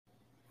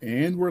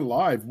And we're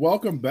live.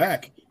 Welcome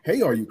back.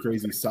 Hey, all you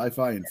crazy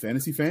sci-fi and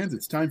fantasy fans.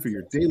 It's time for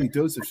your daily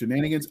dose of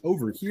shenanigans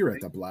over here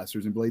at the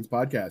Blasters and Blades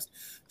podcast.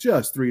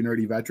 Just three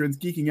nerdy veterans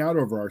geeking out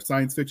over our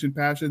science fiction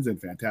passions and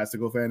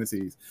fantastical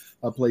fantasies.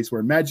 A place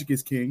where magic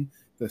is king,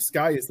 the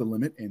sky is the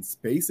limit, and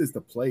space is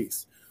the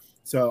place.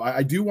 So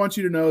I do want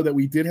you to know that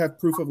we did have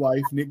proof of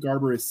life. Nick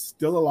Garber is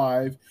still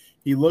alive.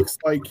 He looks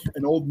like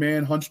an old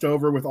man hunched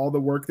over with all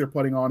the work they're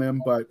putting on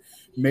him, but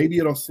maybe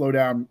it'll slow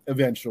down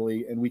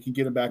eventually and we can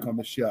get him back on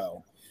the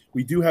show.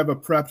 We do have a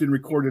prepped and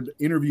recorded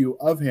interview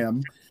of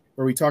him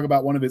where we talk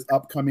about one of his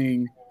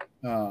upcoming.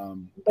 But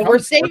we're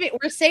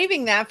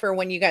saving that for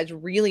when you guys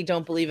really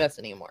don't believe us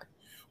anymore.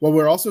 Well,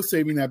 we're also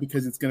saving that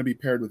because it's going to be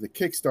paired with a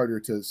Kickstarter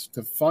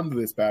to fund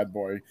this bad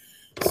boy.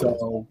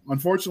 So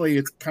unfortunately,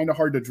 it's kind of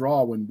hard to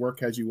draw when work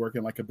has you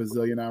working like a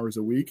bazillion hours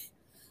a week.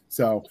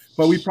 So,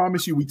 but we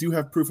promise you, we do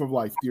have proof of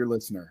life, dear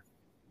listener.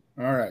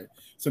 All right.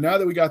 So now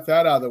that we got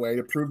that out of the way,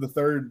 to prove the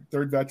third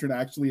veteran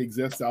actually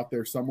exists out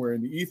there somewhere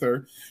in the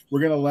ether, we're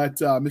going to let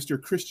Mr.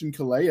 Christian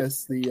Calais,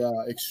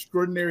 the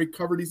extraordinary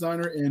cover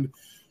designer and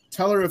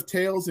teller of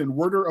tales and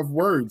worder of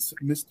words.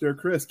 Mr.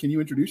 Chris, can you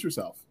introduce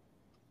yourself?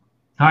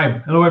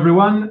 Hi. Hello,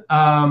 everyone.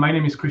 My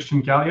name is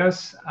Christian Calais.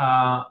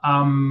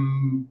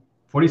 I'm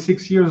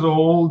 46 years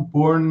old,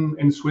 born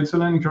in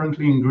Switzerland,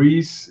 currently in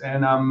Greece,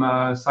 and I'm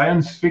a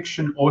science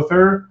fiction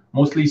author,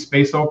 mostly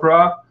space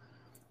opera.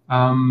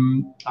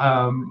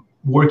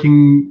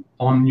 Working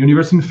on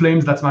Universe in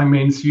Flames, that's my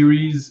main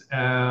series.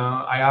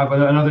 I have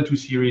another two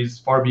series,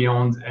 Far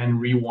Beyond and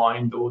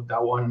Rewind, though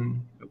that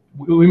one,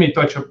 we may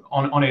touch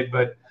on it,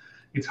 but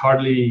it's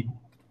hardly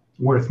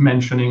worth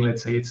mentioning.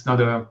 Let's say it's not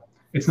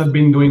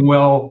been doing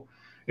well.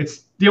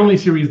 It's the only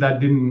series that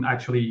didn't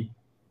actually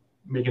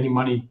make any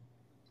money,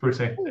 per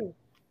se.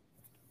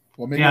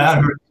 Well, maybe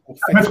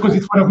that's because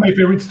it's one of my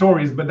favorite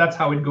stories, but that's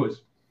how it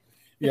goes.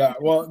 Yeah,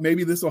 well,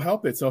 maybe this will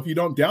help it. So if you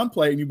don't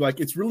downplay it and you're like,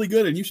 it's really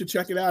good and you should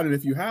check it out. And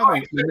if you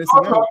haven't, you're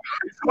missing out.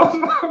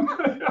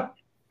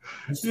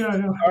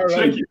 Yeah. All right.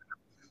 Thank you.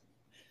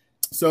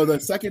 So the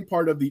second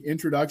part of the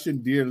introduction,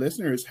 dear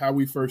listeners, how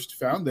we first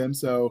found them.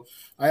 So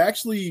I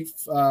actually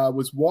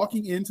was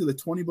walking into the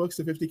 20 Books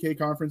to 50K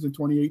conference in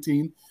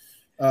 2018,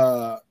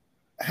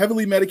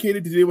 heavily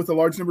medicated to deal with a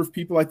large number of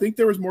people. I think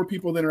there was more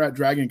people than are at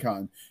Dragon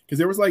Con because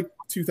there was like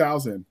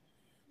 2,000.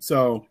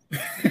 So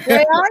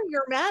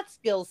your math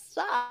skills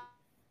suck.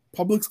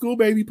 Public school,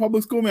 baby,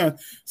 public school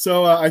math.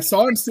 So I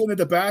saw him sitting at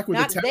the back with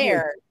not a tablet.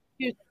 There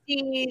to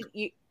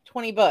see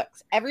 20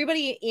 books.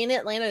 Everybody in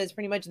Atlanta is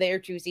pretty much there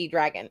to see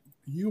Dragon.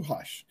 You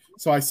hush.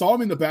 So I saw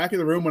him in the back of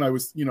the room when I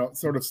was,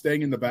 sort of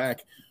staying in the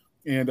back,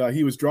 and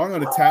he was drawing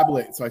on a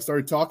tablet. So I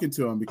started talking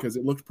to him because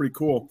it looked pretty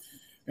cool.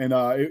 And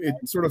it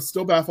sort of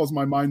still baffles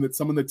my mind that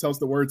someone that tells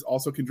the words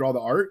also can draw the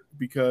art,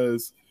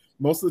 because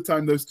most of the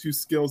time those two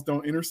skills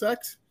don't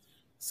intersect.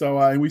 So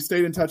and we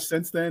stayed in touch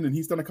since then, and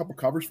he's done a couple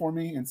covers for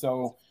me. And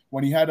so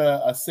when he had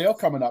a sale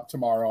coming up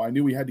tomorrow, I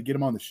knew we had to get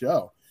him on the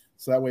show.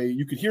 So that way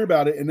you could hear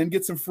about it and then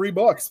get some free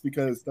books,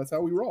 because that's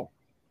how we roll.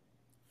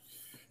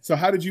 So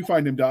how did you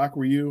find him, Doc?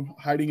 Were you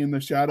hiding in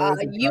the shadows?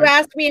 You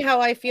asked me how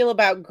I feel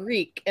about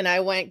Greek, and I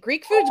went,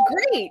 Greek food's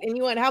great. And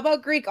you went, how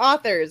about Greek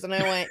authors? And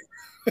I went,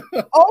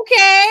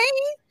 okay.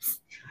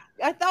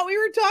 I thought we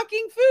were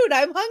talking food.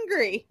 I'm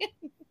hungry.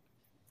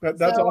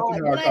 That's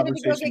often how our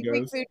conversation goes.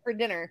 Greek food for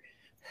dinner.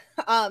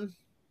 Power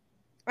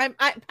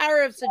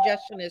of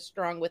suggestion is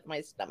strong with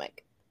my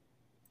stomach.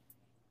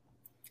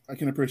 I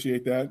can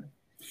appreciate that.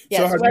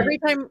 Yeah, so every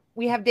time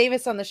we have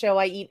Davis on the show,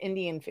 I eat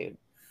Indian food.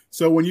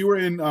 So when you were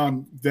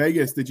in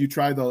Vegas, did you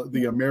try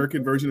the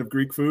American version of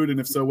Greek food? And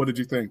if so, what did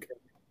you think?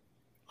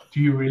 Do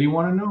you really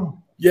want to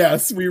know?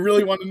 Yes, we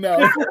really want to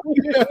know.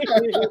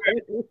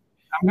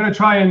 I'm going to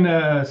try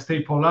and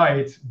stay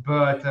polite,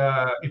 but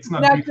it's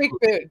not Greek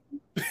food.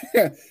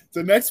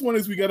 The next one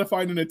is we got to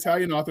find an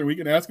Italian author. We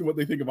can ask them what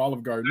they think of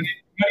Olive Garden.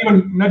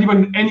 Not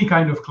even any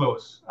kind of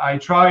close. I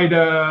tried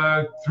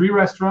 3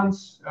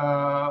 restaurants,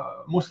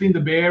 mostly in the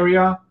Bay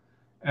Area.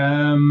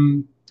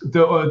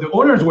 The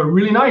owners were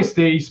really nice.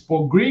 They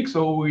spoke Greek,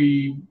 so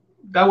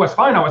that was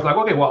fine. I was like,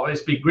 okay, well, they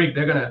speak Greek.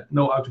 They're gonna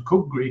know how to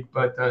cook Greek,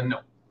 but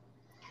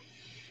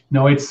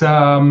no, it's.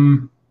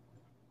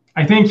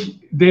 I think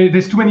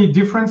there's too many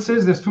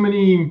differences. There's too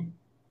many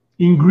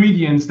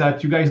ingredients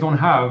that you guys don't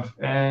have,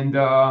 and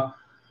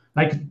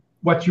like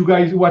what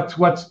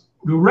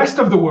the rest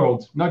of the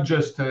world, not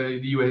just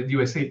the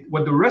USA,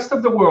 what the rest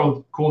of the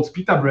world calls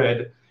pita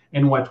bread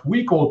and what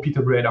we call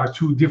pita bread are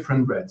two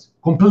different breads,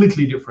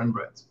 completely different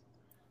breads.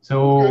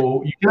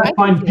 So you cannot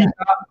find pita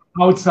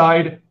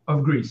outside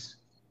of Greece.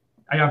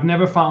 I have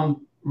never found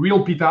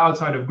real pita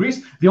outside of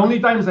Greece. The only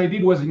times I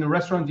did was in a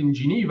restaurant in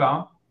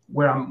Geneva,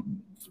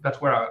 that's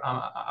where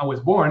I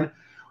was born,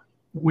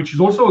 which is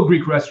also a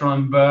Greek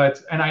restaurant.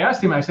 And I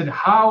asked him, I said,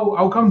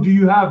 how come do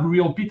you have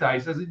real pita? He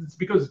says, it's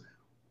because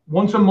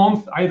once a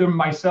month, either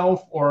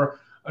myself or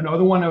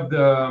another one of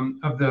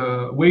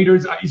the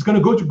waiters is going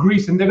to go to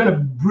Greece, and they're going to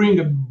bring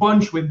a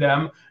bunch with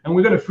them, and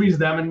we're going to freeze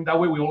them, and that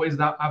way we always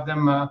have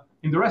them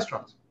in the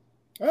restaurant.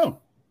 Oh,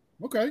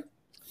 okay.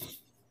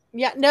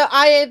 Yeah, no,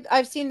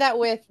 I've seen that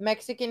with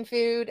Mexican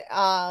food.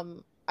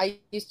 I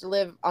used to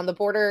live on the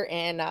border,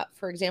 and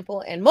for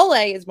example, and mole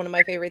is one of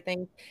my favorite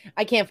things.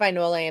 I can't find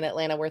mole in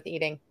Atlanta worth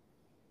eating,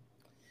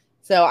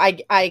 so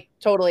I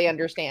totally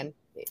understand.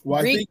 Well,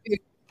 I Greek think food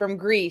from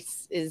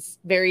Greece is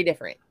very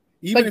different,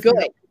 even but if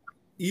good.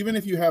 even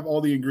if you have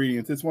all the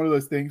ingredients, it's one of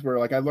those things where,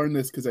 like, I learned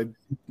this because I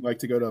like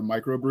to go to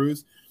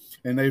microbrews,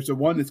 and there's a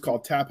one that's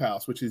called Tap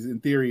House, which is in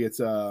theory it's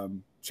a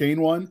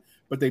chain one,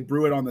 but they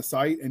brew it on the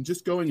site. And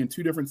just going in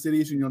two different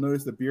cities, and you'll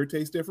notice the beer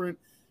tastes different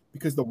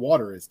because the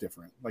water is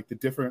different, like the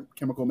different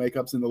chemical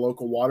makeups in the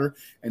local water.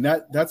 And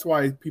that's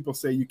why people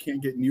say you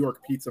can't get New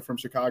York pizza from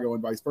Chicago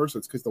and vice versa.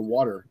 It's because the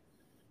water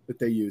that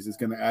they use is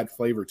going to add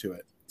flavor to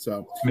it.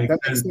 So that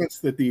makes sense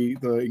that the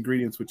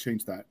ingredients would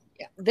change that.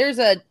 Yeah, there's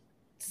a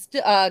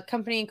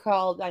company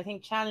called, I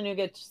think,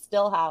 Chattanooga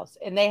Stillhouse,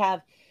 and they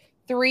have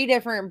 3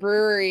 different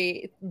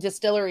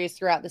distilleries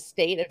throughout the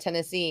state of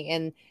Tennessee,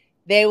 and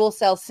they will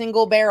sell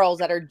single barrels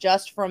that are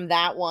just from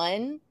that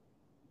one,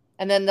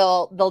 and then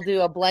they'll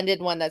do a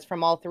blended one that's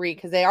from all 3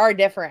 because they are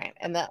different.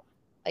 And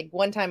like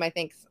one time, I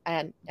think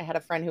I had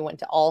a friend who went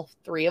to all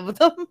 3 of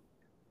them.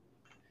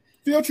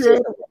 Feel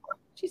true.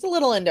 She's a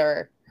little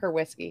into her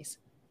whiskeys.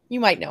 You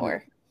might know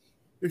her.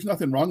 There's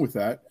nothing wrong with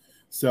that.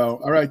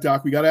 So, all right,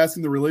 Doc, we got to ask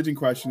him the religion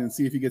question and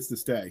see if he gets to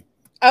stay.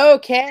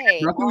 Okay.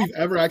 Not that we've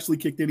ever actually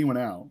kicked anyone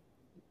out.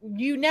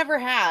 You never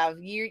have.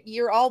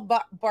 You're all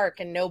bark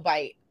and no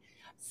bite.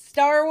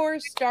 Star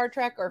Wars, Star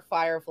Trek, or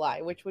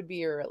Firefly? Which would be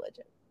your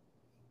religion?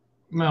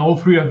 All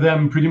 3 of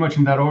them, pretty much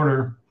in that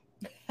order.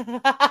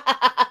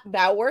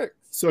 That works.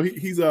 So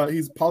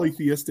he's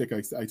polytheistic.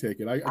 I take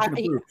it. I can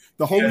approve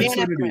the Holy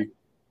Trinity.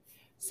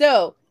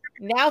 So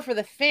now for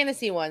the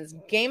fantasy ones: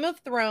 Game of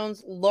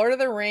Thrones, Lord of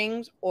the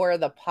Rings, or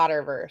the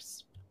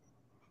Potterverse.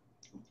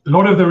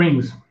 Lord of the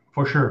Rings,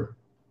 for sure.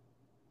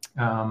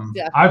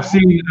 I've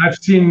seen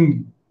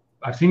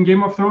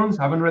Game of Thrones.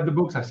 I haven't read the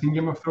books. I've seen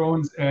Game of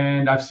Thrones,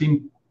 and I've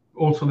seen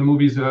also the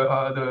movies,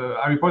 the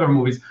Harry Potter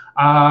movies.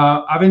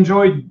 I've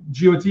enjoyed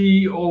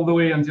GOT all the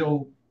way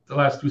until the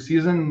last 2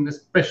 seasons,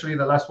 especially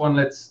the last one.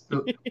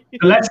 The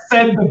less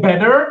said, the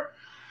better.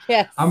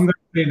 Yes, I'm going to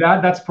say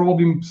that. That's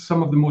probably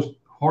some of the most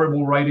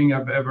horrible writing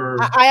I've ever.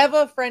 I have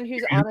a friend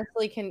who's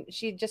honestly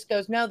she just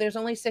goes, no, there's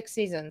only 6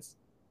 seasons.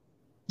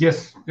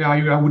 Yes, yeah,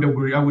 I would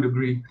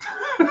agree.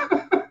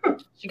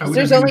 Because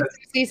there's only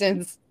 6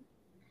 seasons.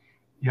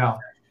 Yeah,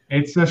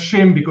 it's a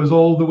shame because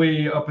all the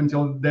way up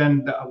until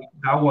then,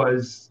 that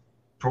was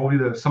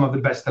probably some of the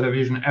best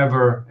television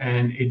ever,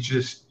 and it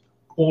just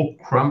all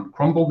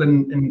crumbled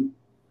and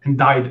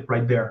died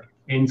right there,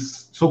 and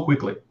so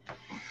quickly.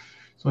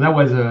 So that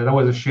was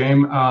a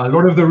shame.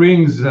 Lord of the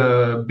Rings,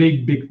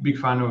 big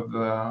fan of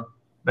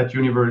that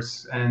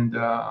universe, and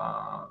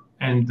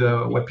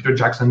what Peter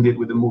Jackson did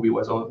with the movie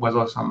was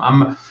awesome.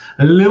 I'm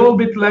a little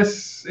bit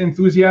less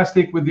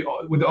enthusiastic with the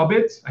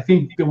Hobbit. I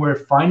think they were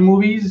fine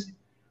movies,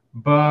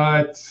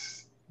 but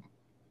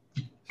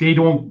they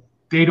don't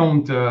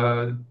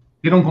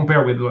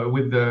compare with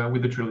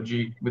the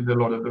trilogy, with the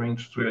Lord of the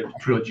Rings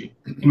trilogy,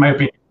 in my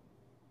opinion.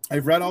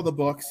 I've read all the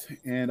books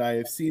and I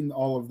have seen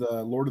all of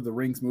the Lord of the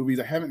Rings movies.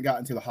 I haven't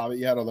gotten to the Hobbit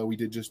yet, although we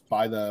did just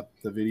buy the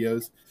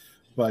videos.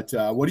 But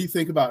what do you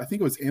think about? I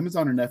think it was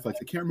Amazon or Netflix.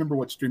 I can't remember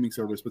what streaming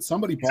service, but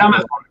somebody bought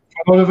Amazon.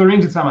 Lord of the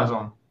Rings, it's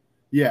Amazon.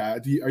 Yeah.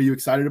 Are you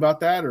excited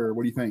about that, or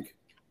what do you think?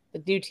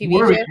 The new TV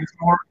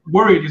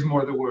worried is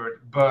more the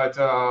word, but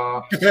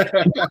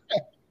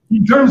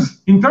in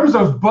terms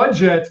of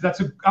budget,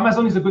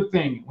 Amazon is a good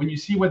thing. When you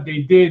see what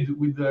they did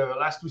with the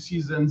last 2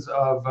 seasons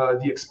of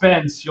The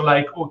Expanse, you're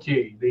like,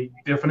 okay, they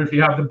definitely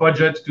have the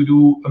budget to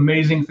do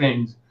amazing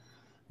things.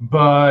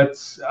 But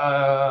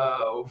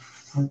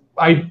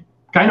I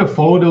kind of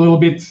followed a little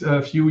bit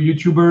a few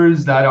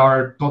YouTubers that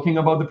are talking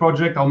about the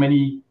project.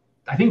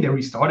 I think they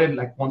restarted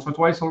like once or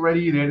twice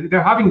already.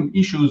 They're having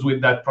issues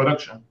with that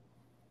production.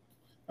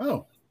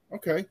 Oh,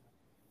 okay.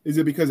 Is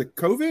it because of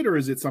COVID or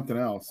is it something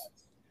else?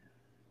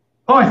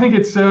 Oh, I think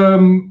it's.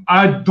 I'm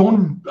not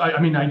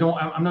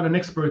an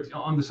expert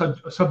on the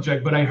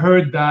subject, but I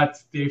heard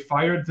that they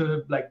fired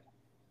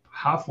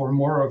half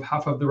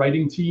of the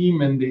writing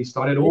team and they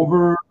started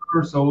over.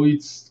 So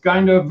it's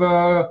kind of.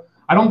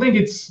 I don't think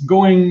it's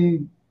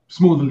going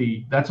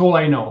smoothly. That's all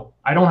I know.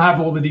 I don't have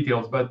all the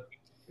details, but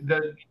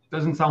that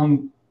doesn't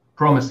sound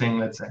promising.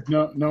 Let's say.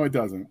 No, it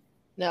doesn't.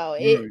 No,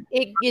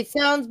 it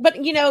sounds,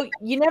 but you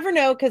never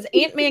know, because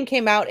Ant-Man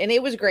came out and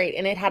it was great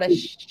and it had a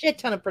shit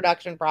ton of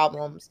production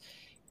problems.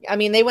 I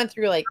mean, they went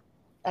through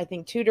I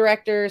think 2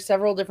 directors,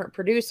 several different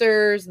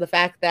producers. The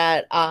fact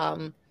that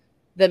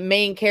the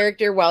main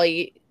character,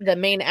 the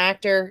main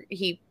actor,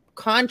 he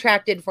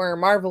contracted for a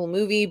Marvel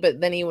movie,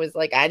 but then he was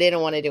like, I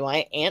didn't want to do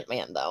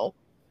Ant-Man though.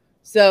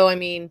 So I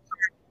mean,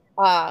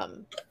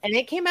 and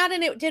it came out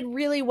and it did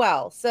really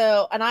well.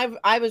 So, and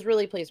I was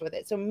really pleased with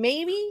it. So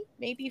maybe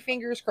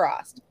fingers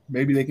crossed.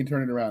 Maybe they can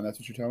turn it around. That's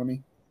what you're telling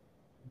me.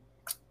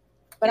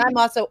 But I'm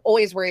also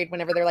always worried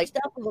whenever they're like,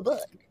 stuff in the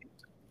book.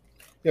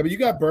 Yeah, but you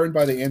got burned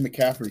by the Anne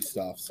McCaffrey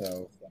stuff,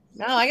 so.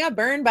 No, I got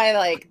burned by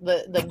like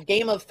the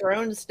Game of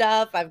Thrones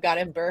stuff. I've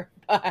gotten burned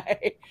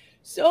by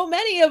so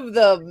many of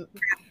them.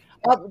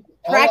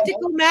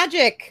 Practical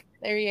magic.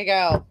 There you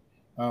go.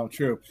 Oh,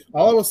 true.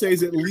 All I will say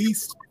is at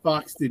least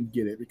Fox didn't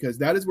get it, because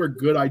that is where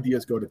good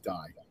ideas go to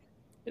die.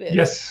 It is.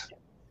 Yes.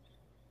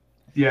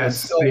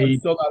 Yes. I'm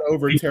still not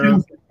over Terra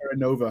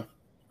Nova.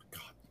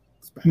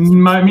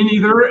 God, me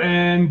neither.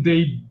 And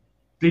they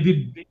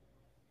did.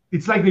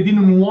 It's like they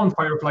didn't want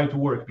Firefly to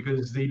work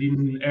because they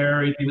didn't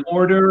air it in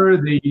order.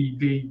 They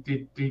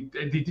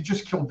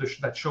just killed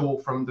that show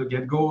from the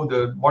get-go.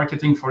 The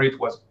marketing for it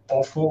was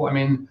awful. I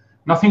mean,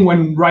 nothing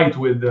went right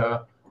with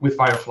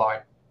Firefly.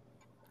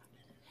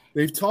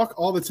 They've talked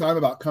all the time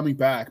about coming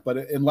back, but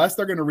unless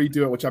they're going to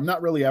redo it, which I'm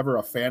not really ever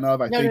a fan of.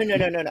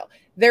 No.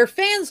 Their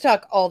fans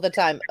talk all the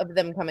time of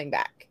them coming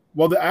back.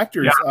 Well, the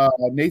actors,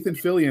 Nathan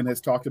Fillion has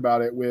talked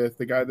about it with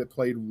the guy that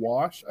played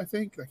Wash, I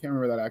think. I can't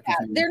remember that actor's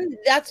name.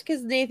 That's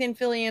because Nathan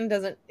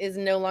Fillion is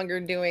no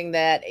longer doing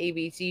that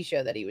ABC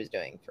show that he was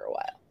doing for a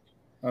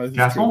while.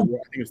 Castle? I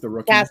think it's The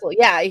Rookie. Castle,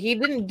 yeah. He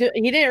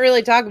didn't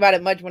really talk about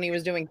it much when he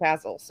was doing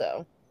Castle,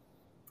 so.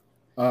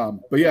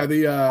 But yeah,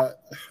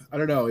 I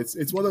don't know.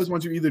 It's one of those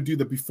ones you either do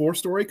the before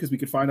story, because we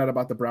could find out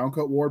about the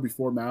Browncoat War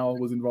before Mal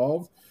was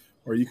involved,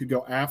 or you could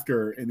go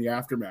after in the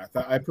aftermath.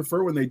 I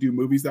prefer when they do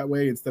movies that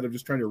way instead of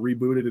just trying to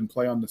reboot it and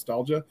play on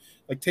nostalgia.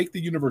 Like, take the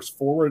universe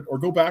forward or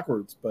go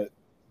backwards. But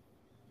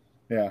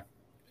yeah.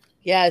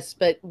 Yes,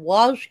 but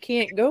Walsh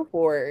can't go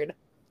forward.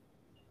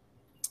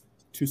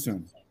 Too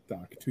soon,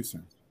 Doc. Too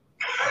soon.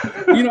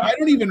 I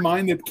don't even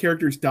mind that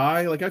characters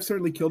die. Like, I've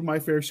certainly killed my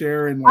fair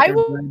share, and like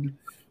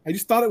I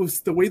just thought it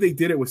was the way they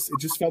did it it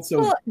just felt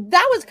so. Well,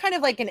 that was kind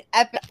of like an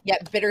epic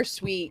yet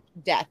bittersweet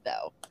death,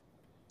 though.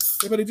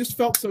 Yeah, but it just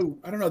felt so.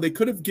 I don't know. They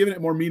could have given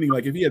it more meaning.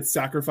 Like if he had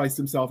sacrificed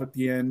himself at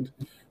the end,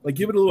 like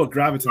give it a little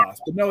gravitas.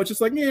 But no, it's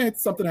just like,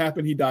 something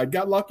happened. He died.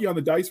 Got lucky on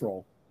the dice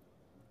roll.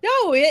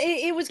 No,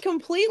 it was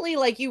completely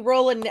like you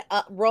roll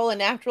a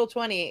natural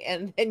 20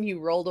 and then you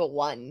rolled a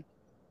 1.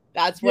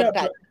 That's what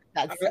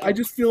that's. I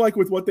just feel like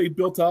with what they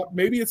built up,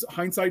 maybe it's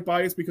hindsight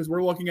bias because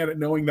we're looking at it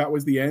knowing that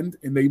was the end,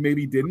 and they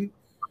maybe didn't.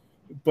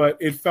 But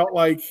it felt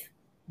like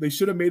they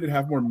should have made it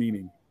have more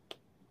meaning.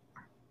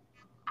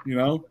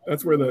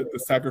 That's where the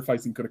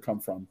sacrificing could have come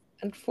from.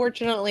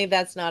 Unfortunately,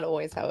 that's not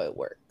always how it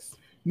works.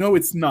 No,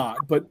 it's not.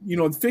 But,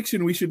 in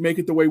fiction, we should make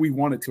it the way we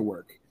want it to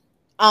work.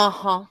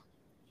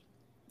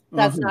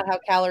 That's not how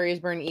calories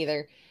burn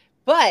either.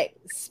 But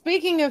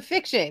speaking of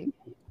fiction,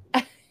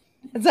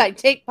 as I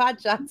take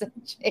pot shots at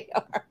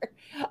JR.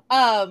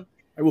 I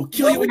will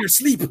kill you in your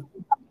sleep.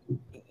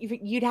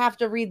 You'd have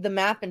to read the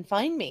map and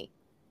find me.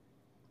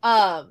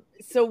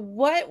 So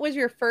what was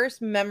your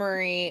first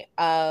memory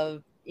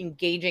of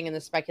engaging in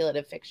the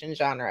speculative fiction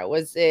genre?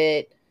 Was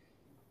it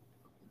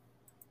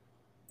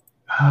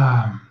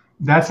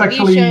that's TV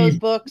actually shows,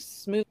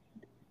 books, movies?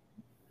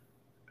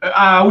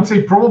 I would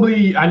say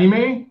probably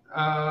anime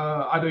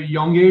at a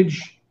young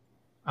age.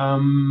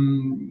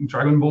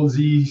 Dragon Ball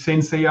Z,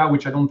 Saint Seiya,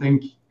 which I don't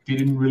think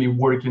didn't really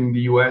work in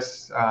the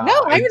US. I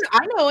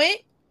know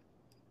it.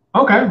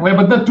 Okay, well,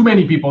 but not too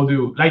many people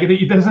do. Like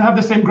it doesn't have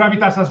the same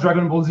gravitas as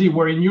Dragon Ball Z,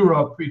 where in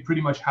Europe it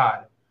pretty much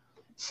had.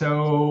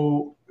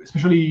 So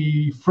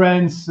especially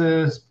France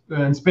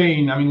and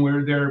Spain. I mean,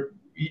 we're there.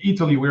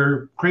 Italy,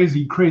 we're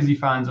crazy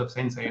fans of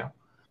Saint Seiya.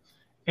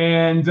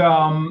 And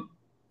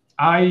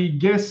I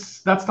guess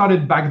that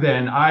started back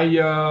then.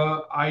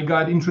 I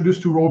got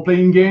introduced to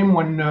role-playing game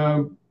when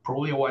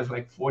probably I was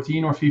like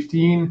 14 or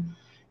 15,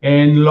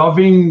 and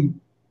loving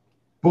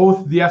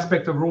both the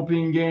aspect of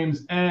role-playing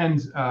games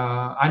and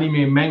anime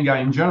and manga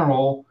in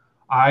general.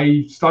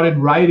 I started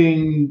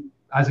writing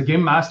as a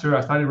game master.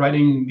 I started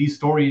writing these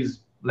stories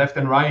left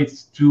and right.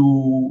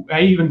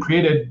 I even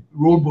created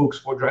rule books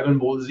for Dragon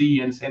Ball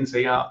Z and Saint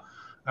Seiya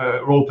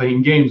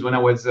role-playing games when I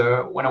was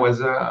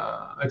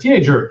a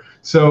teenager.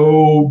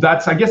 So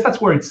I guess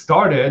that's where it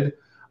started.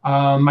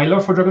 My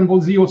love for Dragon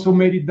Ball Z also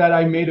made it that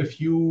I made a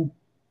few,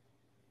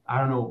 I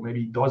don't know,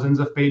 maybe dozens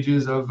of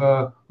pages of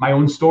my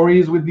own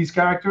stories with these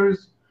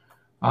characters.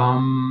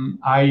 When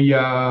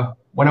I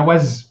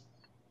was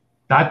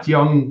that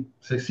young,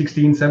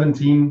 16,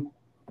 17,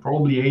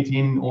 probably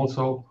 18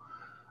 also,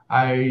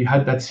 I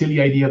had that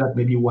silly idea that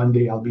maybe one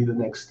day I'll be the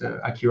next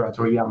Akira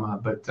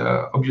Toriyama, but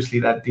obviously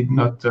that did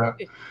not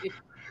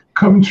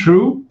come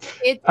true.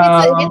 It's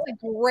a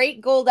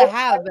great goal to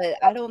have, but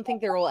I don't think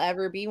there will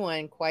ever be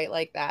one quite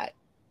like that.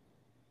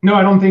 No,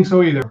 I don't think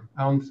so either.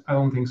 I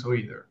don't think so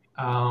either.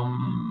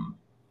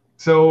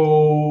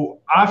 So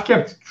I've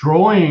kept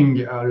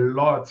drawing a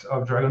lot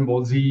of Dragon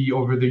Ball Z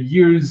over the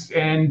years,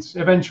 and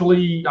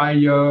eventually I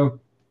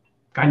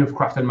kind of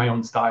crafted my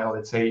own style.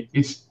 Let's say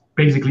it's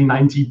basically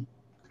 90.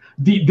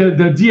 The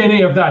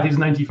DNA of that is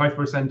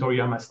 95%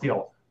 Toriyama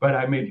still, but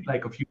I made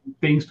like a few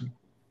things to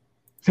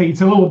say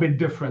it's a little bit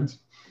different.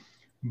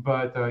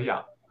 But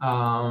yeah.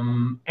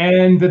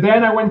 And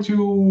then I went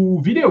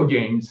to video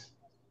games,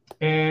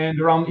 and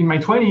around in my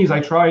 20s, I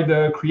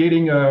tried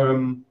creating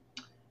a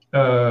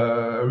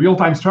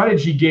real-time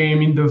strategy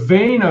game in the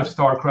vein of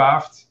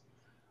StarCraft,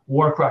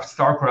 Warcraft,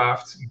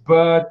 Starcraft,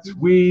 but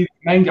with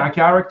manga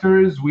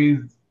characters,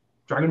 with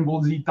Dragon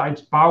Ball Z type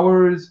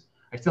powers.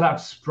 I still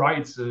have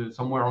sprites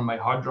somewhere on my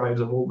hard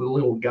drives of all the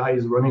little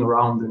guys running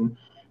around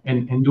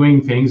and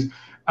doing things.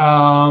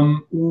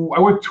 I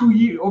worked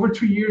over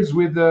 2 years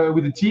with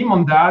the team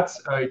on that.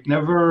 It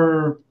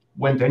never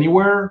went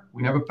anywhere.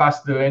 We never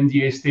passed the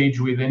NDA stage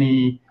with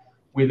any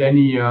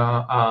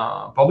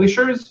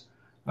publishers.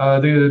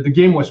 The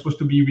game was supposed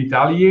to be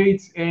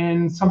Retaliate,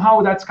 and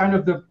somehow that's kind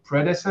of the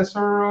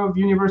predecessor of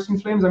Universe in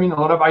Flames. I mean, a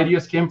lot of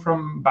ideas came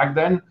from back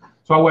then,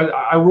 so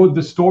I wrote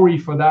the story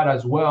for that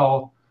as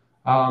well.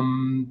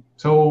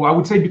 So I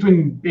would say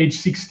between age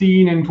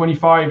 16 and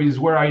 25 is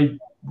where I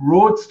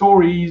wrote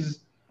stories,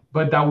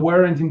 but that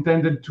weren't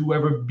intended to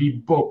ever be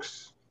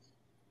books.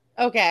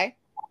 Okay.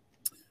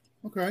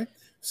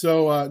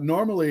 So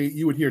normally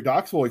you would hear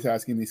Doc's voice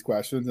asking these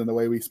questions and the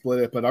way we split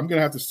it, but I'm going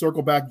to have to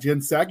circle back Jen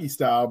Psaki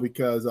style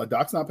because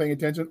Doc's not paying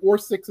attention, or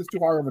 6 is too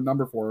hard of a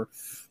number for her.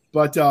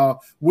 But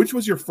which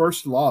was your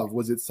first love?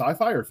 Was it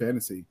sci-fi or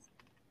fantasy?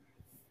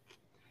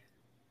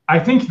 I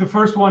think the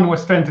first one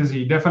was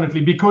fantasy, definitely.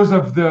 Because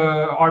of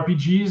the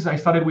RPGs, I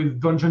started with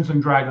Dungeons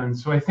and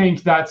Dragons. So I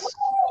think that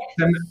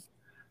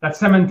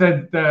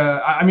cemented.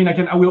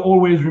 I will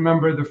always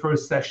remember the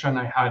first session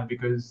I had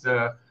because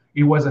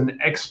it was an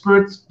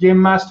expert game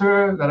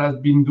master that has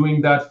been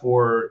doing that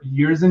for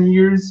years and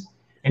years,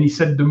 and he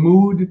set the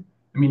mood.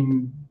 I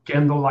mean,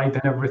 candlelight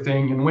and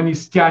everything. And when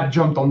his cat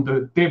jumped on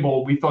the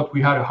table, we thought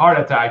we had a heart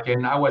attack,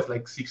 and I was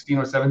like 16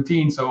 or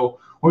 17,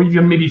 or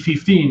even maybe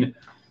 15.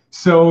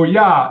 So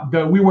yeah,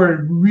 we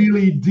were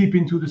really deep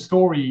into the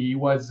story.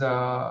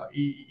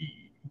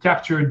 He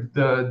captured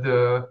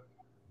the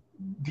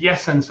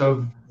essence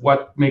of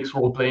what makes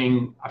role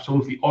playing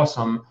absolutely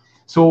awesome.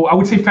 So I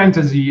would say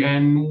fantasy,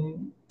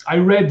 and I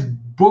read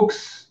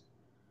books.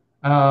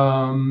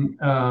 I'm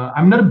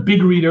not a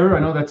big reader. I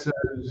know that's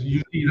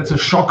a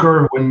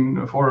shocker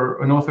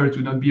for an author to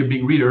not be a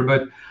big reader,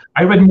 but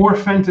I read more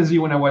fantasy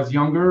when I was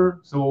younger.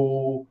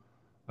 So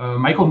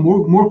Michael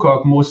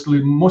Moorcock,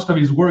 most of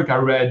his work I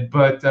read,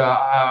 but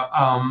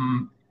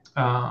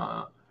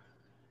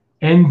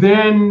and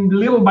then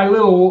little by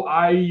little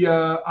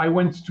I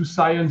went to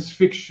science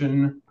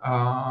fiction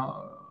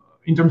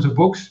in terms of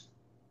books.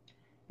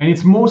 And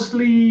it's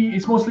mostly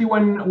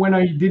when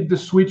I did the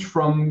switch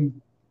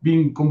from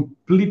being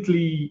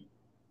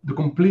the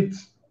complete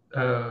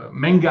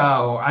manga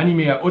or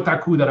anime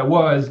otaku that I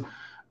was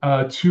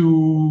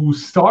to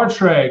Star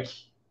Trek.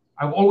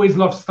 I've always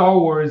loved Star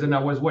Wars, and I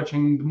was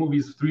watching the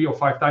movies 3 or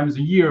 5 times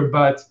a year.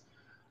 But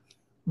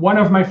one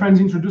of my friends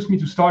introduced me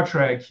to Star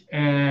Trek,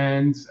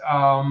 and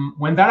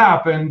when that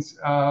happened,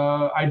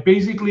 I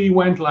basically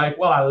went like,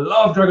 well, I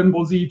love Dragon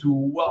Ball Z to,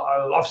 well,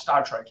 I love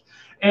Star Trek.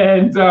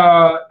 And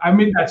I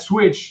made that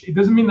switch. It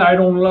doesn't mean that I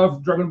don't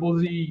love Dragon Ball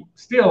Z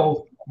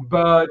still,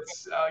 but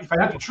if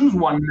I had to choose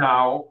one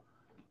now,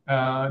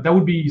 that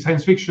would be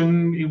science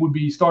fiction. It would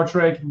be Star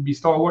Trek. It would be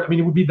Star Wars. I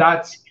mean, it would be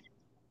that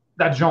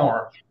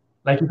genre.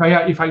 Like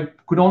if I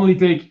could only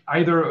take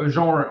either a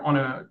genre on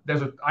a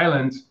desert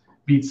island,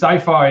 be it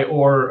sci-fi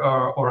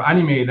or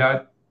anime,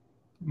 that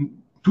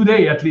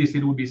today at least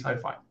it would be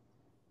sci-fi.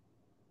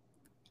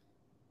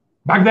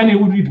 Back then, it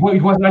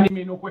was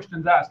anime, no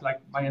questions asked. Like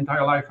my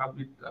entire life,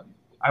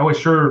 I was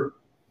sure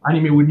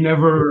anime would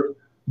never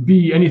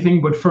be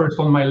anything but first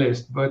on my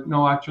list. But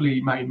no,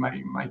 actually,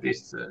 my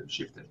tastes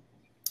shifted.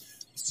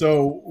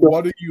 So,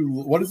 what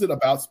is it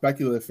about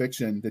speculative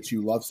fiction that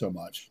you love so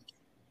much?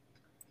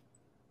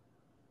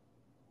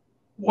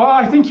 Well,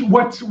 I think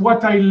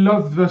what I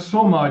love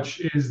so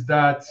much is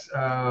that,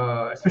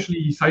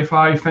 especially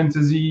sci-fi,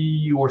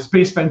 fantasy, or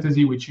space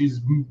fantasy, which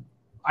is.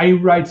 I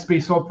write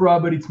space opera,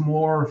 but it's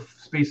more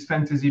space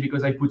fantasy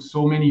because I put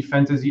so many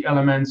fantasy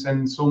elements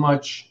and so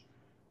much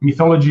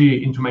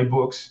mythology into my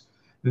books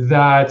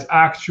that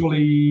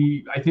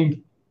actually I think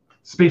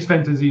space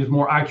fantasy is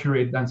more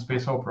accurate than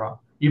space opera.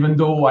 Even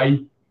though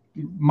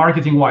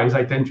marketing-wise,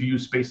 I tend to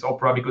use space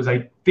opera because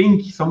I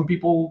think some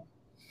people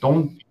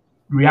don't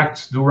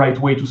react the right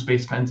way to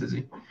space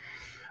fantasy.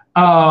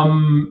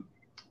 I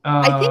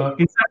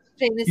think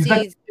fantasy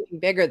is getting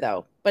bigger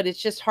though, but it's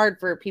just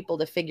hard for people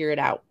to figure it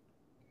out.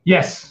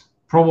 Yes,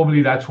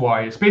 probably that's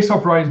why. Space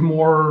opera is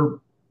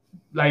more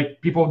like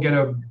people get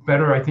a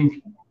better, I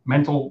think,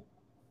 mental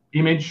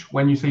image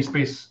when you say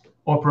space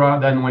opera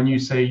than when you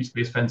say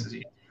space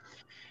fantasy.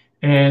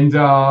 And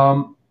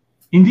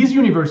in these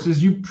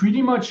universes, you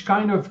pretty much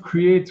kind of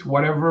create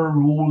whatever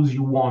rules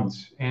you want.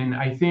 And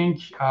I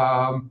think,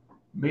 I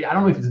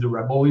don't know if it's the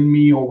rebel in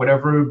me or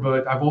whatever,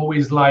 but I've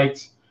always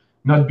liked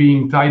not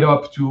being tied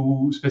up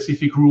to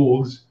specific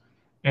rules.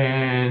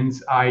 And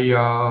I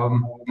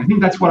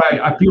think that's what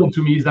appealed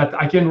to me, is that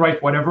I can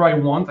write whatever I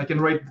want. I can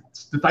write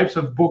the types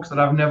of books that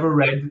I've never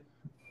read.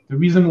 The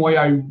reason why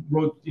I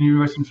wrote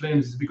Universe in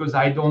Flames is because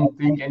I don't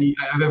think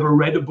I've ever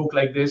read a book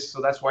like this, so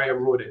that's why I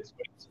wrote it.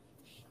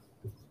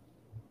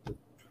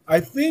 I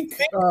think,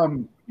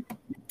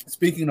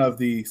 speaking of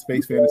the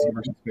space fantasy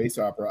versus space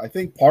opera, I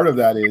think part of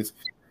that is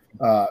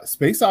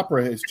Space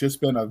opera has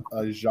just been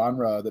a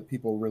genre that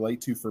people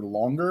relate to for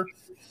longer.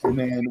 And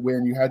then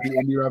when you had the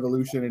indie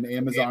revolution and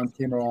Amazon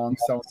came along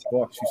selling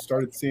books, you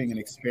started seeing an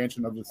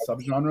expansion of the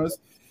subgenres.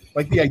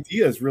 Like the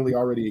ideas really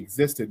already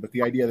existed, but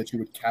the idea that you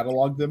would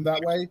catalog them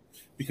that way,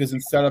 because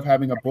instead of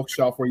having a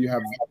bookshelf where you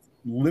have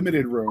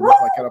limited room,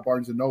 like at a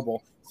Barnes and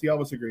Noble, see,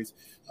 Elvis agrees,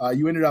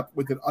 you ended up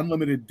with an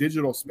unlimited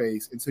digital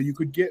space. And so you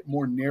could get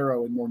more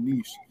narrow and more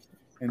niche.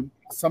 And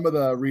some of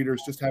the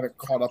readers just haven't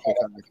caught up with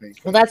that, I think.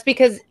 Well, that's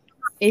because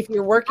if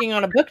you're working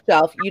on a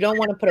bookshelf, you don't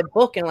want to put a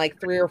book in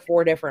like 3 or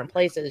 4 different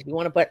places. You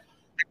want to put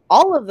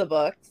all of the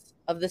books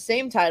of the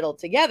same title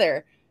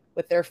together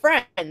with their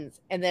friends,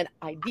 and then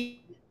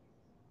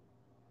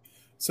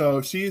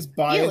so she's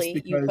biased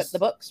because you put the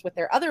books with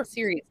their other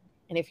series.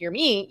 And if you're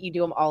me, you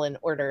do them all in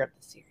order of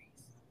the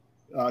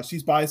series.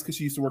 She's biased because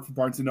she used to work for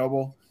Barnes and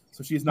Noble,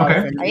 so she's not a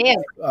fan. I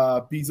am.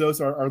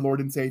 Bezos, our Lord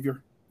and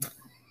Savior.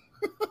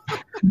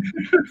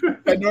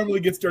 That normally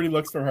gets dirty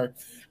looks from her.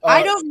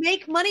 I don't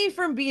make money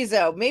from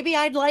Bezos. Maybe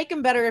I'd like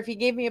him better if he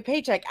gave me a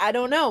paycheck. I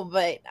don't know,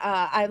 but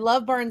I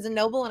love Barnes and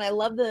Noble, and I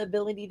love the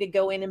ability to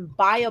go in and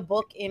buy a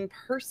book in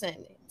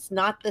person. It's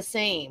not the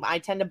same. I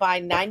tend to buy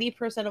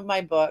 90% of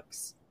my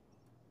books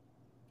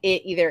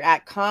either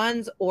at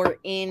cons or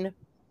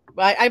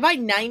I buy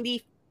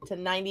 90 to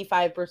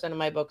 95% of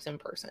my books in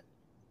person.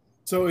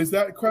 So is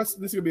that, this is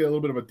going to be a little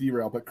bit of a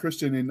derail, but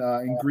Christian,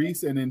 in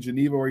Greece and in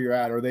Geneva where you're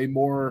at, are they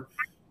more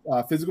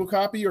physical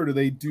copy, or do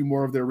they do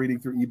more of their reading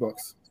through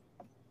ebooks?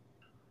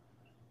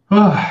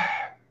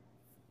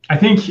 I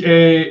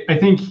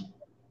think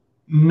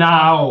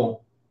now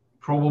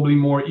probably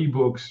more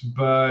ebooks,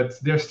 but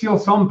there's still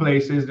some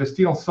places, there's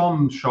still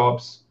some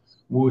shops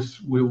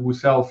who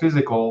sell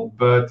physical,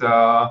 but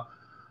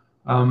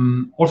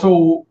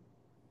also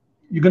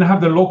you're going to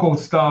have the local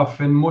stuff,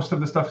 and most of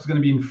the stuff is going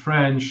to be in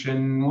French,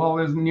 and well,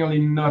 there's nearly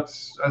not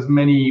as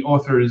many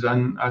authors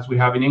as we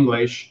have in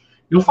English.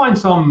 You'll find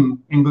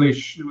some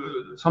English,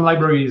 some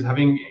libraries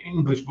having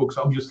English books,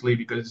 obviously,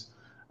 because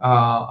a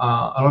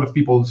lot of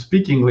people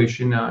speak English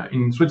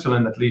in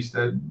Switzerland, at least.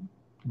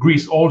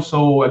 Greece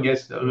also, I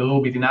guess, a little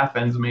bit in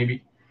Athens,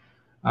 maybe.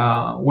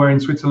 Where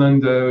in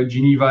Switzerland,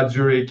 Geneva,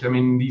 Zurich, I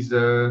mean, these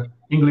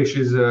English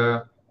is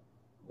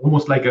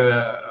almost like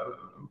a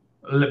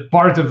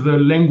part of the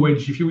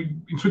language. If you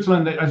in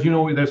Switzerland, as you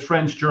know, there's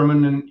French,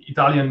 German, and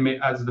Italian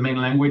as the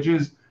main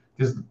languages.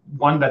 There's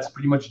one that's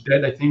pretty much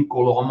dead, I think,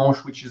 called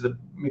Romanche, which is a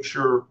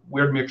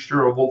weird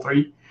mixture of all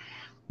three.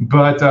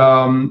 But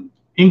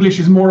English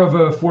is more of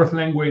a fourth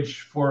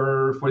language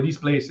for these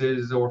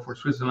places or for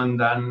Switzerland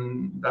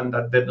than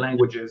that dead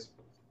language is.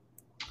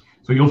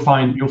 So you'll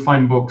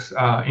find books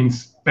in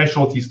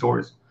specialty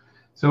stores.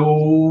 So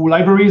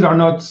libraries are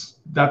not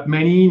that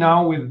many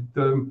now with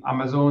the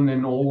Amazon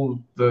and all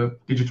the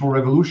digital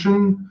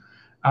revolution,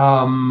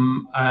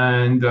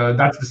 and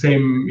that's the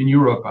same in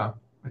Europe, I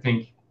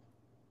think.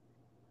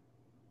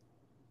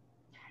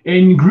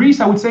 In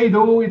Greece, I would say,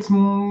 though,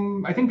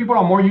 I think people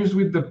are more used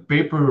with the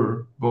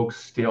paper books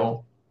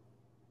still.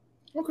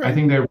 Okay. I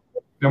think they're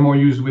more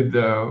used with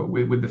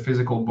the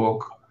physical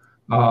book,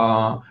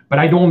 but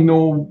I don't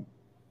know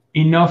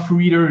enough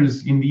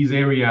readers in these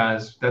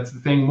areas. That's the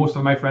thing. Most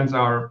of my friends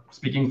are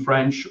speaking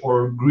French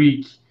or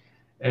Greek,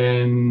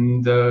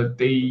 and their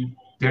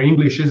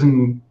English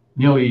isn't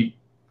nearly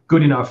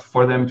good enough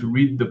for them to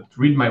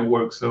read my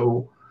work.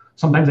 So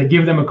sometimes I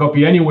give them a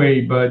copy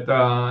anyway, but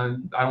I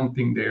don't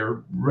think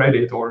they're read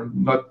it or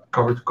not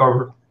cover to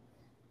cover.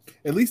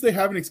 At least they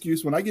have an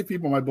excuse. When I give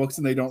people my books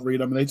and they don't read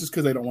them, just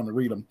because they don't want to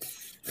read them.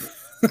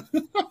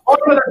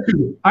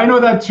 I know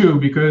that too,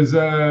 because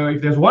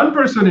if there's one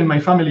person in my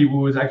family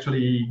who is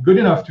actually good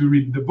enough to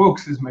read the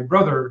books, is my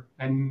brother,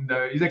 and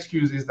his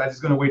excuse is that he's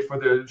going to wait for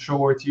the show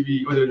or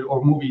TV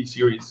or movie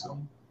series. So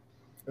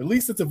at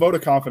least it's a vote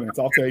of confidence.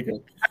 I'll take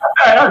it.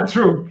 Yeah,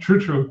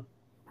 true.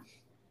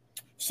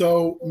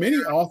 So many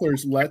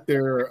authors let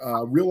their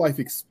real life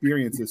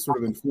experiences sort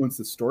of influence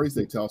the stories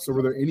they tell. So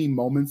were there any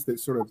moments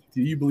that sort of,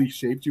 do you believe,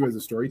 shaped you as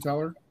a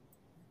storyteller?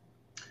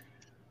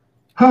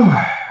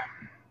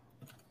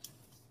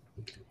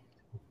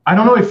 I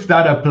don't know if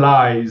that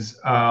applies.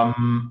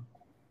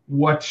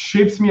 What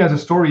shapes me as a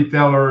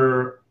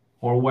storyteller,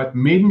 or what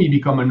made me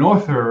become an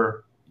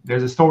author,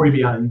 there's a story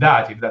behind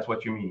that, if that's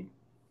what you mean.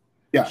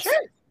 Yes. Sure.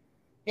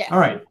 Yeah. All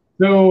right.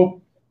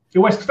 So it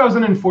was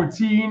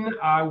 2014.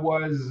 I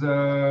was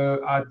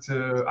at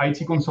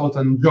IT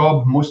consultant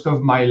job. Most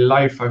of my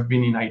life I've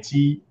been in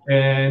IT,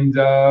 and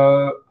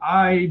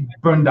I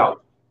burned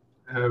out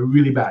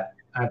really bad,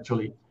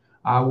 actually.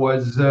 I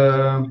was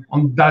on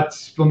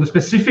the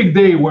specific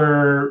day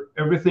where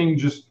everything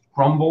just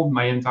crumbled.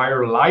 My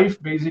entire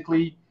life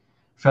basically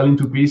fell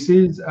into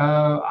pieces.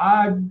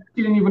 I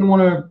didn't even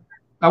want to.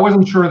 I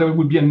wasn't sure there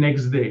would be a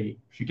next day,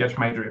 if you catch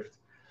my drift.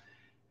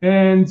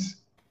 And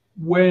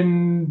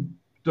when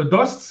the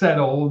dust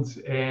settled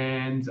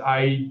and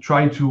I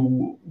tried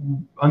to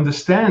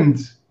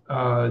understand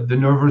the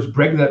nervous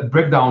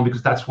breakdown,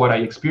 because that's what I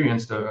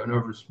experienced, a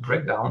nervous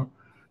breakdown.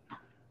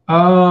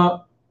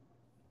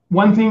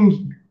 One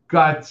thing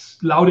got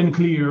loud and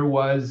clear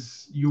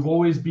was you've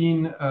always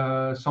been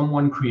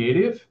someone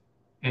creative,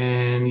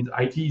 and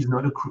IT is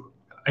not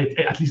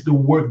at least the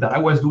work that I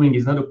was doing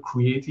is not a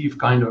creative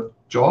kind of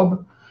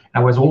job.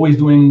 I was always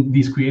doing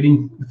these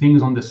creating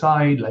things on the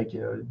side, like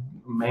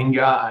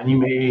manga,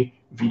 anime,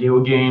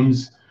 video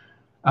games.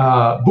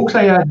 Books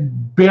I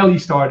had barely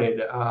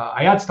started.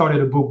 I had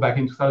started a book back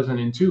in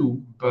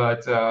 2002,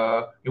 but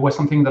it was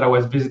something that I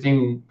was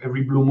visiting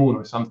every blue moon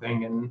or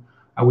something, and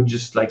I would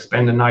just like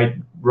spend the night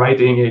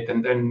writing it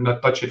and then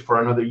not touch it for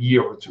another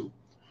year or two.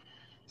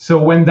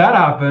 So when that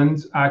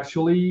happened,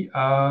 actually,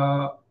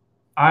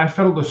 I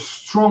felt a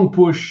strong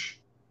push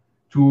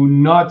to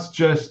not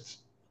just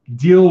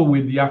deal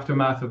with the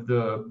aftermath of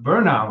the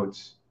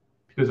burnout,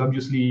 because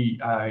obviously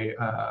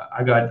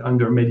I got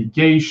under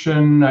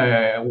medication,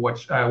 I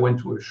went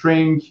to a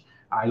shrink,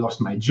 I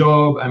lost my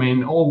job. I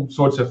mean, all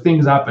sorts of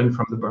things happened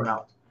from the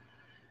burnout.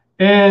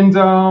 And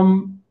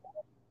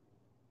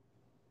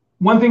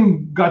one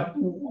thing that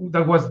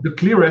was the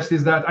clearest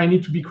is that I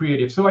need to be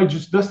creative. So I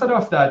just dusted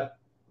off that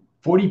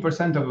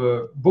 40% of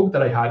a book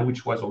that I had,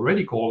 which was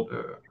already called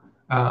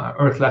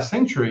Earth Last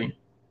Century.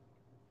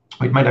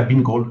 It might have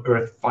been called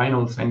Earth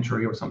Final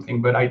Century or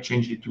something, but I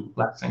changed it to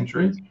Last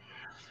Century.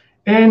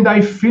 And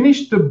I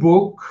finished the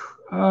book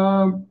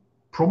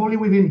probably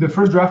within the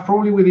first draft,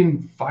 probably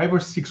within 5 or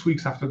 6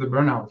 weeks after the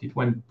burnout. It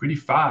went pretty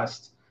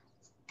fast,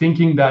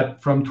 thinking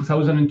that from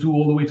 2002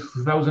 all the way to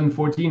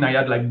 2014, I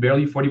had like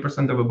barely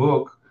 40% of a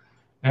book.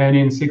 And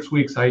in 6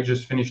 weeks, I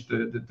just finished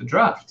the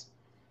draft.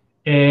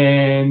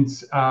 And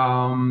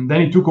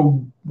then it took a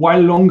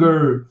while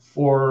longer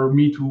for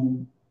me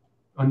to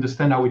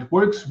understand how it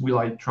works. Will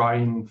I try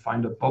and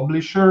find a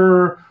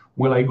publisher?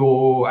 Will I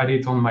go at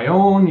it on my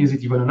own? Is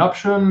it even an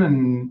option?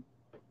 And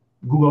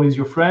Google is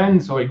your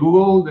friend. So I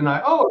Googled and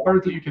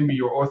apparently you can be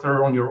your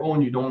author on your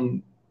own. You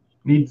don't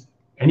need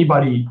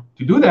anybody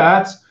to do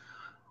that,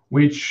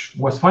 which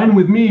was fine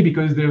with me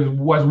because there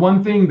was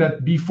one thing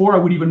that before I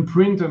would even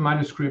print a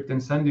manuscript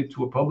and send it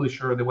to a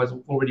publisher, there was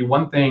already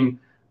one thing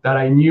that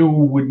I knew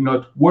would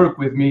not work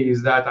with me,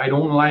 is that I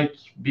don't like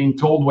being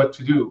told what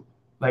to do.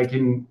 Like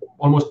in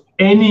almost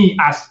any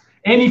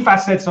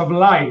facets of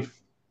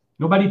life,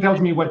 nobody tells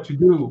me what to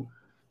do.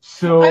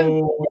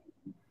 So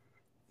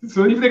if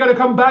they're gonna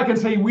come back and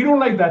say we don't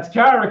like that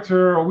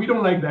character or we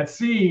don't like that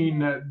scene,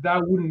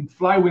 that wouldn't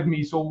fly with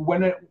me. So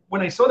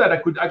when I saw that I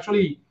could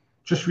actually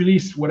just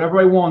release whatever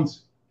I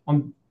want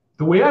on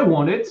the way I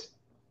want it,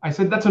 I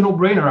said that's a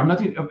no-brainer. I'm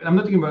not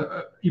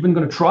even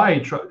going to try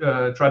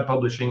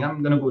publishing.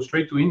 I'm going to go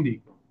straight to indie.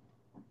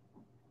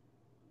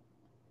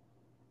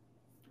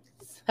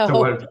 So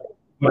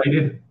what I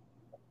did.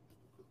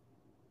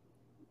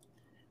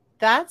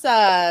 That's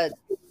I'm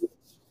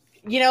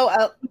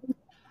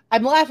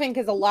laughing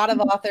because a lot of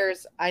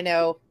authors I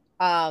know,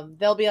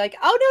 they'll be like,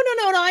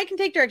 "Oh no, I can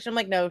take direction." I'm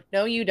like, "No,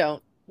 you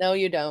don't. No,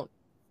 you don't.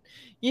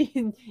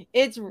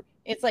 It's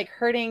like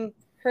hurting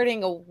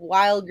a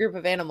wild group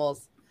of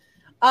animals."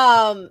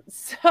 But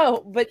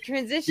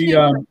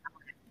transitioning.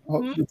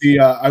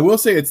 I will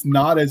say it's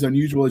not as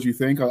unusual as you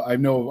think. I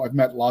know I've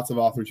met lots of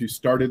authors who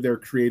started their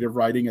creative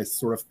writing as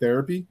sort of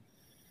therapy.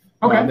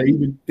 Okay.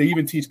 They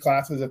even teach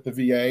classes at the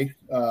VA,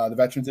 the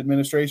Veterans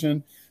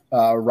Administration,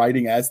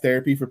 writing as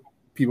therapy for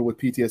people with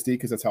PTSD,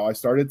 because that's how I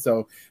started.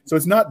 So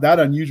it's not that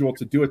unusual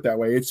to do it that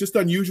way. It's just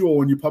unusual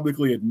when you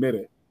publicly admit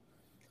it.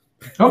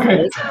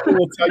 Okay. Most people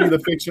will tell you the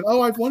fiction.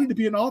 Oh, I've wanted to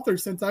be an author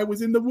since I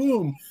was in the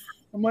womb.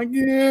 I'm like,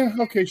 yeah,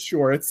 okay,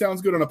 sure. It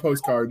sounds good on a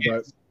postcard,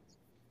 but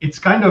it's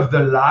kind of the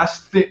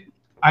last thing.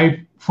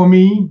 For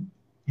me,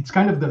 it's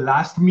kind of the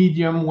last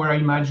medium where I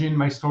imagine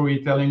my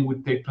storytelling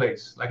would take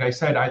place. Like I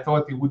said, I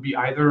thought it would be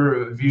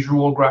either a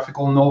visual,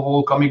 graphical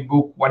novel, comic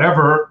book,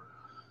 whatever,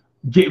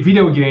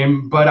 video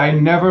game, but I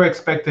never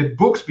expected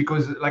books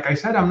because, like I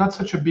said, I'm not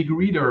such a big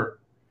reader.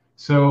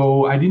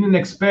 So I didn't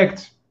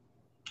expect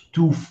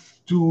to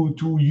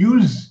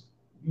use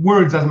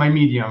words as my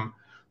medium,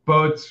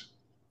 but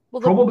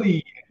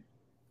probably.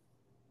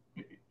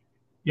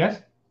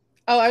 Yes.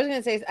 Oh, I was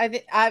going to say,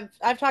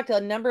 I've talked to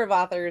a number of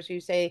authors who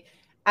say,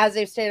 as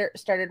they've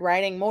started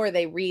writing more,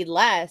 they read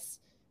less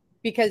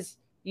because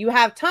you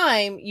have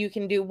time. You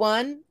can do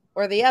one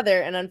or the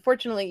other, and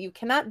unfortunately, you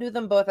cannot do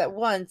them both at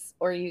once,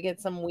 or you get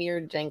some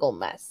weird jangle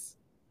mess.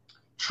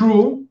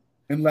 True.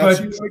 Unless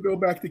you want to go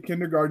back to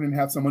kindergarten and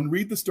have someone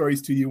read the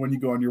stories to you when you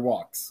go on your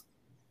walks.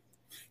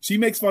 She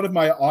makes fun of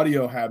my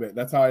audio habit.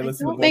 That's how I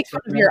listen to books. I don't make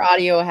fun of your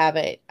audio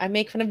habit. I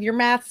make fun of your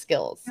math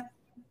skills.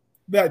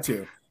 That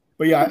too.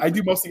 But yeah, I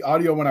do mostly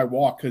audio when I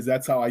walk because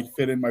that's how I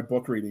fit in my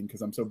book reading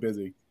because I'm so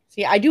busy.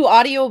 See, I do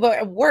audio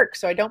at work,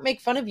 so I don't make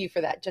fun of you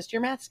for that. Just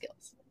your math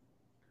skills.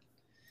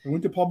 I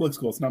went to public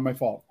school. It's not my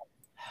fault.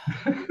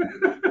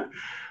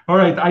 All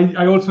right.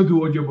 I also do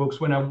audiobooks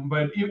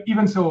but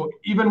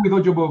even with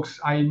audiobooks,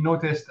 I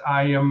noticed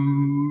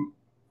I'm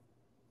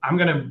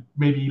going to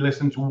maybe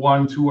listen to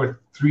 1, 2, or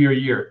 3 a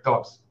year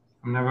tops.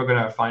 I'm never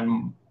going to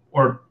find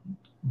or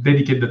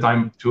dedicate the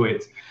time to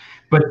it.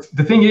 But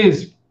the thing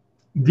is,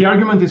 the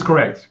argument is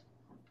correct.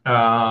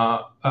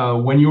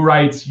 when you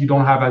write, you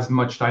don't have as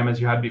much time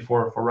as you had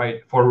before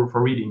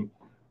for reading.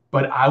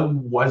 But I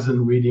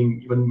wasn't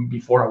reading even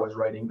before I was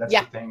writing. That's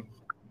the thing.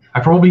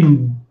 I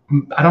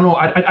don't know.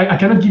 I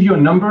cannot give you a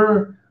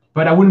number,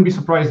 but I wouldn't be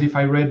surprised if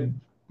I read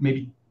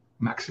maybe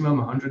maximum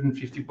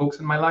 150 books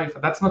in my life.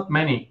 That's not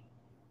many.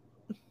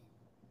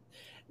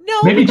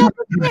 No, maybe 200.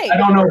 I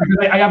don't know,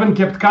 because I haven't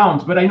kept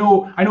count. But I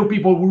know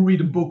people who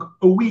read a book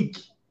a week.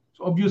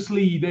 So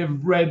obviously,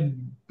 they've read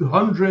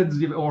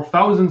hundreds or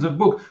thousands of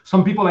books.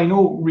 Some people I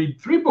know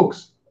read 3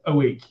 books a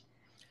week.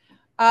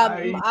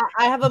 I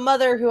have a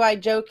mother who I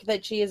joke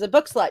that she is a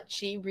book slut.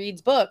 She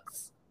reads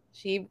books.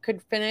 She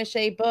could finish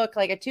a book,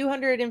 like a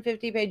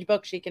 250-page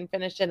book. She can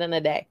finish it in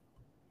a day.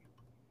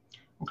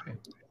 Okay.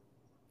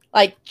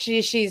 Like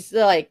she's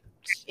like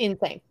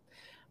insane.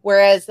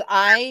 Whereas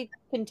I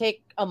can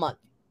take a month.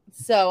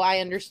 So I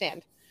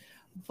understand.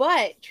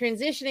 But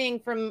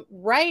transitioning from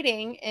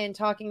writing and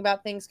talking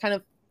about things kind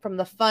of from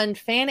the fun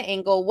fan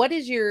angle, what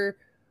is your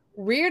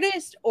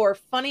weirdest or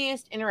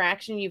funniest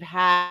interaction you've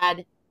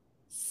had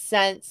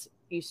since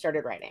you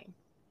started writing?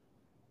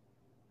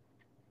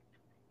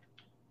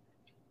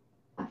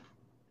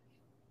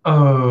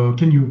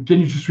 Can you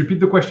just repeat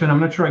the question? I'm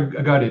not sure I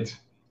got it.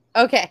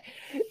 Okay.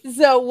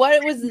 So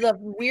what was the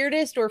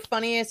weirdest or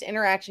funniest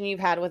interaction you've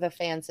had with a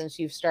fan since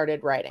you've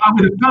started writing?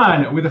 With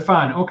a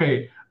fan.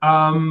 Okay.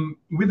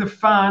 With a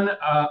fan,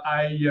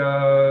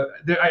 I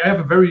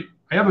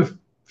have a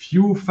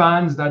few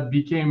fans that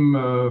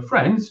became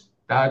friends,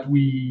 that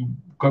we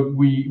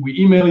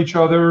email each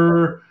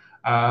other.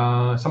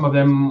 Some of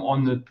them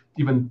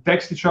even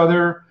text each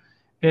other.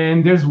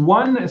 And there's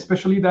one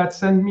especially that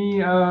sent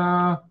me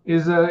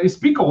is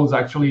pickles.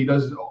 Actually, he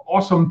does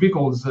awesome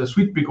pickles,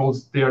 sweet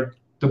pickles. They're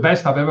the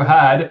best I've ever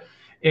had.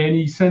 And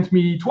he sent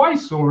me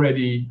twice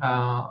already, two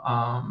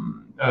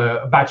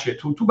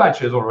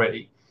batches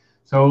already.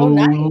 So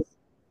nice.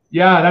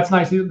 Yeah, that's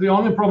nice. The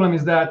only problem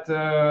is that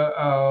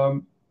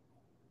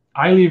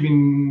I live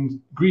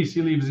in Greece.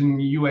 He lives in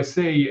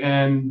USA,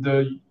 and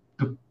the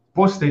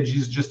postage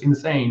is just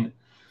insane.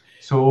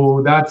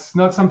 So that's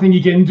not something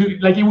he can do.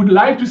 Like, he would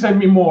like to send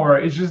me more.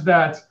 It's just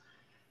that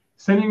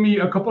sending me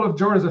a couple of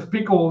jars of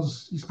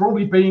pickles, he's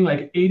probably paying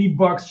like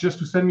 $80 just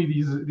to send me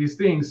these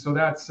things. So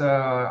that's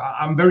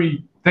I'm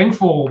very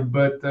thankful,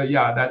 but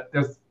yeah,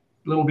 there's a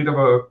little bit of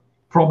a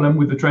problem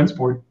with the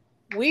transport.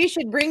 We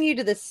should bring you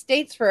to the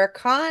States for a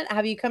con.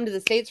 Have you come to the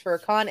States for a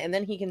con, and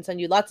then he can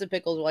send you lots of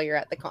pickles while you're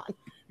at the con.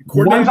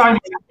 One time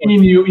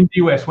in the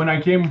US, when I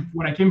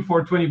came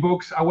for 20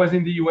 books, I was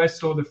in the US.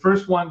 So the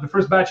first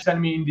batch sent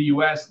me in the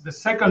US. The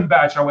second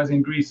batch I was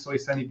in Greece, so he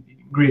sent it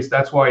in Greece.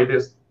 That's why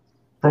there's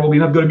probably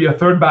not going to be a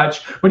third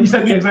batch. But he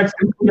said the exact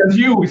same thing as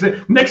you. He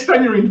said, next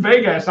time you're in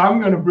Vegas, I'm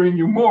going to bring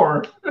you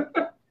more.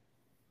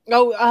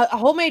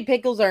 Homemade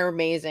pickles are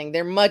amazing.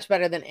 They're much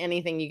better than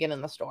anything you get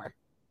in the store.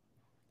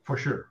 For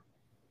sure.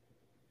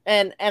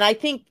 And I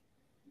think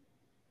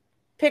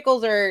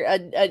pickles are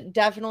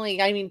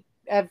definitely, I mean,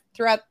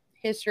 throughout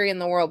history in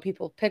the world,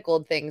 people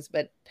pickled things,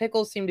 but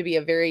pickles seem to be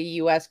a very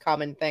U.S.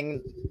 common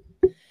thing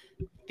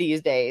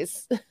these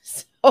days.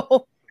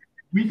 So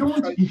we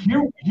don't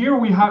here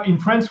we have in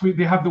France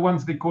they have the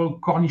ones they call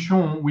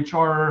cornichons, which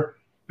are,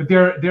 but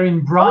they're in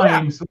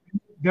brine, so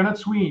they're not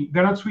sweet.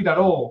 They're not sweet at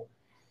all.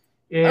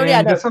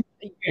 And that's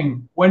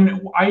something.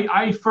 When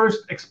I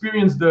first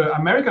experienced the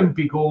American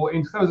pickle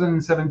in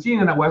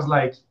 2017, and I was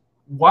like,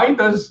 why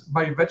does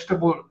my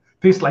vegetable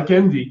taste like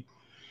candy?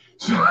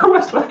 So I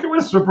was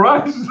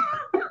surprised.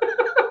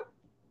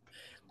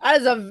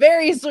 That is a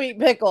very sweet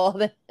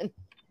pickle.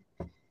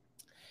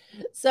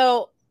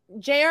 So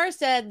JR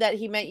said that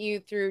he met you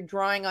through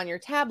drawing on your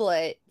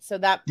tablet. So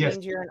that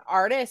means you're an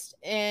artist,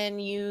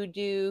 and you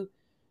do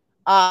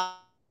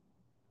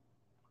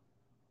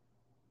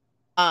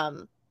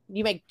do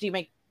you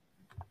make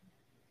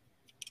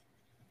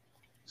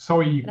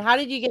Sorry. And how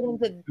did you get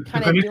into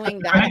kind of doing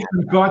that?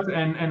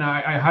 And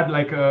I had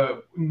like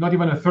not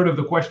even a third of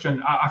the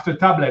question after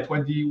tablet.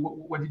 What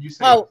did you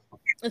say? Oh,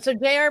 and so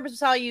JR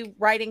saw you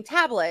writing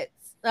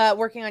tablets,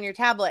 working on your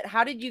tablet.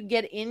 How did you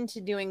get into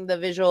doing the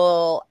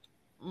visual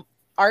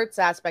arts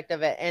aspect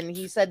of it? And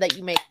he said that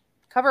you make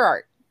cover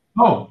art.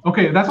 Oh,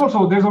 okay. There's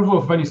also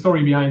a funny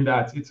story behind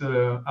that. It's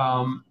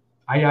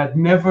I had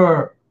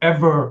never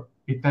ever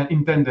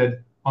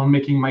intended on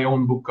making my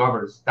own book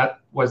covers. That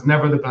was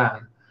never the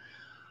plan.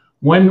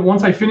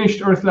 Once I finished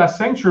Earth Last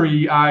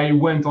Sanctuary, I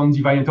went on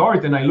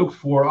DeviantArt and I looked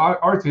for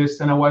artists,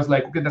 and I was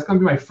like, okay, that's gonna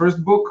be my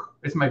first book.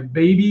 It's my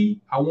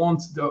baby. I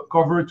want the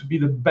cover to be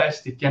the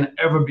best it can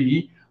ever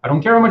be. I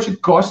don't care how much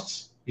it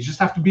costs. It just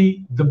have to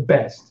be the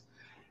best.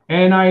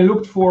 And I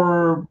looked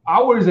for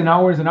hours and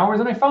hours and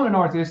hours, and I found an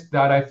artist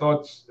that I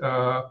thought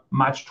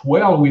matched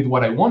well with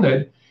what I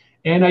wanted,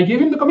 and I gave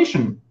him the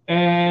commission.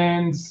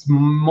 And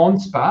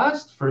months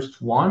passed, first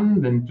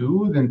 1, then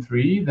 2, then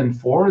 3, then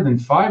 4, then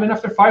 5. And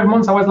after 5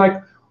 months, I was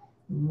like,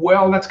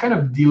 well, that's kind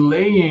of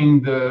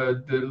delaying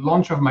the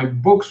launch of my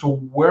book. So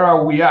where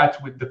are we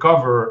at with the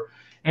cover?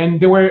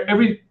 And there were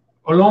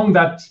along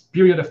that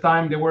period of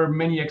time, there were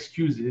many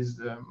excuses.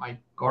 My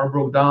car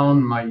broke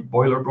down, my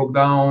boiler broke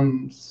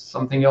down,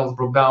 something else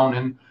broke down,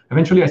 and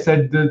eventually I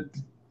said that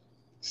it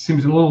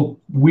seems a little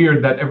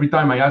weird that every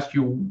time I ask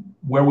you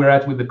where we're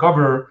at with the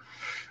cover,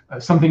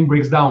 something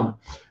breaks down.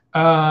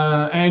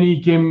 And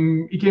he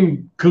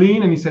came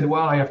clean and he said,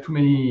 well, I have too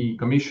many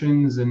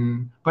commissions,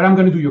 but I'm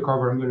going to do your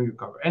cover. I'm going to do your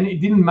cover. And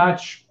it didn't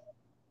match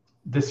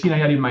the scene I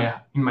had in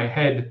my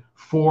head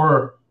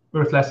for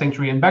Earth Last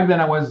Century. And back then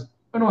I was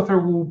an author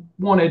who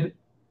wanted,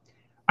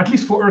 at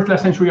least for Earth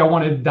Last Century, I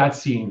wanted that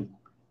scene.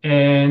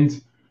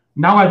 And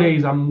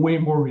nowadays I'm way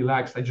more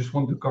relaxed. I just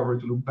want the cover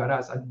to look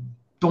badass. I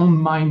don't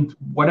mind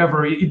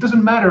whatever. It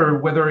doesn't matter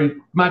whether it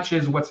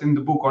matches what's in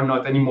the book or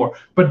not anymore.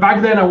 But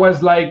back then I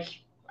was like,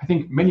 I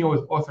think many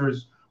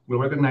authors will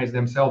recognize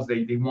themselves.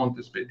 They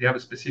have a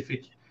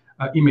specific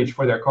image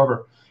for their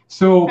cover.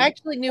 So I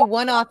actually knew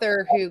one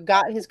author who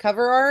got his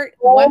cover art,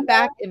 went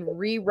back and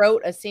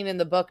rewrote a scene in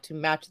the book to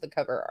match the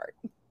cover art.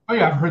 Oh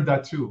yeah, I've heard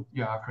that too.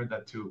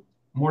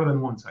 More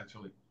than once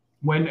actually.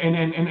 When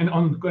and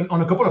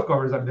on a couple of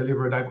covers I've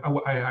delivered,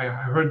 I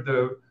heard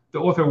the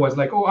author was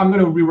like, oh, I'm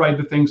going to rewrite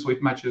the thing so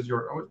it matches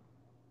your.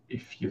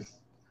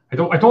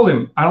 I told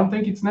him I don't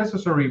think it's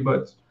necessary,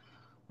 but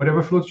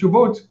whatever floats your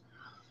boat.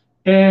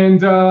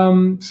 And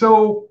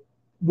so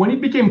when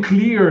it became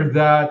clear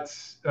that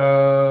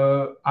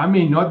I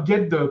may not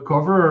get the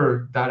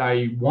cover that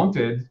I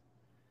wanted,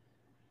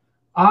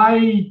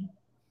 I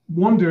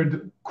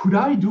wondered, could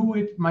I do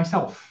it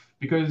myself?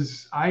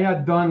 Because I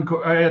had done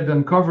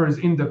covers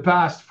in the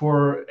past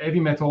for heavy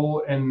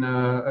metal and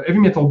heavy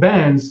metal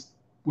bands.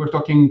 We're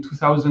talking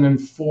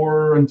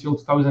 2004 until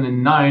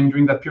 2009.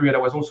 During that period, I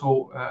was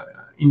also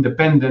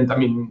independent. I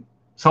mean,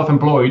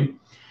 self-employed.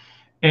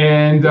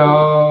 And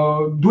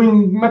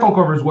doing metal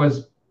covers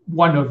was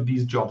one of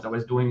these jobs. I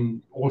was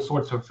doing all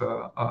sorts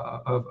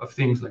of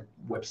things like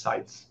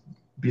websites,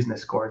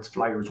 business cards,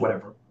 flyers,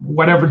 whatever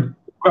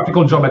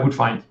graphical job I could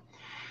find.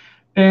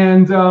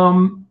 And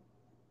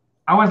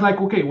I was like,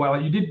 okay, well,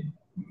 you did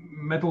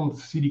metal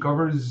CD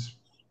covers,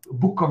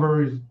 book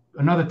covers,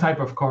 another type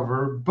of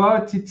cover,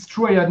 but it's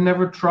true I had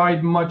never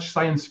tried much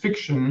science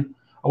fiction.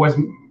 I was.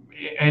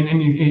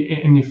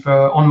 And if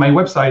on my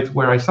website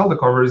where I sell the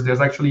covers,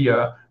 there's actually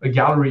a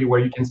gallery where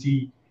you can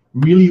see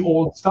really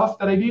old stuff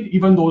that I did,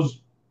 even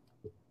those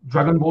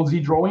Dragon Ball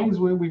Z drawings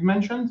we've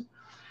mentioned.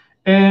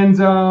 And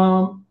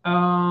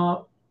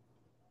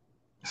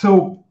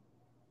so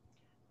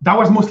that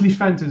was mostly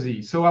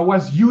fantasy. So I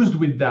was used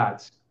with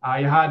that.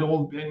 I had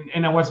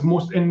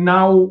and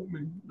now,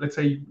 let's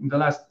say in the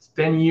last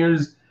 10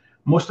 years,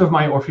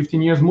 or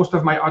 15 years, most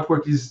of my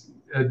artwork is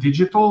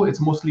digital.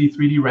 It's mostly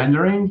 3D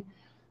rendering.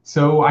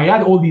 So I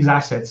had all these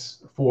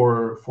assets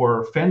for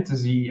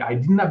fantasy. I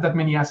didn't have that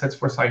many assets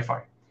for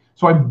sci-fi.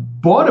 So I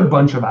bought a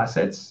bunch of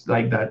assets,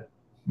 like that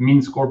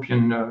mean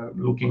scorpion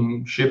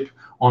looking ship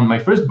on my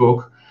first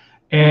book.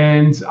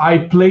 And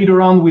I played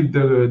around with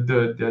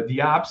the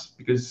apps,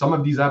 because some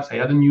of these apps I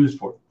hadn't used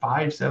for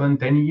 5, 7,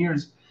 10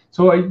 years.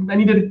 So I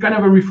needed kind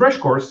of a refresh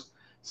course.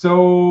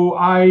 So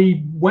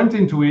I went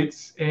into it,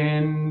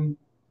 and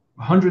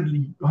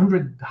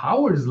 100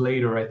 hours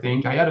later, I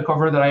think, I had a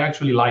cover that I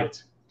actually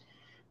liked.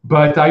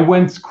 But I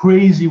went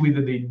crazy with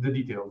the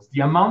details.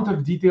 The amount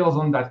of details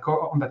on that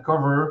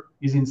cover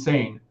is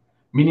insane,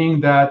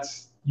 meaning that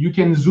you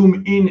can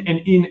zoom in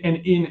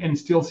and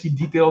still see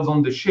details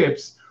on the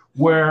ships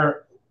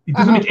where it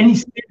doesn't make any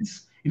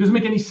sense. It doesn't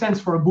make any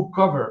sense for a book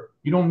cover.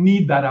 You don't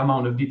need that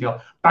amount of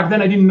detail. Back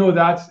then, I didn't know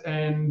that,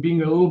 and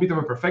being a little bit of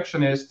a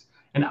perfectionist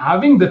and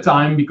having the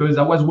time, because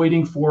I was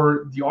waiting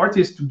for the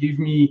artist to give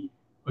me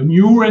a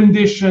new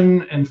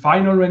rendition and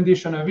final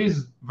rendition of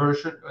his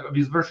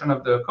version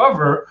of the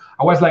cover.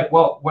 I was like,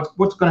 well,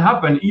 what's going to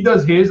happen? He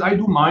does his, I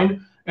do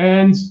mine,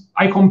 and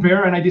I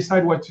compare and I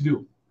decide what to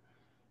do.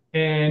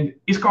 And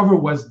his cover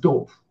was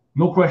dope,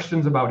 no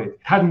questions about it. It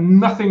had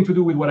nothing to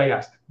do with what I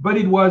asked, but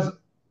it was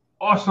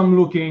awesome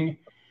looking.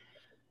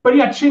 But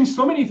he had changed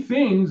so many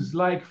things.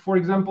 Like, for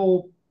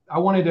example, I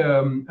wanted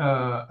an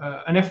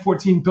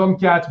F-14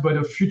 Tomcat, but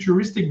a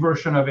futuristic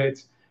version of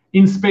it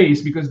in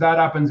space, because that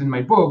happens in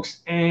my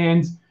books.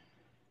 And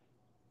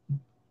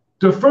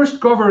the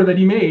first cover that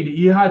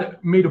he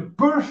had made a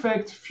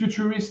perfect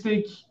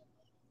futuristic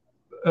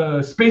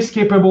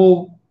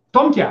space-capable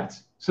Tomcat.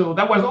 So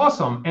that was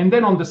awesome. And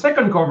then on the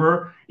second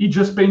cover, he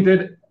just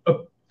painted a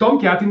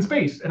Tomcat in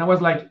space. And I was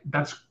like,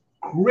 that's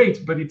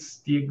great, but it's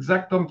the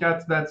exact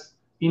Tomcat that's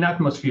in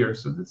atmosphere.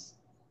 So that's,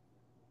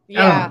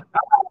 yeah.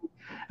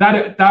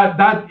 The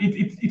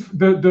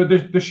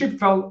ship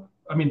felt,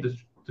 I mean,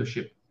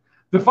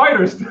 the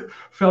fighters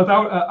felt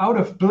out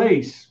of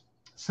place.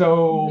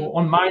 So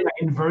on mine, I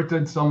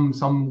inverted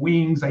some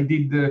wings. I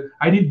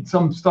did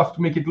some stuff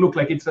to make it look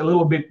like it's a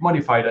little bit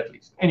modified, at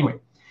least. Anyway,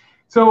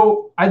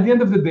 so at the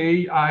end of the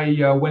day,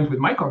 I went with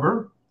my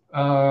cover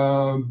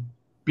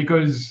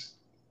because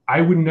I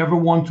would never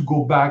want to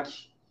go back.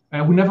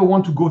 I would never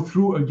want to go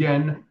through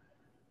again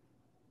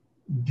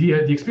the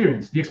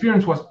experience. The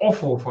experience was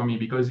awful for me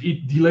because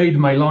it delayed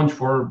my launch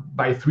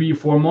by 3 or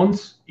 4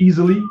 months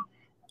easily.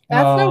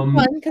 That's no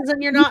fun because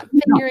then you're not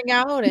figuring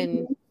out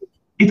and.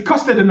 It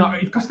costed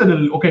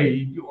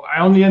okay.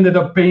 I only ended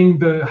up paying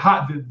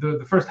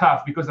the first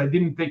half because I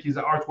didn't take his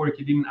artwork.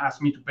 He didn't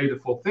ask me to pay the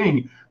full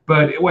thing,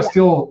 but it was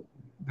still,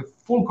 the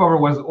full cover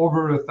was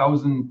over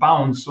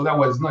 £1,000, so that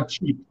was not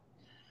cheap.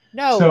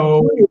 No.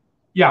 So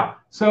yeah.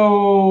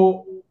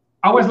 So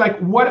I was like,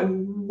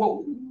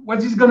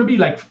 what's this gonna be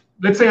like?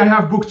 Let's say I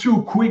have book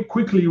 2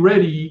 quickly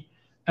ready,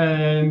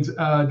 and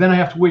then I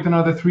have to wait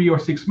another 3 or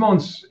 6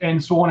 months,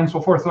 and so on and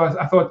so forth. So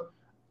I thought,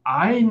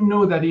 I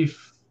know that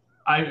if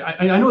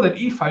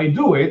I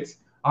do it,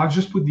 I'll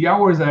just put the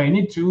hours that I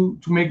need to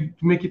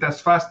make it as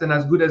fast and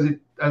as good as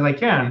I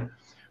can.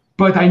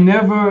 But I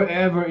never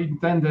ever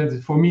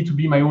intended for me to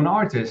be my own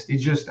artist. It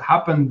just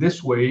happened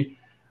this way.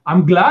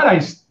 I'm glad I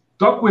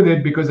stuck with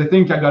it because I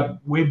think I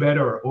got way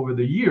better over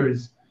the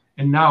years.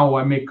 And now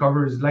I make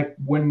covers like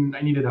when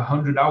I needed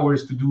 100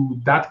 hours to do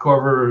that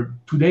cover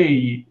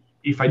today.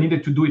 If I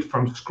needed to do it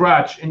from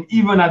scratch, and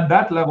even at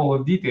that level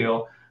of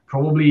detail,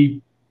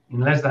 probably in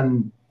less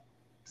than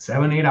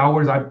 7-8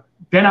 hours,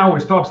 10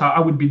 hours tops, I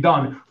would be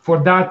done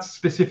for that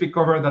specific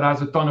cover that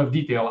has a ton of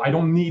detail.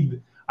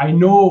 I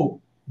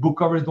know book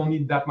covers don't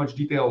need that much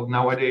detail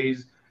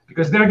nowadays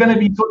because they're going to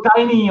be so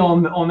tiny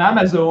on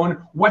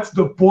Amazon. What's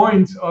the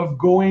point of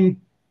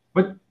going?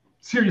 But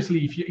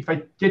seriously, if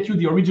I get you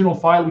the original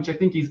file, which I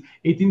think is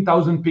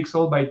 18,000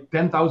 pixel by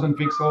 10,000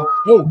 pixel.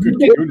 Oh, good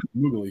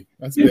googly.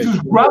 That's you big.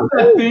 just grab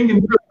that thing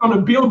and put it on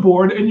a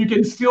billboard, and you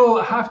can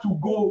still have to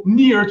go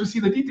near to see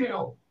the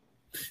detail.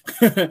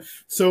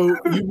 So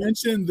you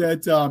mentioned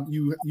that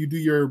you do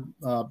your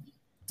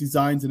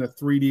designs in a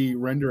 3D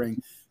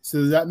rendering. So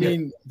does that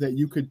mean that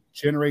you could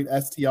generate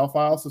STL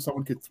files so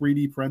someone could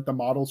 3D print the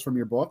models from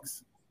your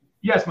books?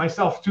 Yes,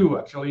 myself too,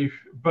 actually.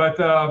 But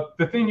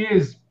the thing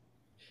is,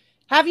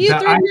 have you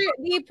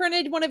 3D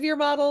printed one of your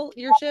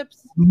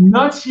ships?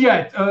 Not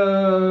yet.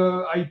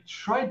 I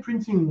tried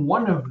printing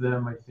one of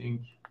them, I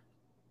think.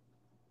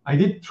 I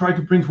did try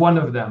to print one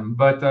of them,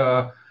 but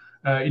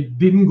it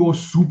didn't go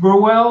super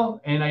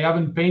well, and I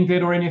haven't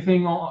painted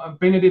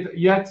it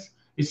yet.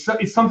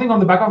 It's something on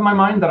the back of my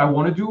mind that I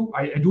want to do.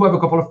 I do have a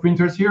couple of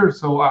printers here,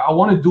 so I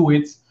want to do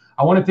it.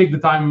 I want to take the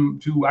time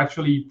to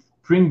actually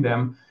print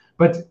them.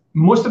 But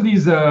most of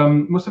these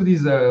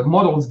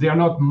models, they are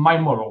not my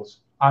models.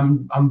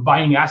 I'm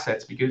buying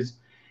assets because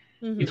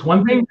it's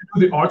one thing to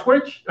do the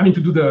artwork. I mean,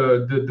 to do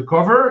the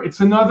cover.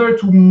 It's another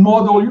to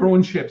model your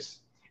own ships.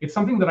 It's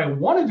something that I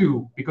want to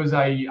do because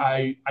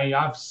I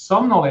have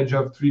some knowledge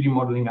of 3D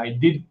modeling. I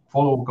did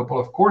follow a couple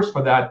of courses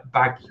for that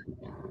back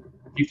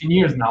 15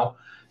 years now.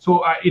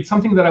 So it's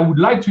something that I would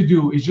like to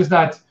do. It's just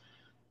that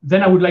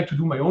then I would like to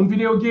do my own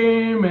video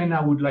game, and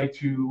I would like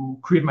to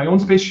create my own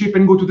spaceship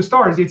and go to the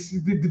stars. It's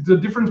the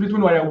difference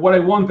between what I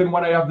want and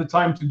what I have the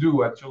time to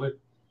do, actually.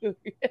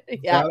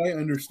 Yeah, that I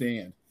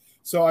understand.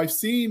 So I've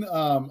seen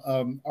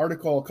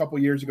article a couple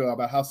years ago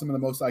about how some of the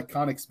most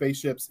iconic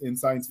spaceships in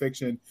science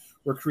fiction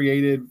were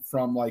created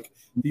from like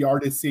the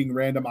artist seeing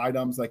random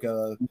items like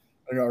a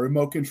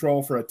remote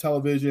control for a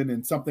television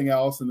and something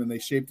else, and then they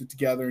shaped it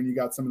together, and you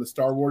got some of the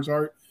Star Wars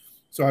art.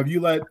 So have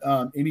you let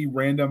any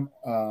random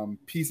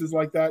pieces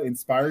like that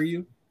inspire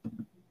you?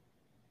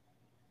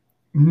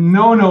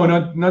 No,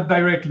 not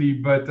directly.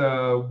 But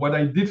what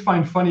I did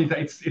find funny, that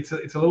it's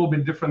a little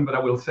bit different, but I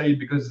will say it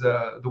because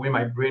the way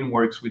my brain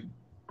works with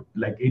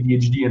like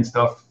ADHD and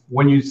stuff.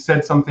 When you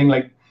said something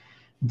like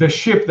the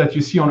ship that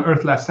you see on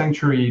Earth Last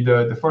Century,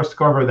 the first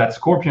cover, that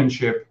Scorpion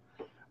ship,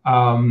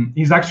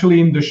 is actually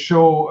in the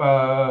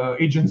show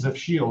Agents of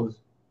S.H.I.E.L.D.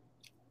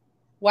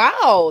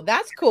 Wow,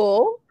 that's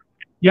cool.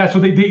 Yeah,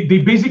 so they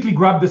basically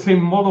grabbed the same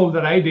model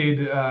that I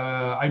did.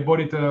 I bought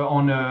it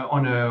on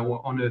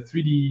a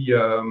 3D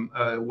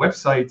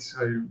website,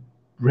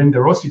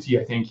 Renderosity,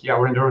 I think. Yeah,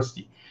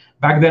 Renderosity.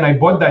 Back then, I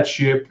bought that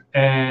ship,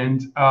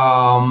 and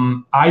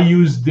I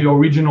used the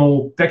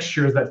original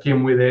textures that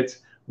came with it.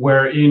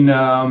 Where in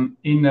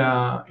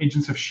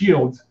Agents of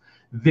S.H.I.E.L.D.,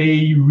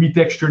 they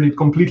retextured it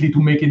completely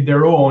to make it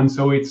their own.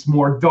 So it's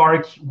more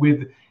dark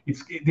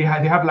they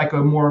have like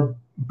a more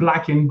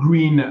black and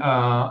green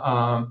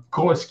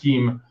color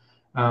scheme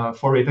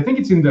for it. I think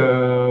it's in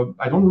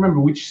I don't remember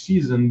which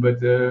season,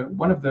 but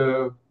one of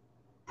the,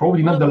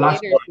 probably not the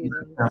last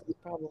one.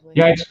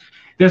 Yeah,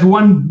 there's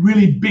one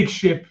really big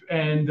ship,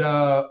 and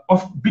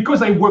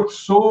because I worked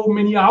so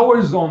many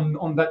hours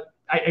on that,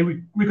 I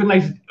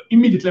recognized it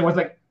immediately. I was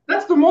like,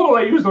 that's the model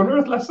I used on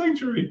Earth Last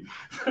Century.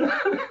 So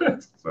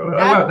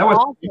that was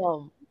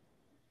awesome.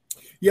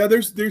 Yeah,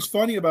 there's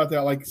funny about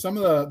that. Like some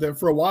of the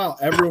for a while,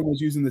 everyone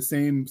was using the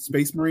same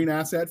Space Marine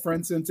asset. For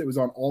instance, it was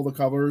on all the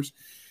covers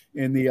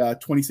in the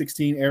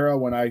 2016 era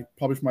when I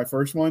published my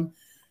first one.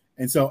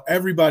 And so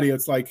everybody,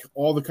 it's like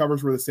all the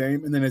covers were the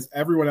same. And then as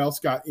everyone else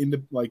got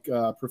into like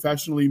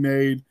professionally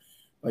made,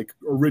 like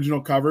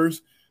original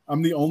covers,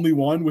 I'm the only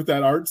one with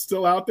that art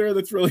still out there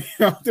that's really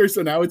out there.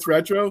 So now it's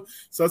retro.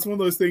 So that's one of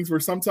those things where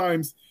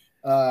sometimes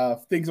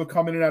things will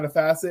come in and out of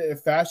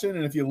fashion,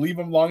 and if you leave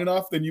them long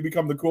enough, then you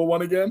become the cool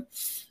one again.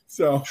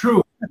 So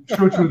true.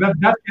 True.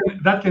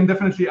 That can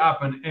definitely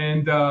happen.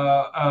 And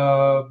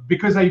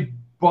because I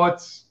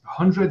bought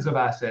hundreds of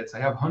assets, I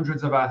have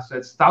hundreds of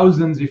assets,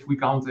 thousands if we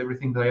count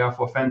everything that I have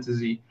for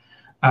fantasy,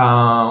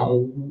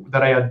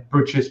 that I had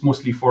purchased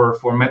mostly for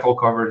metal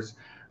covers.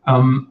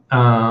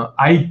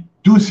 I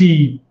do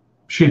see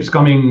ships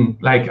coming.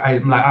 Like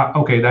I'm like,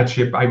 okay, that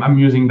ship. I'm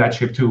using that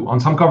ship too. On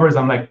some covers,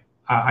 I'm like,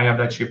 I have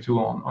that ship too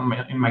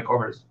in my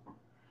covers.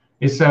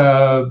 It's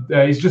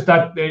just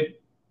that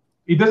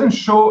it doesn't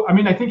show. I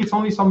mean, I think it's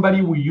only somebody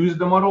who used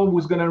the model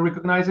who's going to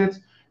recognize it,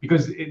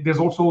 because there's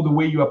also the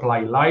way you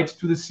apply light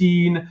to the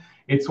scene.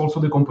 It's also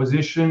the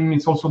composition.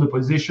 It's also the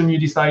position you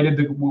decided,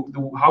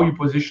 how you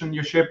position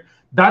your ship.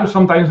 That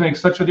sometimes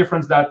makes such a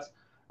difference that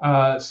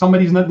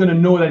somebody's not going to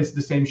know that it's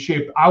the same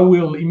ship. I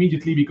will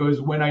immediately,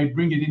 because when I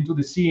bring it into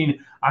the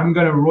scene, I'm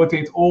going to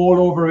rotate all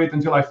over it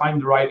until I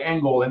find the right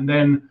angle. And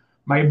then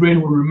my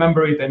brain will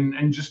remember it.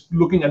 And just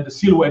looking at the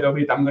silhouette of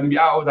it, I'm going to be,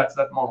 oh, that's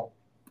that model.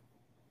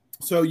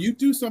 So you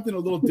do something a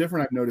little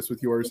different, I've noticed,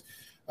 with yours.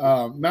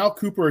 Mal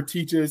Cooper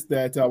teaches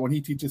that when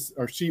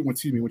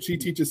she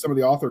teaches some of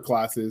the author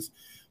classes,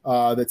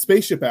 that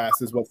spaceship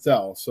ass is what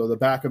sells. So the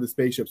back of the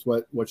spaceship's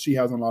what she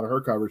has on a lot of her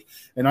covers.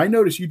 And I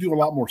notice you do a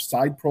lot more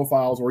side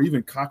profiles or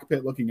even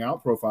cockpit looking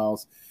out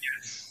profiles.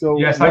 Yes. So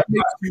yes, what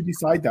makes you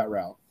decide that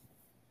route?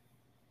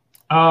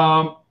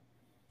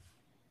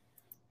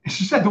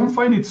 She said, don't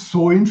find it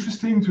so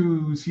interesting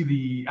to see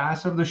the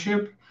ass of the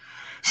ship.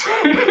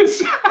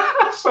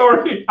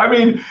 Sorry. I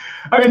mean,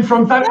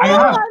 from time I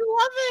love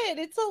it.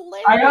 It's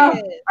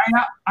hilarious.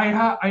 I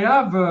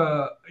have.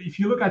 If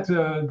you look at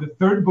the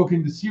third book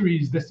in the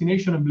series,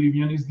 Destination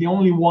Oblivion is the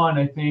only one,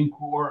 I think,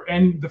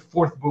 and the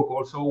fourth book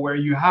also, where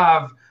you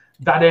have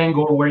that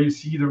angle where you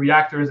see the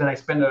reactors, and I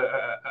spend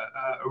a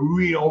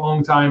real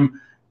long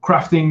time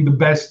crafting the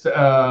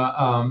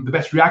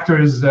best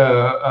reactors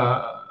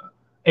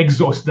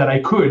exhaust that I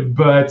could,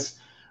 but.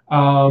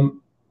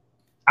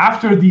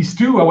 After these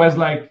two, I was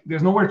like,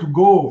 there's nowhere to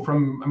go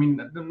from. I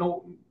mean,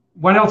 no,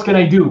 what else can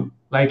I do?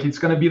 Like, it's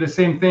going to be the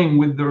same thing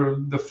with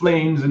the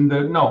flames and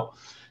no.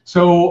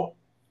 So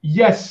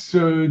yes,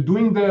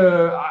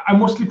 I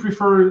mostly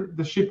prefer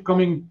the ship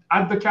coming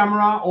at the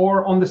camera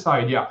or on the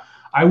side. Yeah,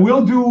 I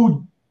will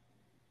do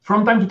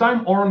from time to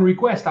time or on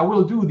request. I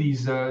will do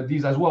these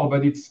as well,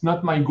 but it's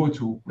not my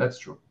go-to. That's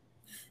true.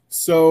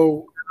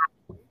 So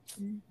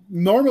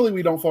normally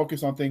we don't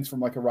focus on things from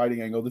like a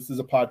writing angle. This is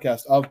a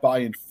podcast of, by,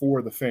 and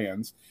for the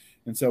fans.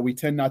 And so we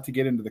tend not to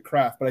get into the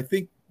craft, but I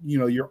think,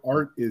 your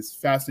art is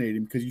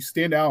fascinating because you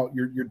stand out.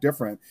 You're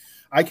different.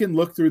 I can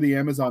look through the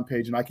Amazon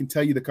page and I can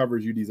tell you the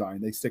covers you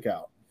design. They stick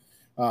out.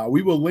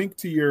 We will link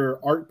to your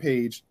art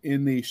page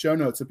in the show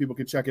notes so people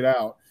can check it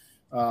out.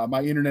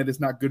 My internet is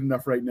not good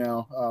enough right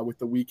now with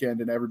the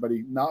weekend and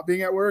everybody not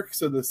being at work,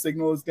 so the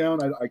signal is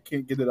down. I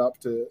can't get it up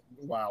to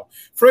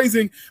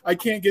phrasing. I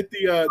can't get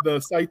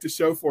the site to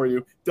show for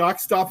you. Doc,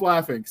 stop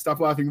laughing. Stop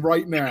laughing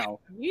right now.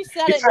 You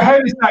said it's a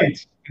heavy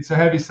site. It's a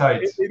heavy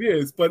site. It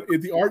is, but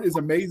the art is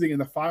amazing in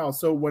the file.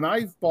 So when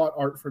I've bought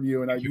art from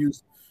you and I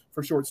use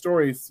for short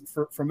stories,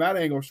 from that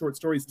angle, short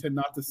stories tend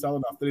not to sell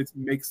enough that it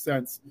makes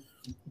sense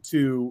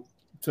to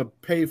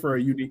pay for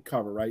a unique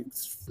cover, right?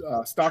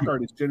 Stock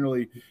art is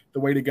generally the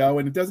way to go,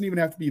 and it doesn't even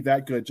have to be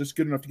that good, just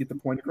good enough to get the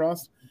point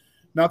across.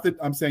 Not that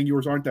I'm saying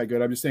yours aren't that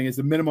good. I'm just saying it's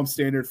the minimum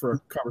standard for a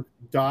cover.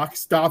 Doc,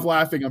 stop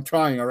laughing. I'm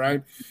trying, all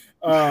right?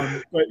 But,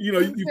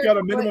 you've got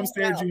a minimum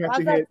standard you have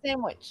to hit.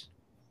 Sandwich.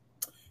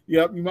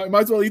 Yep, you might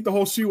as well eat the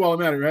whole shoe while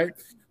I'm at it, right?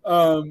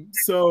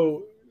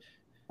 So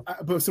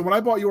when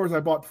I bought yours, I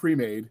bought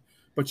pre-made,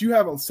 but you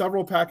have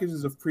several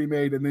packages of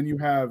pre-made, and then you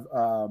have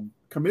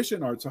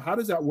commission art. So how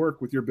does that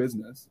work with your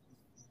business?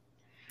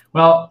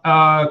 Well,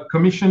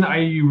 commission,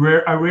 I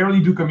rarely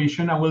do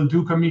commission. I will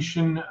do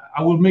commission.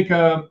 I will make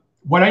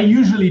what I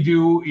usually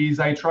do is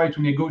I try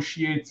to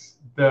negotiate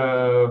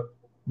the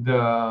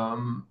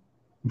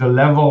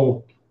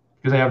level,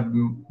 because I have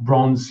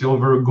bronze,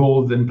 silver,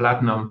 gold, and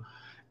platinum.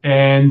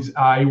 And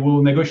I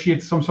will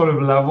negotiate some sort of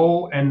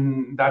level,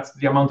 and that's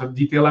the amount of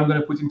detail I'm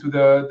going to put into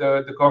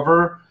the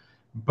cover.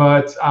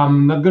 But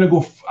I'm not going to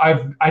go.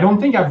 I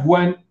don't think I've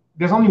went.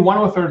 There's only one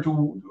author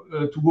to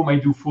whom I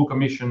do full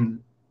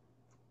commission.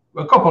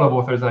 A couple of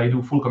authors that I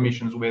do full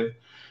commissions with.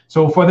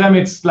 So for them,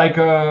 it's like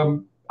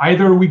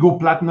either we go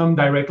platinum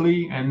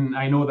directly, and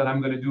I know that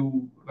I'm going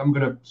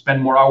to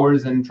spend more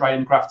hours and try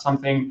and craft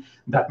something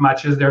that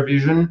matches their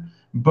vision.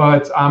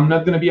 But I'm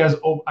not going to be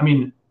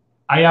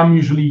I am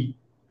usually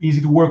easy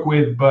to work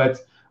with, but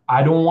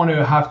I don't want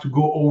to have to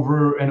go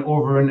over and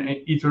over and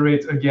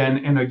iterate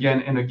again and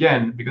again and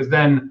again, because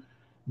then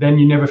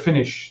you never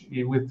finish.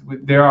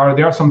 There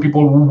are some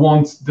people who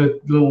want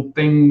the little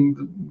thing,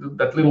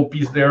 that little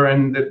piece there,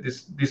 and that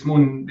this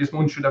moon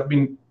should have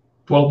been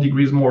 12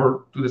 degrees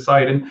more to the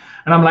side, and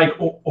I'm like,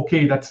 oh,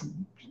 okay, that's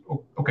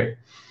okay.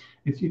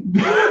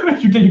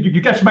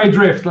 You catch my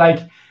drift. Like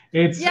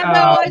it's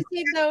I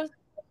see those.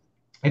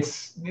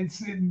 It's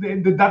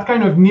that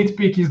kind of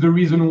nitpick is the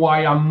reason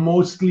why I'm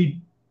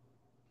mostly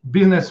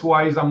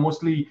business-wise. I'm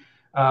mostly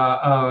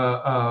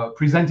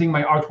presenting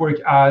my artwork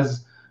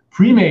as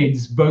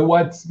pre-mades. But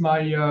what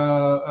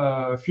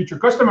my future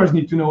customers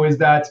need to know is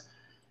that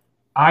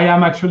I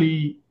am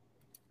actually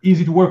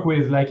easy to work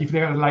with. Like if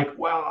they're like,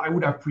 well, I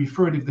would have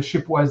preferred if the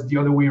ship was the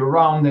other way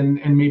around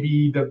and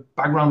maybe the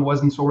background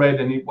wasn't so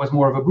red and it was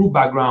more of a blue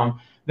background,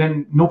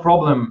 then no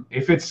problem.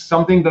 If it's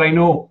something that I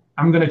know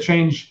I'm going to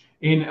change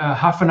in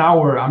half an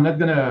hour,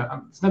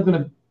 it's not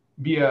going to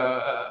be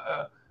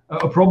a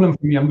problem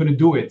for me. I'm going to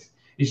do it.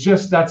 It's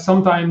just that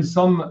sometimes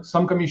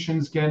some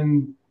commissions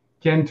can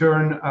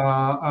turn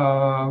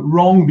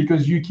wrong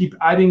because you keep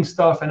adding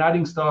stuff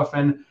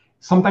and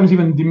sometimes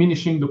even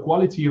diminishing the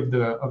quality of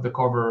the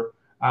cover.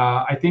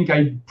 I think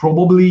I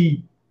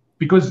probably,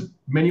 because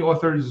many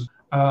authors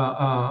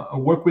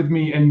work with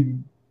me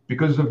and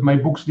because of my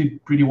books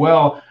did pretty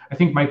well, I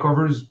think my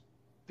covers,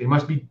 they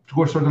must be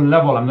to a certain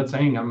level. I'm not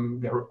saying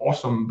they're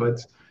awesome,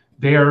 but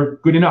they're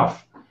good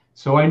enough.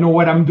 So I know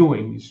what I'm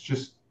doing. It's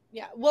just.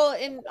 Yeah. Well,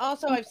 and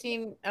also I've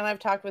seen, and I've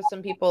talked with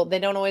some people, they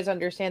don't always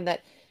understand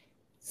that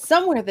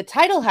somewhere the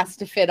title has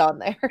to fit on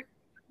there.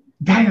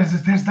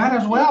 There's that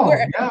as well.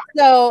 Yeah.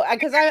 So,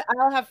 because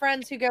I'll have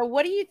friends who go,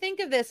 "What do you think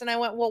of this?" And I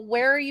went, "Well,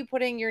 where are you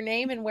putting your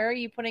name and where are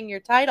you putting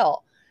your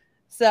title?"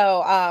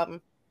 So,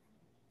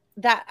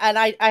 that, and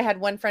I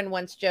had one friend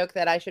once joke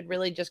that I should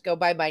really just go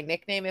by my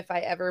nickname if I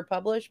ever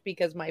publish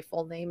because my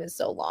full name is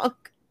so long.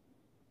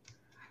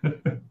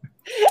 And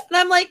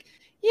I'm like,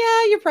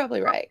 yeah, you're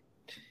probably right.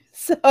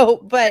 So,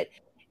 but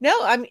no,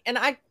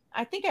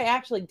 I think I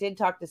actually did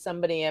talk to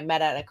somebody I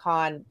met at a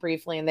con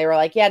briefly, and they were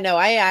like, yeah, no,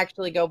 I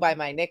actually go by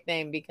my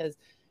nickname because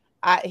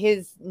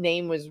his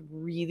name was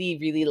really,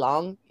 really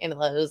long, and it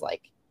was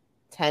like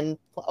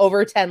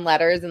over 10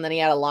 letters, and then he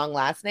had a long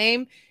last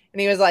name, and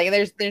he was like,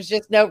 there's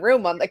just no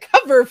room on the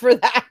cover for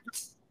that.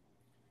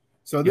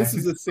 So this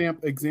is a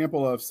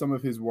example of some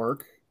of his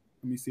work.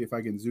 Let me see if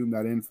I can zoom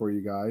that in for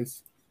you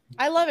guys.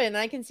 I love it, and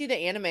I can see the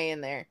anime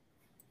in there.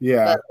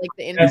 Yeah, like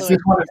the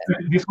influence.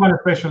 This one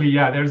especially,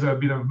 yeah. There's a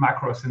bit of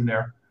Macross in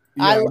there.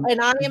 Yeah,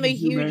 I am a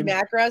huge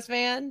Macross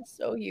fan,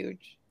 so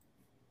huge.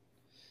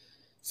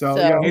 So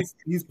yeah,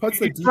 he's put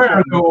the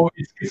fair, though.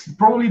 It's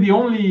probably the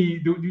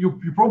only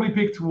you probably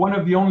picked one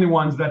of the only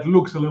ones that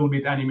looks a little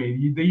bit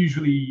animated. They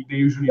usually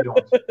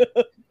don't.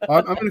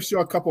 I'm going to show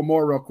a couple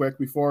more real quick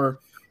before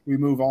we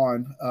move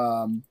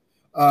on.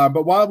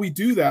 But while we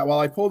do that, while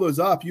I pull those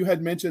up, you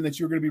had mentioned that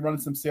you were going to be running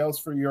some sales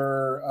for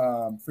your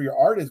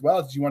art as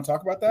well. Did you want to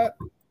talk about that?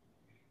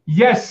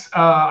 Yes,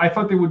 I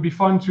thought it would be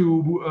fun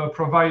to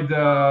provide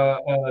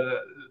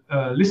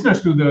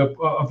listeners of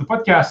the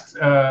podcast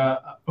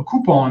a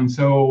coupon.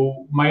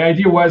 So my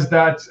idea was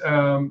that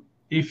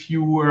if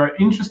you were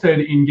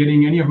interested in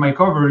getting any of my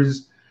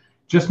covers,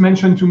 just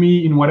mention to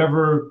me in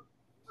whatever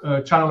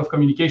channel of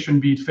communication,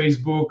 be it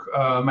Facebook,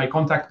 my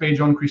contact page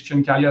on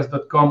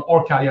christiancarlias.com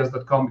or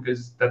carlias.com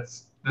because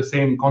that's the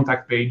same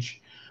contact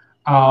page,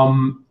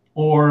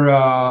 or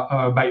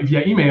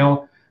via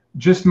email.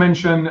 Just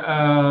mention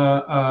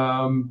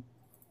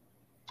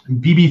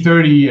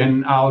BB30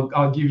 and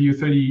I'll give you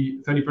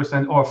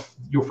 30% off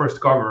your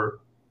first cover.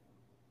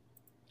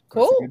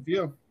 Cool. That's a good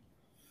deal.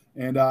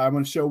 And I'm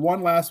going to show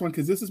one last one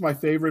because this is my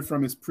favorite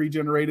from his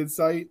pre-generated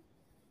site,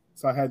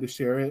 so I had to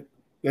share it.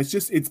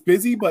 It's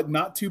busy, but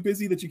not too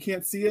busy that you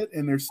can't see it,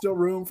 and there's still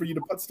room for you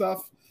to put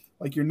stuff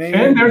like your name.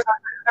 And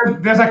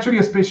there's actually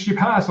a spaceship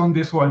Haas on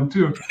this one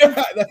too.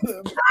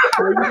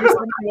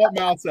 What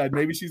Mal said.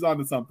 Maybe she's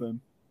onto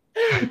something.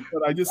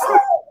 But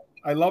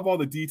I love all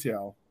the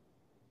detail.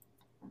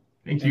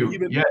 Thank you.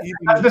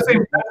 That's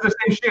the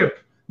same ship.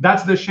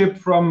 That's the ship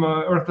from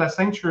Earth-Class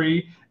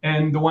Sanctuary,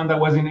 and the one that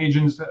was in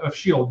Agents of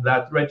S.H.I.E.L.D.,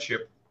 that red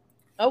ship.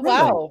 Oh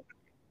wow.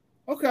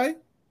 Okay.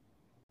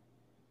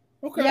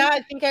 Yeah, I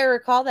think I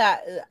recall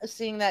that,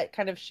 seeing that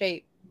kind of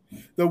shape.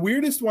 The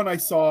weirdest one I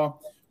saw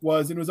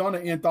was, it was on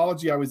an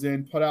anthology I was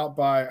in, put out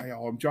by,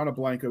 I'm drawing a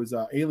blank, it was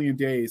Alien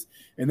Days,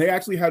 and they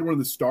actually had one of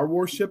the Star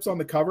Wars ships on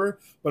the cover,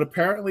 but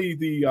apparently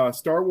the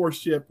Star Wars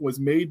ship was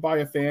made by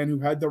a fan who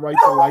had the right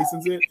to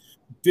license it.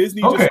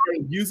 Disney just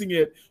started using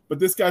it, but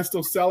this guy's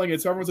still selling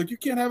it, so everyone's like, you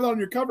can't have that on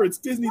your cover, it's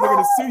Disney, they're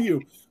going to sue you.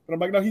 But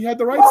I'm like, no, he had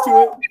the rights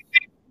to it.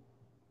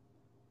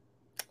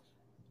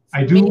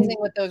 It's amazing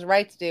what those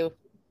rights do.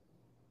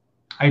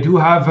 I do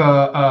have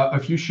a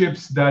few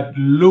ships that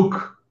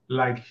look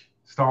like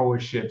Star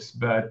Wars ships,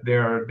 but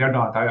they're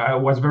not. I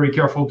was very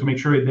careful to make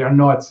sure they're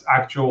not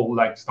actual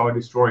like Star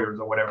Destroyers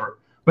or whatever.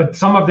 But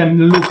some of them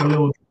look a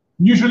little.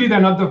 Usually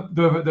they're not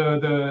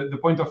the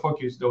point of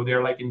focus, though.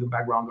 They're like in the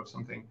background of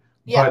something.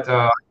 Yeah. But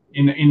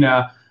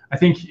I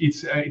think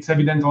it's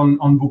evident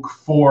on book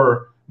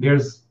 4.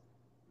 There's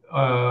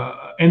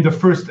in the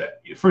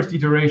first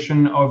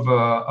iteration of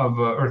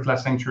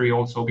Earth-Class Sanctuary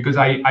also, because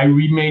I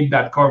remade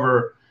that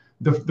cover.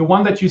 The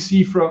one that you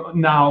see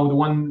from now,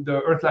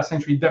 the Earth-Class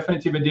Sanctuary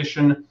Definitive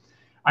Edition,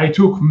 I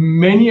took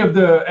many of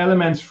the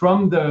elements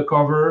from the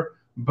cover,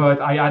 but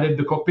I added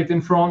the cockpit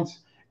in front,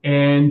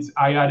 and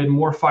I added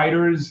more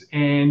fighters,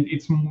 and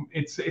it's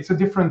a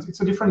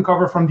different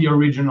cover from the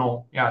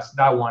original. Yes,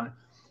 that one.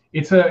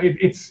 It's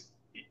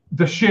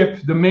the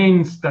ship,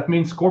 that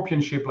main Scorpion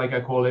ship, like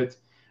I call it.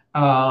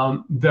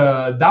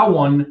 that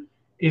one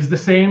is the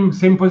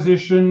same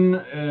position,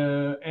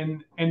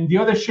 and the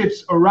other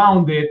ships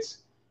around it.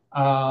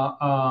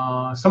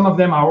 Some of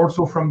them are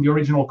also from the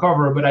original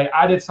cover, but I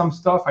added some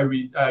stuff.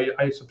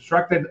 I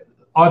subtracted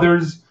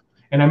others,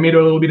 and I made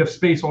a little bit of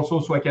space also,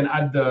 so I can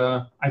add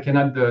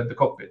the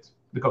cockpit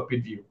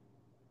view.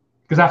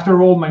 Because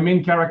after all, my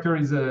main character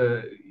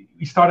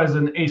he started as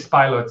an ace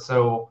pilot,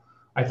 so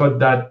I thought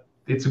that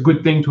it's a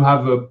good thing to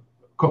have a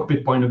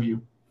cockpit point of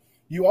view.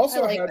 You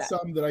also had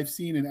some that I've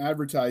seen in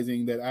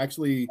advertising that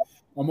actually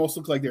almost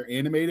look like they're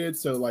animated,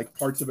 so like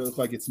parts of it look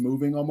like it's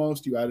moving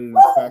almost. You added an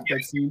effect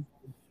I've seen,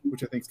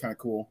 which I think is kind of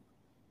cool.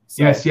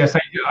 So, yes,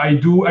 I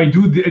do.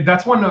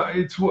 That's one.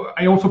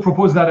 I also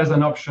propose that as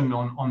an option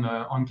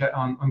on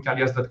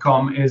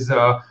Kalias.com. Is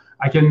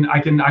I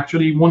can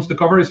actually, once the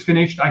cover is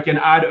finished, I can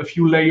add a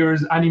few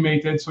layers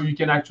animated, so you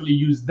can actually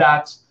use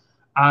that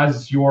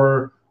as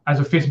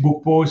a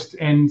Facebook post,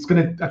 and it's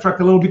going to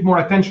attract a little bit more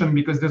attention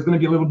because there's going to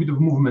be a little bit of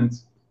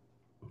movement.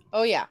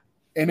 Oh yeah,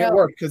 and it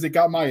worked because it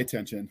got my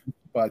attention.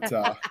 But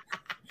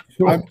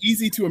I'm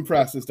easy to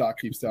impress, as Doc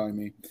keeps telling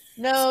me.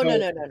 No.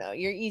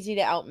 You're easy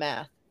to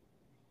outmath.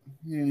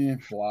 Yeah,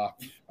 blah.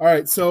 All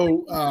right.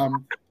 So,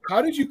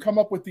 how did you come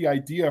up with the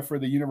idea for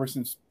the Universe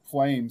in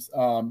Flames,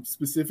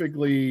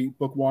 specifically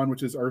Book 1,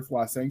 which is Earth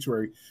Last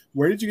Sanctuary?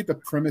 Where did you get the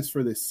premise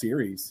for this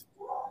series?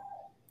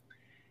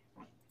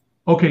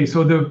 Okay,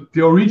 so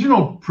the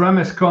original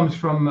premise comes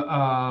from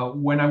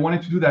when I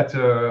wanted to do that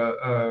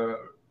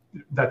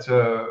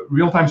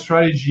real-time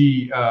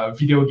strategy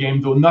video game,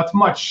 though not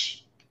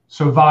much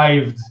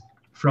survived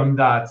from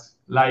that.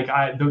 Like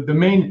the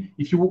main,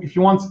 if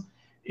you want,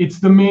 it's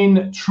the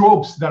main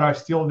tropes that are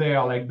still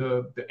there, like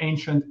the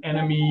ancient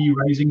enemy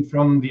rising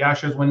from the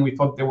ashes when we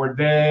thought they were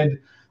dead.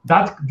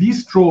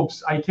 These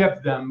tropes, I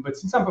kept them, but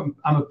since I'm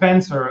a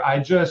pantser, I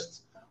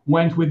just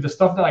went with the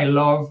stuff that I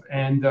love,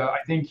 and I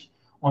think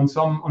on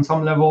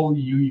some level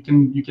you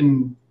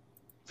can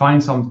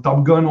find some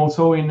Top Gun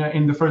also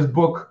in the first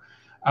book,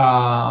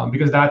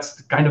 because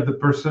that's kind of the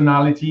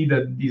personality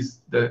that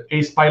the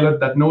ace pilot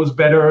that knows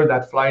better,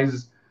 that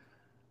flies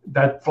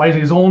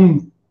his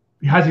own.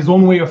 He has his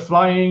own way of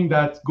flying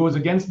that goes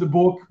against the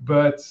book,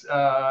 but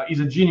he's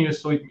a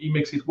genius, so he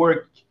makes it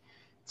work.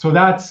 So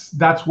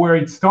that's where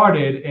it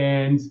started.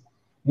 And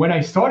when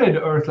I started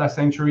Earth Last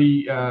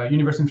Sanctuary,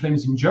 Universe in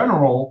Flames in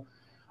general,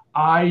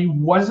 I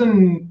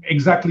wasn't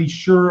exactly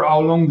sure how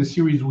long the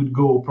series would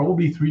go.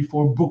 Probably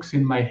 3-4 books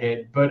in my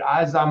head. But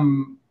as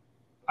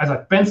I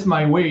pens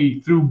my way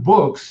through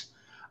books,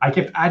 I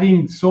kept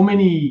adding so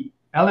many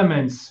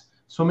elements,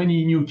 so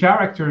many new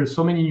characters,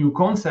 so many new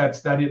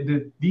concepts that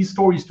these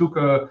stories took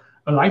a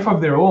life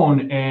of their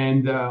own.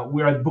 And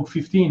we're at book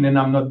 15, and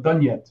I'm not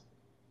done yet.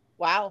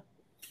 Wow.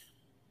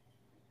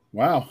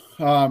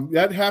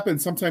 That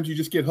happens. Sometimes you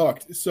just get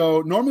hooked.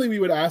 So normally we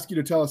would ask you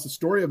to tell us the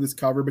story of this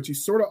cover, but you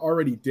sort of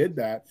already did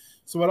that.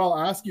 So what I'll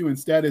ask you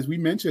instead is, we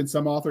mentioned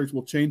some authors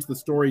will change the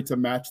story to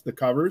match the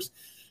covers.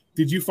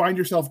 Did you find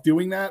yourself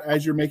doing that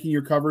as you're making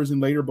your covers in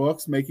later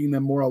books, making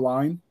them more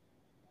aligned?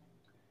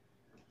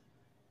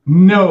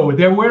 No,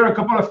 there were a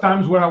couple of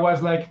times where I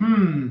was like,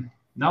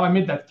 now I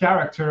made that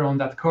character on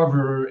that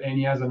cover and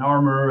he has an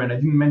armor and I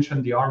didn't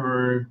mention the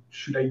armor.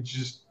 Should I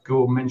just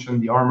go mention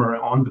the armor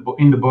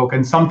in the book?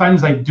 And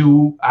sometimes I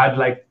do add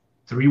like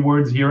 3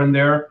 words here and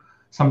there.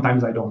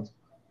 Sometimes I don't.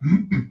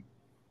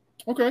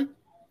 Okay.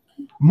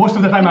 Most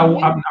of the time I'm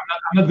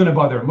not going to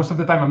bother. Most of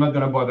the time I'm not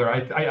going to bother.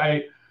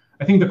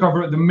 I think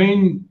the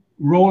main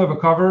role of a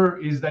cover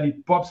is that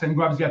it pops and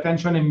grabs the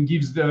attention and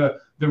gives the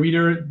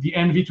reader the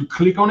envy to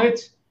click on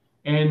it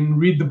and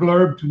read the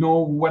blurb to know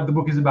what the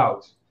book is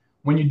about.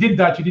 When you did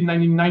that, you did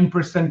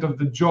 99% of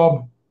the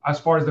job as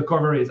far as the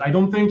cover is. I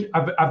don't think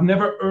I've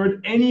never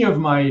heard any of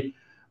my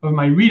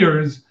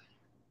readers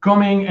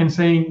coming and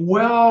saying,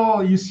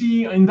 well, you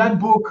see, in that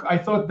book, I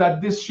thought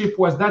that this ship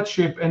was that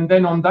ship, and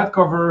then on that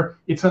cover,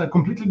 it's a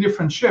completely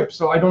different ship.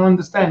 So I don't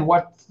understand,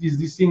 what does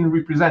this scene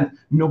represent?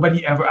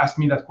 Nobody ever asked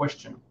me that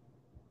question.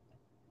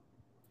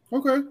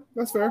 Okay,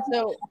 that's fair.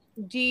 So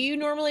do you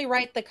normally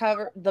write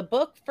the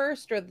book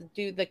first, or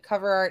do the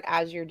cover art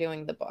as you're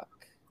doing the book?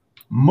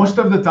 Most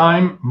of the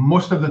time,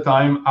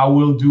 I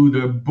will do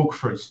the book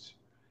first.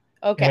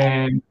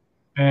 Okay.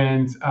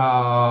 And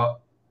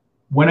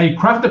when I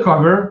craft the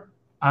cover,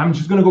 I'm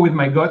just going to go with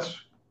my guts,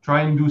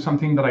 try and do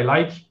something that I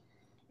like.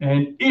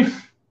 And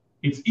if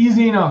it's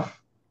easy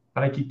enough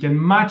that I can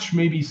match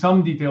maybe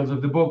some details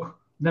of the book,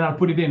 then I'll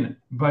put it in.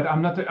 But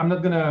I'm not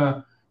going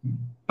to.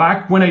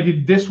 Back when I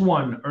did this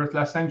one, Earth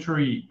Last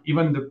Sanctuary,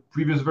 even the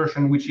previous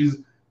version, which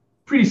is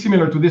pretty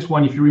similar to this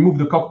one, if you remove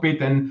the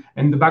cockpit and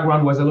the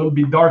background was a little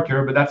bit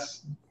darker, but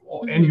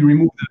and you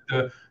remove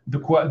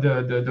the 4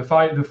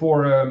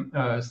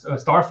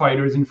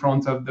 starfighters in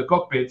front of the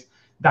cockpit,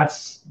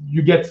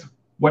 you get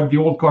what the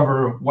old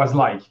cover was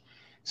like.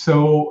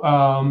 So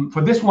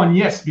for this one,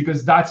 yes,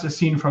 because that's a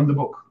scene from the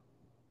book.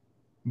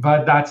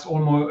 But that's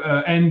almost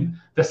and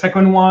the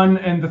second one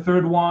and the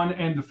third one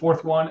and the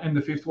fourth one and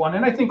the fifth one,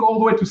 and I think all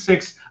the way to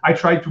 6, I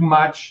try to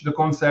match the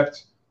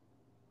concept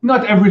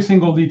not every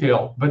single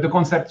detail, but the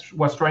concept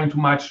was trying to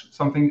match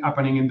something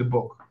happening in the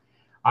book.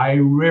 I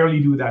rarely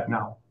do that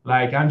now.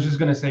 Like, I'm just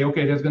going to say,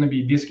 okay, there's going to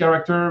be this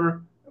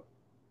character.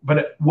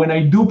 But when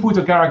I do put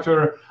a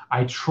character,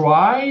 I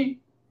try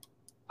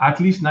at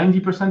least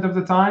 90% of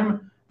the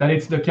time that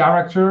it's the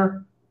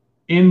character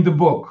in the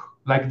book,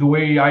 like the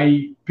way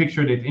I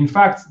pictured it. In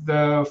fact,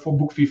 for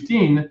book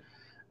 15,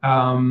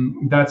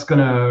 that's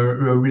gonna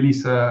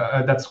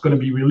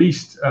be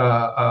released.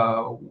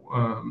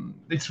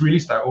 It's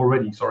released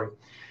already. Sorry.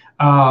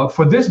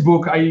 For this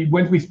book, I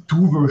went with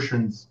 2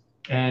 versions,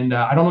 and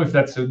I don't know if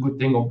that's a good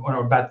thing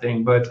or a bad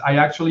thing, but I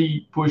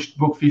actually pushed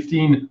book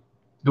 15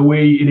 the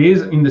way it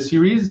is in the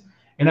series,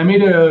 and I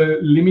made a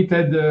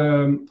limited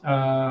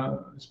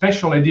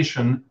special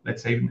edition.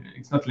 Let's say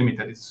it's not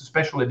limited; it's a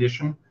special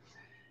edition,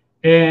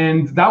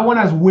 and that one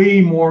has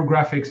way more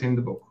graphics in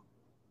the book.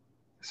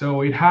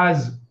 So it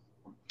has,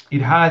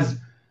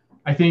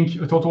 I think,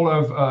 a total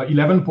of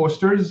 11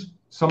 posters.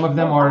 Some of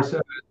them are,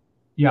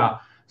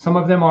 some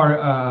of them are.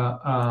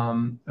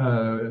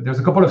 There's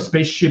a couple of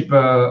spaceship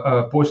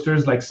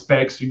posters, like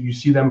specs. You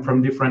see them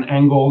from different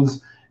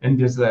angles, and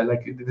there's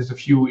a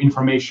few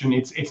information.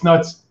 It's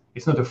not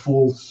a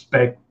full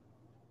spec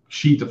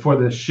sheet for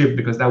the ship,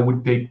 because that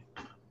would take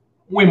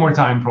way more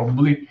time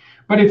probably.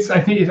 But I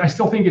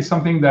still think it's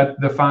something that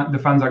the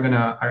fans are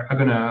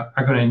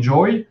gonna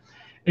enjoy.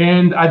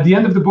 And at the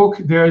end of the book,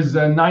 there's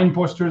 9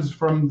 posters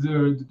from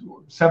the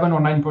 7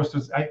 or 9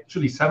 posters,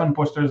 actually 7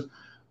 posters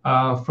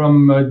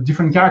from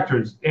different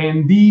characters.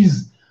 And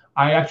these,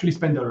 I actually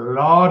spent a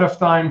lot of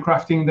time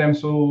crafting them,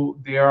 so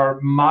they are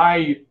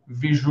my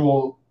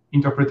visual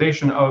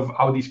interpretation of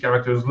how these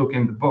characters look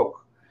in the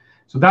book.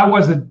 So that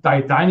was a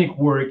titanic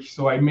work.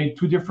 So I made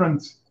 2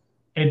 different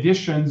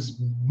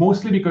editions,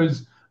 mostly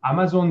because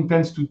Amazon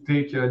tends to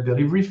take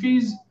delivery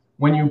fees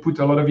when you put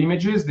a lot of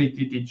images. They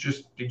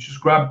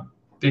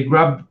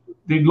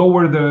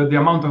lower the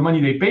amount of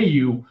money they pay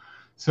you.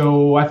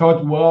 So I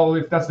thought, well,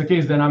 if that's the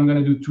case, then I'm going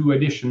to do 2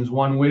 editions,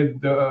 one with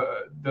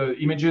the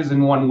images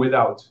and one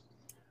without.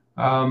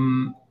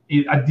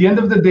 At the end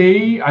of the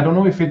day, I don't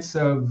know if it's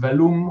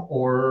Vellum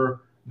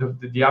or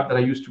the app that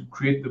I used to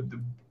create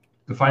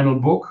the final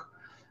book,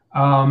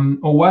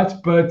 or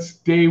what, but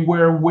they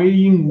were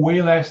weighing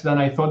way less than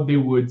I thought they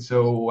would.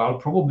 So I'll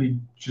probably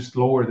just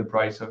lower the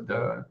price of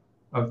the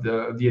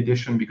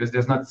edition, because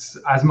there's not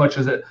as much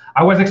as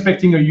I was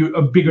expecting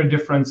a bigger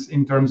difference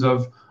in terms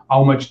of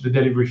how much the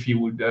delivery fee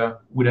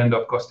would end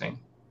up costing.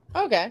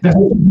 Okay.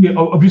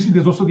 Obviously,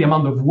 there's also the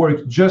amount of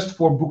work just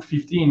for book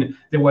 15.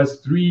 There was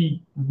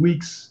 3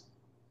 weeks,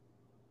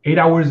 8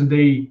 hours a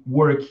day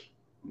work,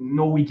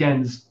 no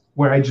weekends,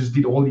 where I just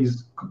did all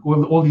these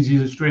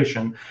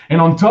illustration.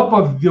 And on top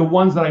of the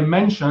ones that I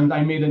mentioned,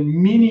 I made a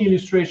mini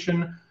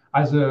illustration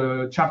as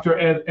a chapter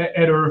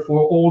editor for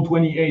all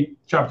 28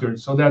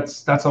 chapters. So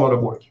that's a lot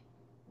of work.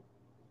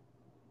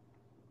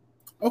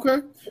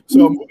 Okay.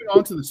 So moving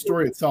on to the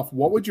story itself,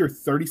 what would your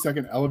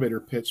 30-second elevator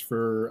pitch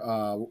for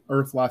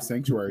Earth Last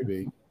Sanctuary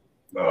be?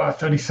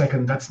 30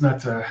 seconds. That's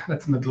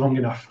not long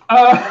enough.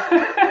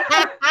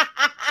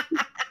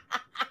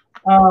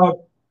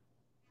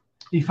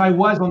 If I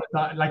was on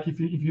the, like, if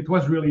it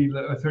was really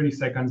 30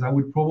 seconds, I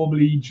would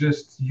probably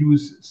just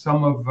use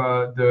some of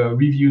the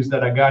reviews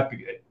that I got,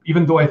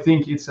 even though I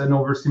think it's an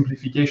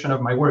oversimplification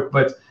of my work.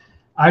 But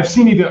I've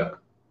seen it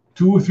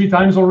 2 or 3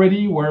 times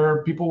already,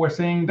 where people were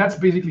saying that's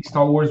basically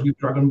Star Wars with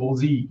Dragon Ball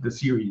Z, the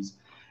series.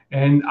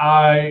 And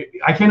I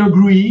can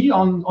agree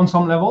on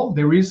some level.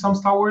 There is some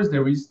Star Wars.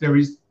 There is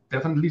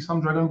definitely some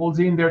Dragon Ball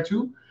Z in there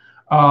too,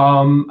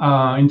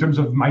 in terms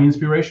of my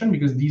inspiration,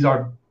 because these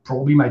are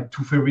probably my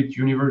 2 favorite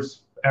universe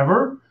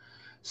ever.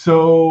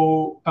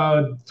 So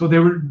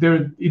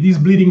it is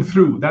bleeding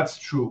through. That's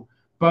true.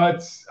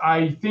 But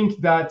I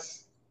think that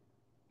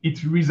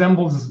it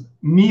resembles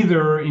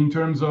neither in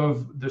terms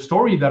of the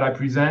story that I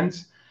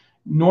present,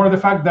 nor the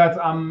fact that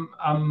I'm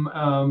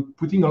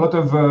putting a lot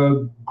of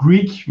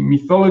Greek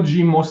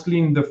mythology, mostly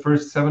in the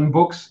first 7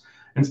 books.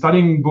 And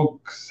starting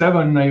book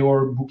 7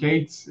 or book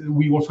 8,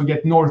 we also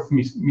get Norse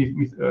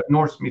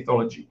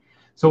mythology.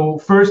 So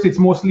first, it's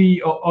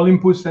mostly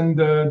Olympus and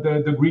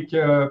the Greek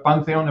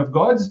pantheon of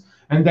gods,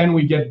 and then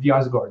we get the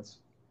Asgards.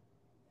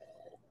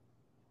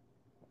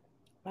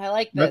 I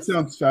like this. That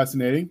sounds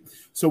fascinating.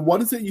 So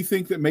what is it you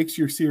think that makes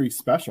your series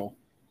special?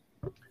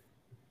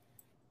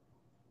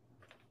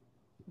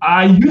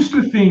 I used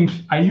to think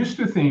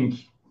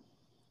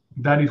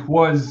that it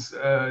was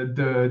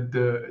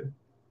the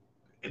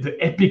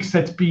epic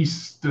set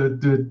piece,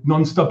 the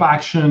non-stop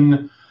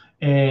action,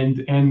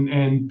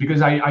 and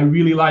because I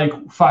really like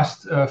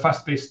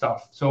fast-paced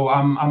stuff. So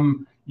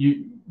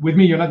with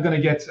me, you're not going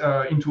to get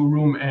into a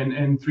room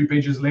and 3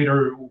 pages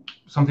later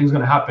something's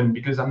going to happen,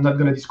 because I'm not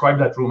going to describe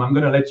that room. I'm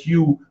going to let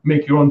you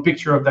make your own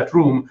picture of that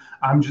room.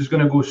 I'm just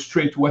going to go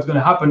straight to what's going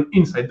to happen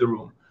inside the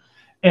room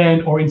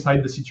or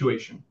inside the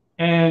situation.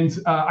 And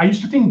I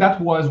used to think that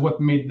was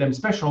what made them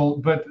special,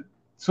 but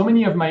so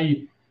many of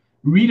my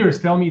readers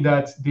tell me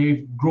that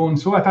they've grown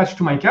so attached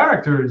to my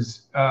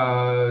characters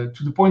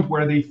to the point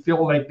where they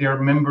feel like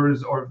they're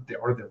members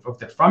of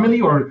their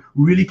family or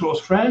really close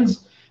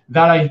friends,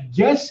 that I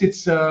guess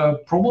it's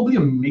probably a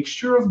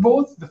mixture of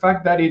both. The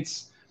fact that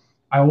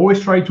I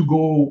always try to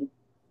go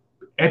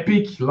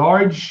epic,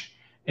 large,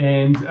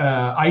 and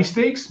high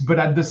stakes, but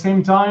at the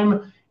same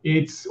time,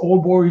 it's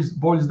all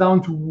boils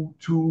down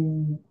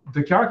to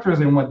the characters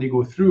and what they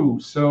go through.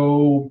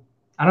 So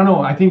I don't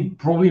know. I think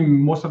probably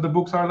most of the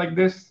books are like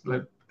this.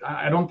 Like,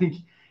 I don't think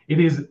it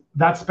is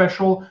that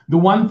special. The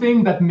one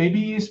thing that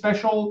maybe is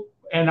special,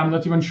 and I'm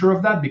not even sure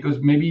of that, because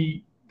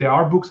maybe there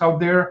are books out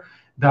there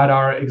that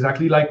are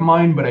exactly like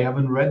mine, but I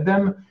haven't read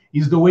them,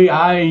 is the way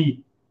I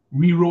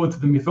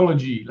rewrote the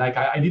mythology. Like,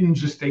 I didn't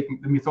just take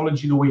the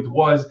mythology the way it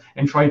was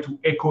and try to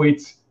echo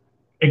it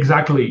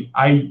exactly.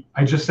 I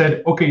just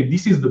said, okay,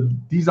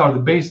 these are the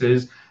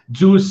bases.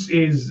 Zeus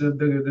is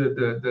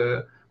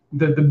the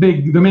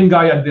main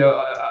guy at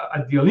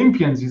the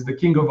Olympians. He's the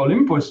king of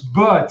Olympus,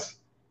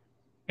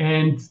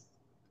 and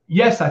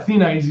yes,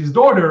 Athena is his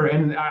daughter,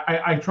 and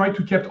I tried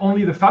to keep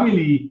only the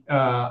family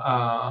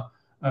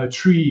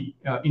tree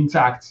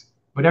intact,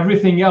 but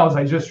everything else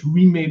I just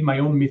remade my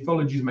own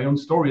mythologies, my own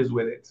stories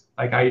with it.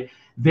 Like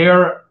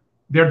they're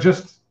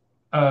just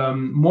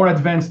more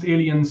advanced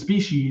alien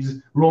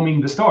species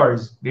roaming the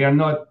stars. They are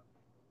not.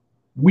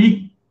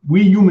 We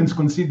humans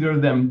consider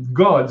them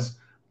gods,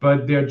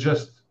 but they're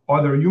just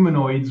other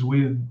humanoids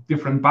with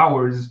different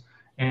powers,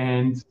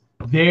 and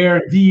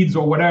their deeds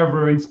or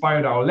whatever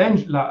inspired our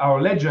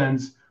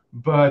legends,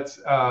 but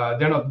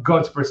they're not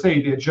gods per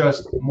se. They're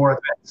just more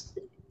advanced.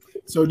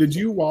 So did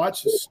you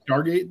watch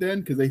Stargate then?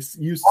 Because they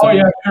used. Oh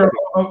yeah, sure.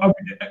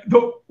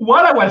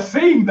 While I was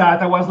saying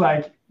that, I was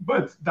like,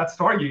 but that's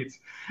Stargate.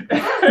 So,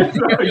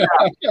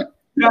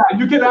 yeah,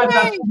 you can add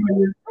that.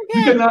 You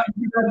can add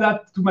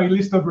that to my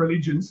list of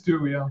religions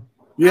too. Yeah.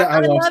 Yeah,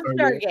 I love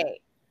Stargate.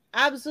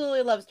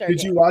 Absolutely love Stargate.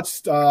 Did you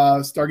watch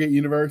Stargate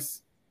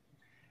Universe?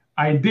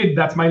 I did.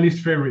 That's my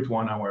least favorite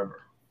one, however.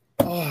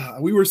 Oh,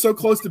 we were so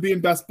close to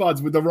being best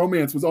buds. With the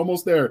romance was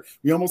almost there.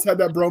 We almost had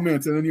that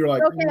bromance, and then you're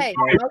like, okay.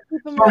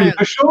 Sorry,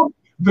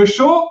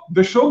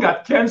 the show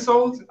got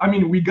canceled. I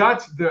mean, we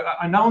got the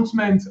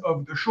announcement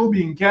of the show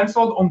being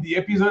canceled on the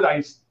episode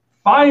I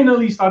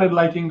finally started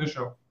liking the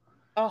show.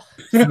 Oh,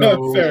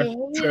 so, fair, I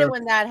hate fair. it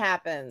when that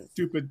happens.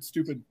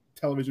 Stupid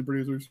television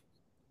producers.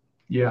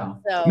 Yeah.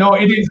 So. No,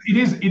 it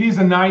is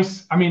a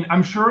nice. I mean,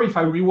 I'm sure if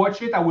I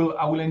rewatch it, I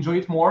will enjoy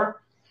it more.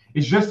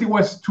 It's just it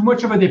was too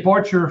much of a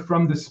departure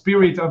from the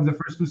spirit of the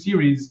first two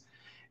series,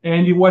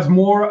 and it was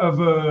more of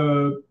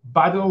a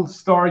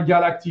Battlestar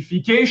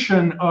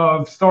Galactification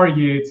of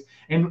Stargate.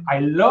 And I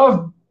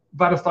love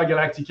Battlestar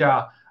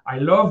Galactica. I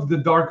love the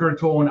darker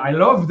tone. I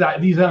love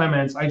these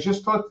elements. I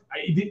just thought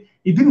it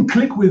didn't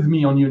click with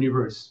me on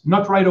Universe.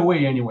 Not right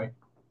away, anyway.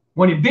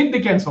 When it did,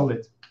 they canceled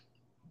it.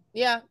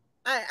 Yeah.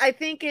 I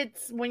think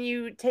it's when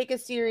you take a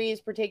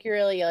series,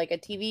 particularly like a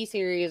TV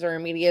series or a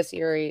media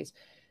series,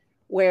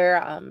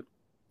 where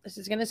this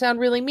is going to sound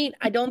really mean.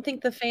 I don't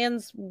think the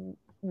fans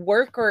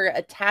work or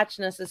attach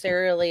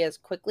necessarily as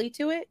quickly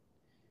to it.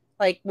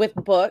 Like with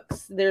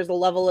books, there's a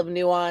level of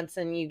nuance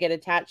and you get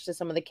attached to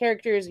some of the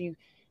characters. You,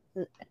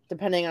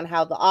 depending on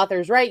how the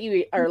authors write,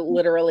 you are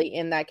literally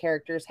in that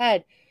character's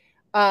head.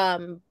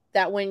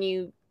 That when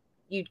you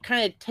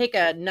kind of take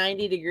a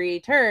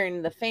 90-degree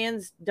turn, the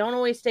fans don't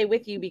always stay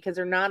with you because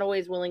they're not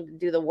always willing to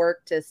do the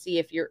work to see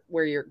if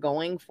where you're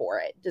going for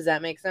it. Does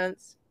that make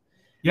sense?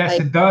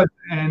 Yes, it does.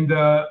 And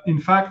in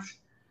fact,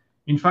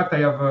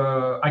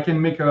 I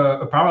can make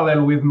a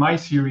parallel with my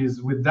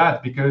series with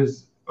that,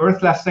 because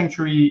Earth Last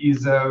Century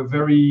is a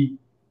very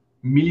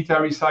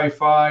military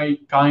sci-fi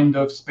kind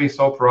of space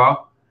opera,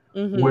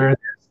 where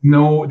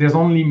there's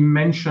only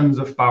mentions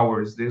of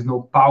powers. There's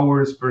no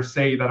powers per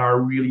se that are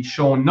really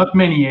shown, not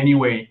many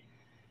anyway.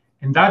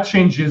 And that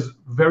changes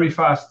very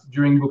fast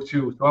during book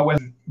 2. So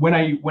when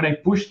I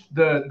pushed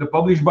the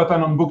publish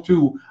button on book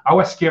 2, I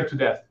was scared to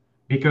death,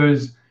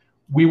 because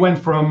we went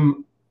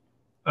from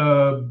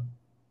a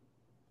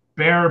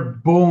bare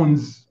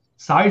bones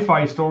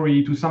sci-fi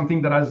story to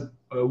something that has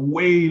a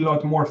way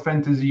lot more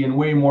fantasy and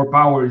way more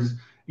powers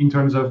in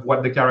terms of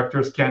what the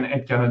characters can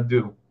and cannot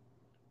do.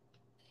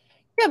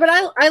 Yeah, but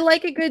I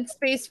like a good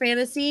space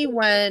fantasy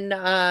when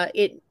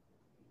the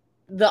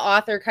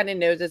author kind of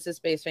knows it's a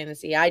space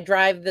fantasy. I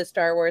drive the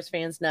Star Wars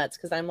fans nuts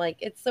because I'm like,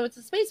 it's a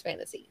space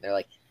fantasy. They're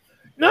like,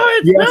 no,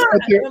 it's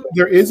not.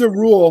 There is a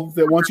rule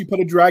that once you put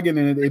a dragon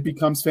in it, it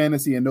becomes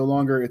fantasy and it's no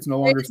longer.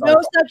 There's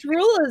no such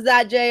rule as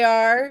that,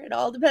 JR. It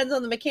all depends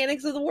on the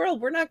mechanics of the world.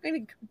 We're not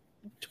going to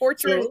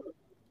torture.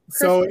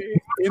 So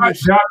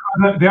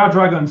they are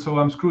dragons, so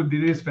I'm screwed.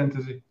 It is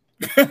fantasy.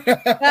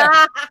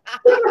 Well,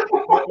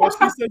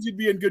 she said you'd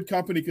be in good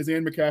company because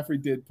Anne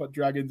McCaffrey did put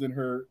dragons in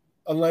her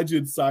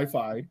alleged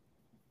sci-fi,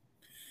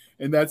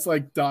 and that's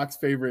like Doc's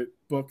favorite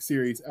book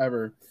series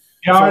ever.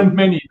 There aren't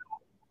many.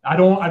 I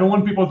don't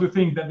want people to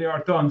think that there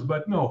are tons,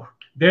 but no,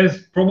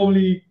 there's a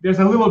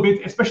little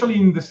bit, especially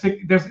in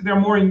they're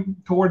more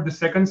toward the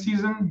second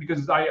season,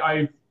 because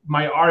I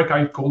my arc,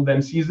 I call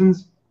them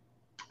seasons.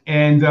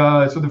 And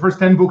so the first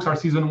 10 books are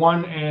season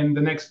 1, and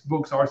the next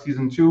books are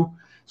season 2.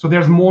 So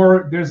there's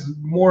more of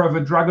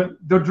a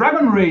the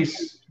dragon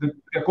race that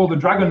they're called the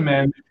Dragon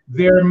Men.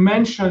 They're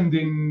mentioned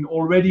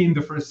already in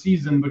the first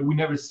season, but we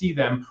never see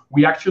them.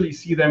 We actually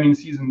see them in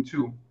season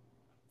 2.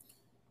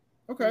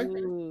 Okay.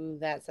 Ooh,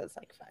 that sounds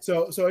like fun.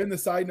 So in the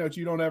side notes,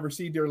 you don't ever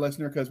see, dear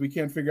listener, because we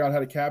can't figure out how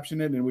to caption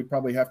it, and we'd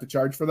probably have to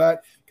charge for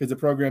that because the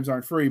programs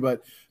aren't free.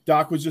 But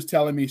Doc was just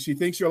telling me she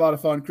thinks you're a lot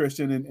of fun,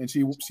 Christian, and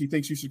she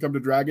thinks you should come to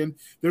Dragon.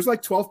 There's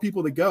like 12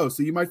 people that go,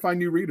 so you might find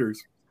new readers.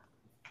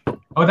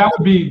 Oh, that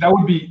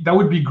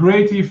would be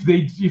great if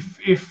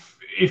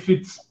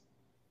it's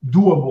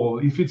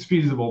doable, if it's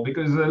feasible.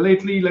 Because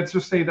lately, let's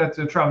just say that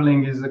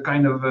traveling is a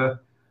kind of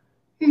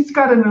it's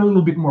gotten a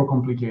little bit more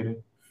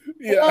complicated.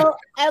 Yeah. Well,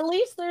 at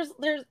least there's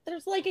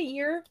like a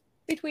year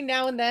between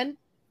now and then.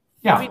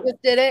 Yeah. We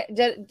just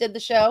did the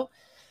show.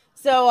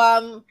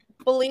 So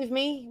believe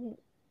me,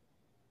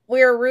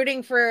 we're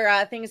rooting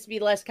for things to be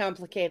less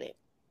complicated.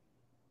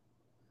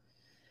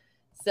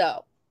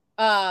 So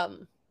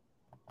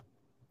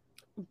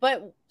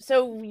but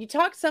so you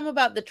talked some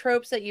about the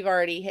tropes that you've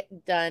already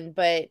done,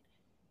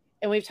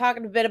 and we've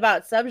talked a bit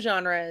about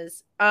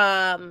subgenres.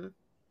 But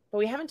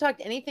we haven't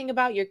talked anything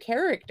about your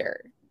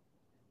character.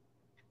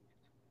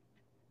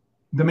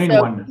 The main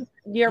one.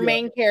 Your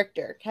main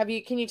character. Can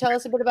you tell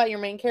us a bit about your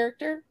main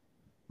character?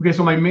 Okay,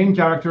 so my main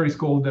character is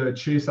called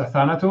Chase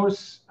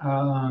Athanatos.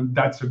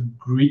 That's a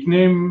Greek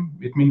name.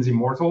 It means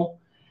immortal.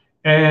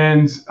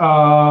 And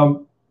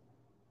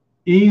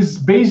he's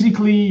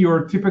basically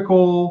your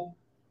typical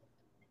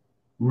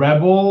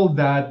rebel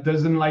that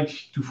doesn't like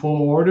to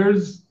follow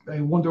orders. I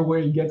wonder where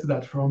he gets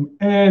that from.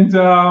 And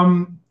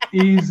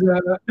he's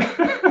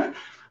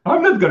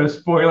I'm not gonna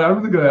spoil it.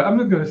 I'm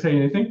not gonna say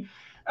anything.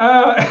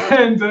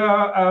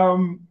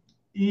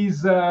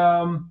 He's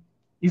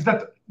that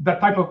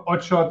type of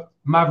hotshot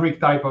maverick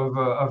type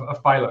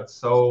of pilot.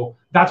 So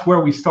that's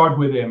where we start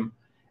with him,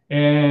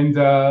 and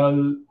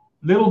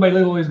little by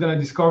little he's going to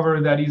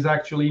discover that he's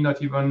actually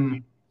not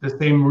even the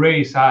same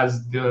race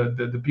as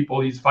the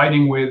people he's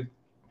fighting with.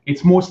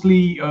 It's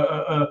mostly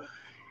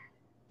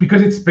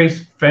because it's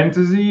space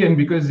fantasy, and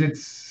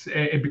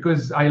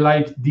because I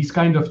like these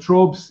kind of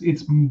tropes.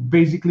 It's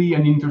basically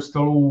an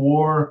interstellar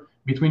war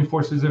between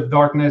forces of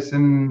darkness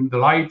and the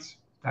light.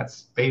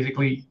 That's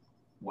basically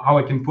how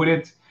I can put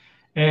it.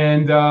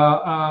 And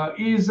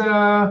he's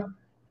going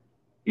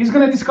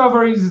to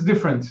discover he's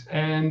different.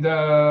 And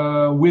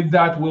with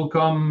that will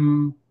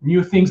come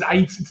new things.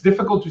 It's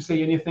difficult to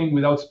say anything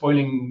without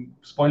spoiling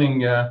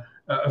a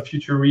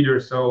future reader.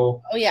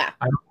 So oh yeah,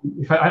 I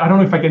don't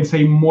know if I can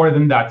say more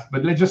than that.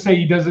 But let's just say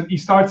he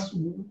starts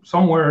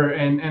somewhere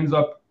and ends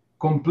up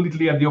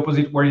completely at the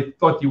opposite where he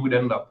thought he would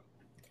end up.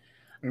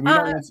 And we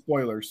don't want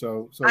spoilers,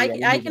 so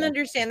I can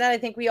understand that. I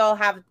think we all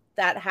have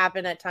that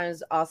happen at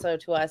times also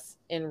to us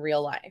in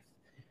real life.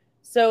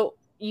 So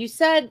you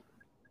said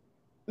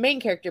main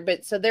character,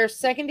 but so there's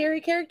secondary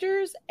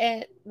characters,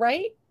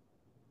 right?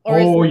 Or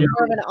is it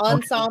more of an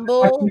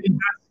ensemble?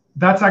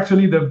 That's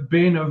actually the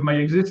bane of my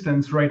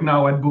existence right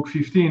now at book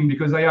 15,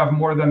 because I have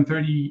more than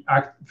 30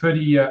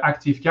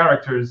 active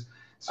characters.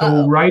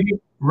 So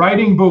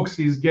writing books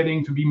is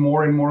getting to be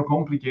more and more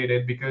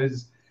complicated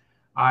because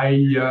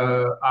I'm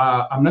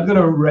not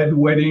gonna red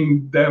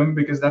wedding them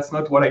because that's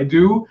not what I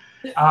do.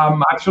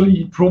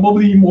 Actually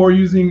probably more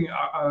using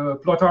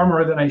plot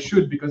armor than I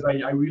should because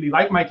I really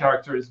like my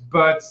characters,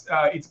 but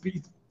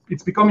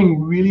it's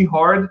becoming really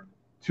hard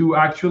to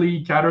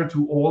actually cater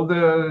to all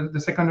the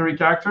secondary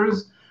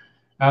characters.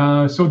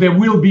 So there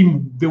will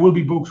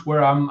be books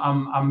where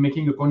I'm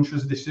making a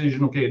conscious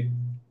decision. Okay,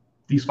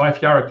 these 5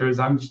 characters,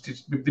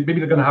 maybe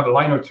they're gonna have a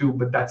line or two,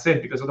 but that's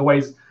it, because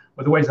otherwise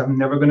I'm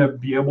never going to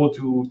be able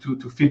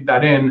to fit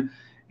that in.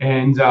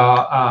 And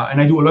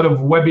I do a lot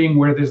of webbing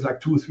where there's like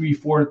 2, 3,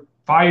 4,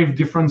 5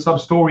 different sub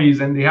stories,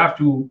 and they have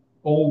to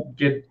all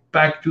get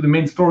back to the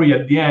main story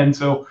at the end.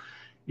 So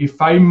if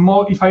I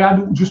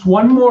add just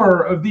one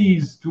more of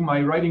these to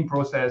my writing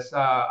process,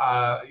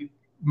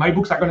 my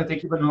books are going to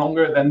take even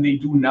longer than they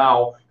do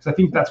now. Because I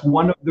think that's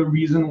one of the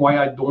reasons why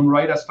I don't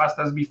write as fast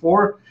as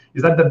before,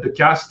 is that the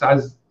cast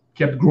has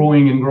kept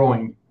growing and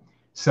growing.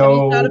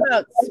 So have you thought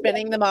about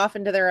spinning them off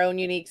into their own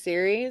unique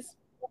series?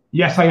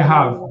 Yes, I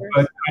have.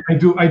 But I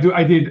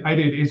did.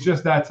 It's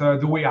just that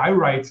the way I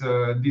write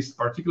this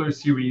particular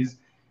series,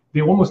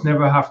 they almost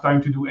never have time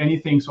to do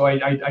anything. So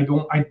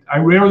I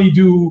rarely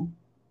do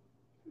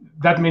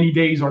that many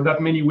days or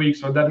that many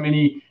weeks or that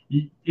many.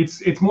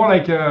 It's more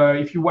like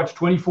if you watch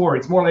 24,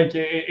 it's more like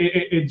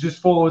it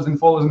just follows and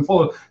follows and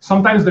follows.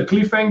 Sometimes the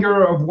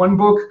cliffhanger of one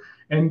book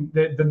and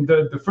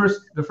the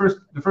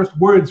first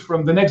words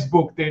from the next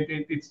book,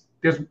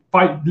 there's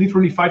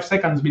literally 5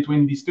 seconds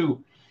between these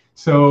two.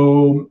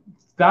 So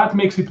that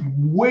makes it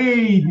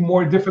way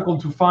more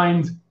difficult to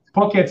find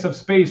pockets of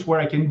space where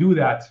I can do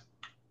that.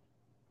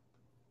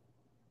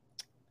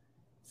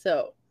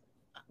 So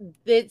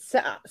it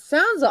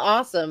sounds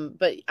awesome,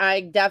 but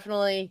I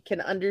definitely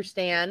can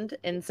understand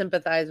and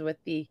sympathize with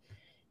the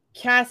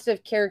cast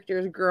of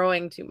characters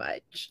growing too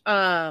much.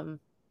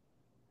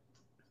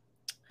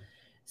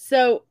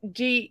 So,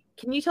 G,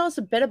 can you tell us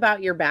a bit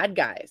about your bad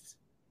guys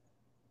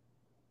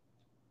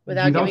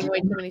without giving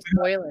away too many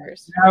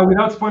spoilers? Yeah,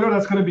 without spoiler,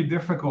 that's going to be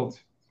difficult.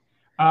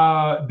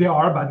 There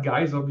are bad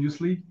guys,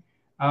 obviously.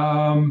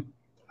 I'm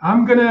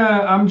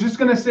just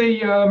gonna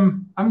say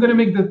I'm gonna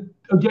make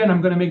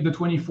the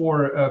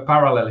 24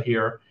 parallel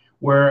here,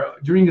 where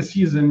during the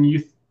season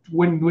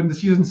when the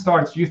season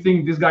starts, you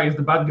think this guy is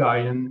the bad guy,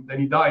 and then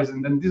he dies,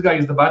 and then this guy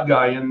is the bad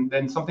guy, and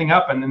then something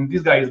happened, and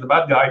this guy is the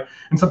bad guy,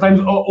 and sometimes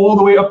all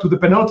the way up to the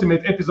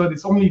penultimate episode,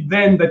 it's only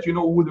then that you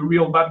know who the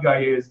real bad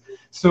guy is.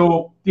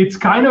 So it's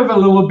kind of a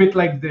little bit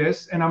like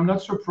this, and I'm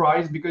not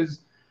surprised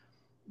because,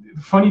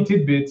 funny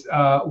tidbit,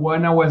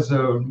 when I was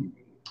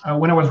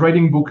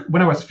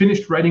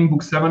finished writing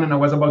book 7 and I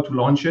was about to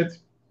launch it,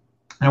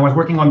 and I was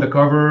working on the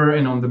cover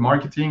and on the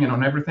marketing and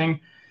on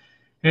everything,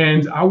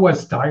 and I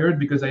was tired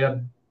because I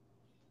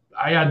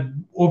had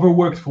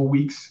overworked for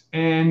weeks,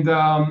 and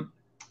on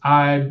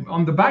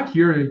the back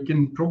here you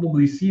can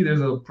probably see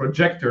there's a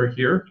projector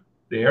here.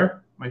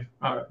 There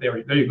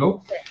you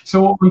go.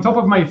 So on top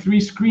of my 3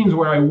 screens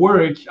where I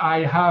work,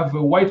 I have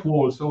a white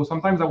wall. So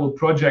sometimes I will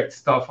project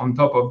stuff on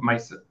top of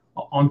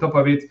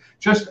it,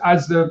 just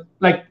as the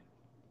like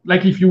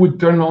if you would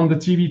turn on the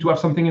TV to have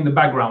something in the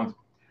background.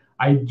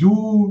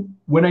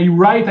 When I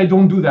write, I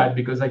don't do that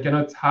because I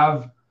cannot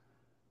have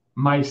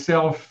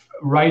myself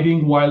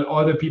writing while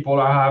other people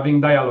are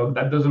having dialogue.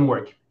 That doesn't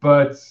work.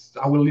 But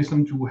I will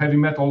listen to heavy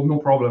metal, no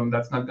problem.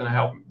 That's not going to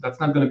help. That's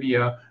not going to be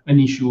an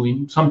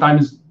issue.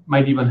 Sometimes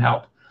might even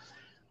help.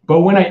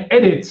 But when I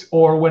edit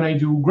or when I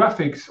do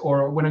graphics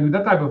or when I do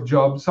that type of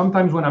job,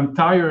 sometimes when I'm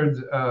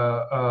tired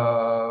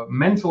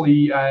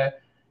mentally,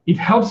 it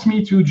helps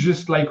me to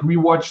just like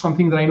rewatch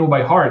something that I know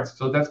by heart.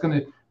 So that's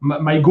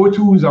my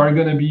go-tos are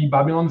gonna be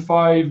Babylon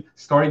 5,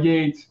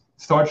 Stargate,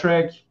 Star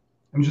Trek.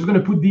 I'm just gonna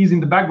put these in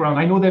the background.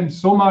 I know them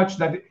so much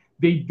that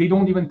they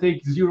don't even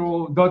take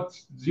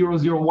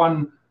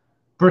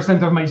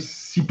 0.001% of my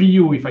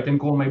CPU, if I can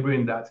call my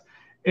brain that.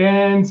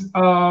 And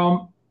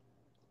I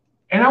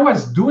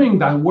was doing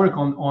that work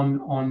on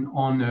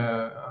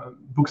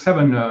book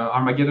 7,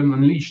 Armageddon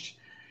Unleashed,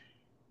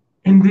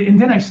 and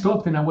then I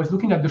stopped and I was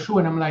looking at the show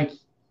and I'm like,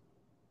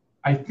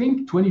 I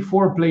think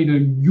 24 played a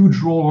huge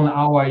role on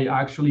how I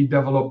actually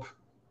develop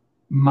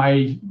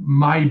my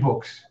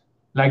books,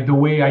 like the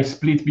way I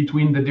split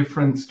between the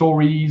different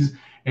stories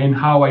and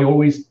how I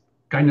always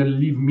kind of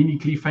leave mini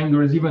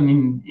cliffhangers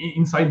even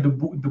inside the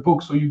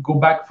book. So you go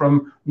back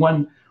from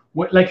one,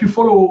 like you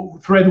follow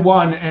thread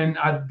 1, and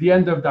at the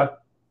end of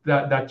that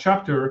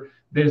chapter,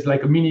 there's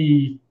like a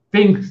mini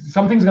thing.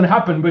 Something's going to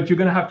happen, but you're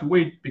going to have to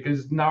wait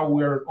because now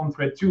we're on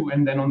thread 2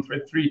 and then on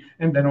thread 3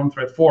 and then on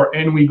thread 4,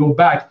 and we go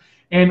back.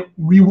 And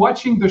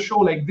rewatching the show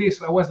like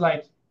this, I was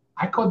like,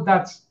 I caught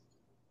that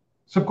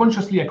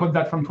subconsciously. I caught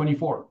that from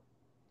 24.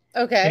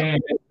 Okay.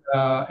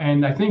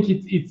 And I think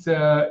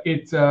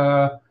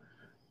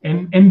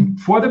and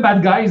for the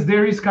bad guys,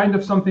 there is kind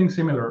of something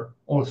similar.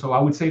 Also, I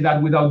would say that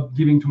without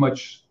giving too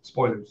much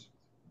spoilers.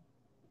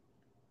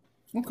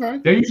 Okay.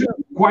 They're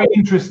usually quite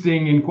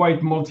interesting and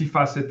quite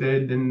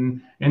multifaceted,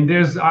 and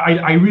there's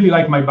I really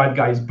like my bad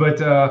guys, but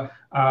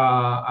and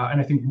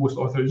I think most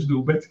authors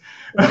do, but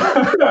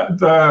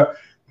I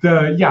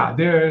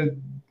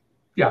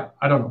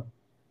don't know.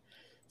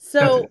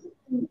 So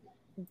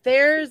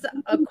there's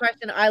a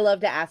question I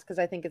love to ask because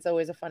I think it's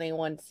always a funny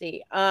one to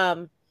see.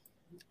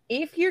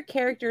 If your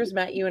characters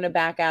met you in a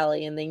back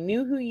alley and they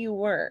knew who you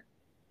were,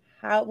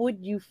 how would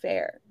you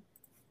fare?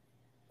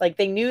 Like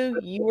they knew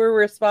you were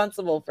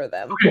responsible for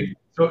them. Okay,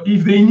 so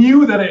if they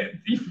knew that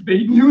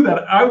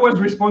I was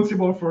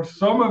responsible for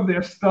some of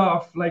their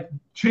stuff, like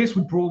Chase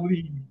would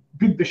probably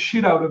beat the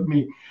shit out of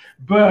me.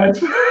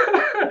 But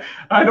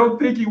I don't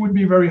think he would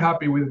be very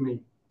happy with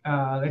me.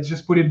 Let's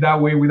just put it that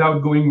way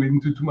without going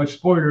into too much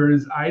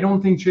spoilers. I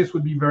don't think Chase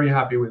would be very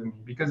happy with me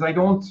because I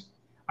don't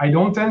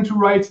tend to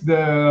write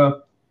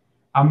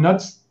I'm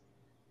not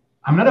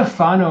a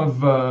fan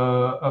of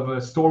a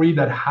story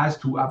that has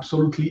to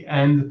absolutely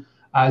end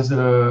as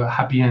a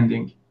happy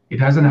ending.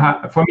 It hasn't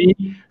for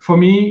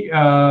me.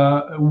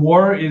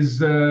 War is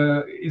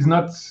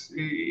not.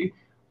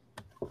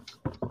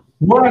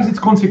 War has its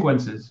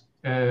consequences.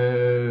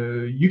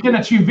 You can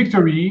achieve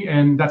victory,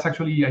 and that's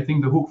actually, I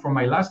think, the hook from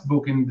my last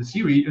book in the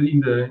series,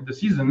 in the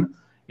season,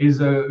 is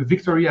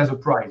victory as a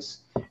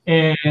prize.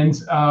 And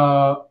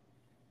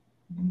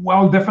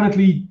while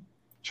definitely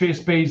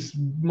Chase pays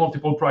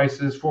multiple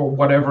prices for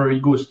whatever he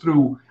goes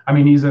through. I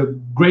mean, he's a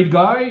great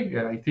guy.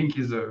 I think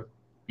he's a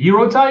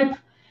hero type.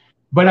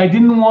 But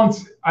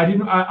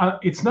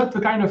it's not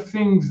the kind of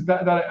things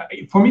that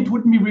for me, it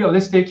wouldn't be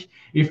realistic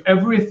if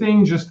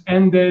everything just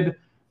ended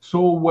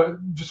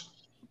just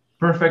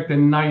perfect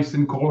and nice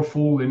and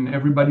colorful and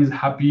everybody's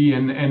happy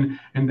and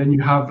then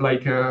you have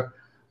like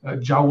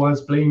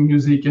Jawas playing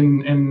music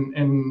and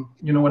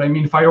you know what I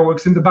mean,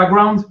 fireworks in the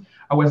background.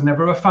 I was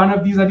never a fan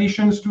of these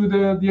additions to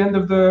the end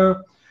of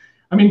the.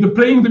 I mean, the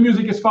playing the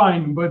music is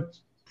fine, but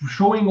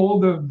showing all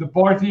the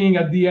partying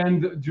at the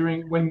end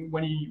during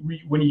when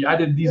he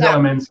added these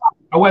elements,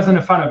 I wasn't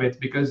a fan of it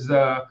because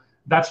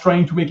that's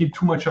trying to make it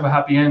too much of a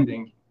happy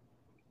ending.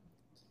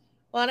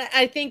 Well, and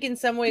I think in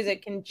some ways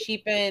it can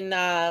cheapen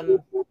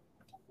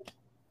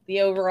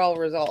the overall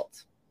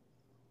result.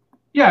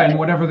 Yeah, and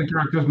whatever the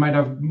characters might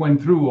have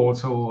went through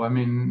also. I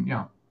mean,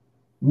 yeah,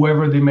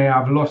 whoever they may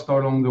have lost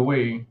along the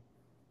way.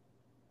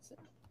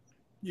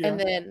 Yeah. And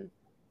then...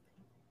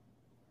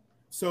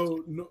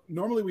 So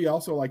normally we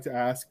also like to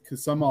ask,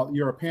 because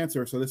you're a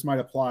pantser, so this might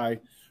apply.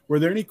 Were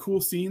there any cool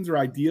scenes or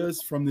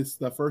ideas from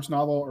the first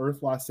novel,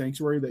 Earth Last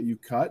Sanctuary, that you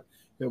cut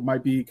that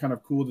might be kind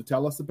of cool to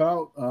tell us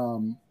about?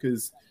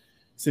 Because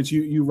since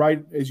you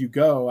write as you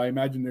go, I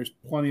imagine there's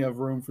plenty of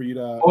room for you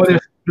to... Oh,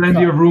 there's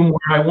plenty of room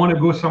where I want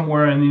to go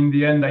somewhere, and in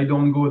the end, I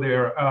don't go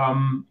there.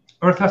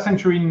 Earth Last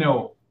Sanctuary,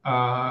 no.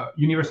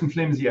 Universe in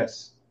Flames,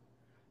 yes.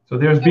 So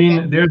there's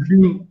been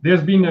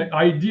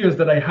ideas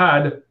that I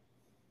had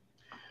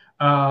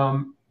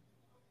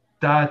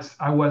that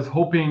I was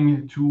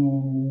hoping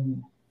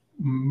to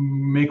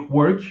make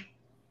work.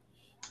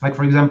 Like,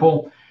 for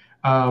example,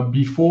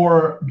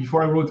 before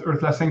I wrote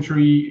Earth Last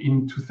Sanctuary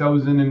in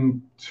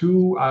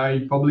 2002,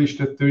 I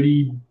published a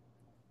 30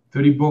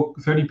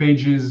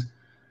 pages.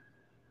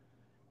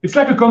 It's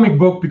like a comic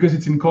book because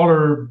it's in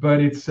color, but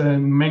it's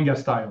in manga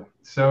style.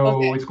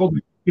 So it's called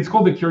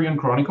the Kyrian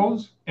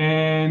Chronicles,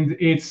 and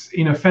it's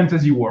in a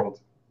fantasy world.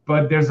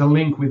 But there's a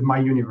link with my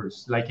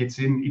universe. Like it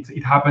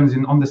happens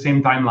on the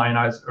same timeline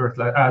as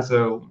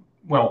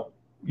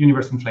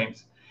Universe in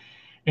Flames.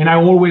 And I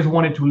always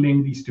wanted to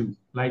link these two.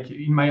 Like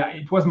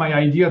it was my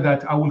idea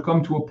that I will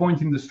come to a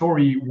point in the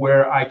story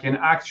where I can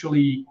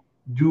actually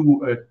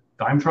do a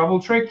time travel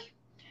trick,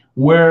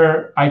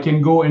 where I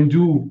can go and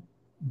do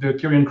the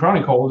Kyrian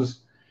Chronicles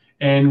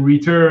and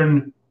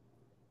return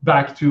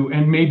back to,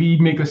 and maybe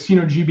make a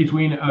synergy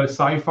between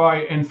sci-fi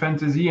and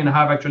fantasy, and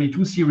have actually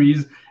two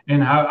series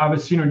and have a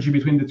synergy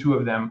between the two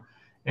of them.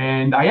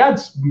 And I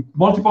had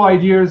multiple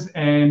ideas,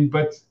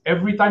 but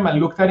every time I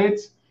looked at it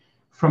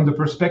from the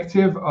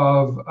perspective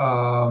of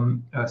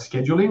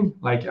scheduling,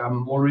 like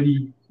I'm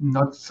already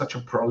not such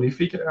a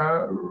prolific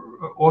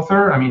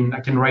author. I mean,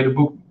 I can write a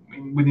book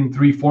within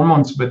 3-4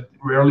 months, but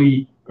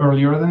rarely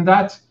earlier than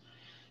that.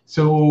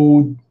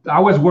 So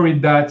I was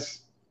worried that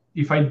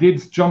if I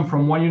did jump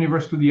from one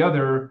universe to the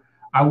other,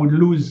 I would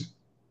lose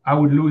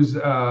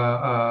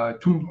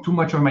too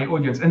much of my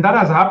audience. And that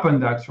has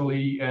happened,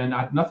 actually, and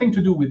had nothing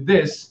to do with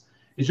this.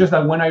 It's just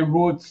that when I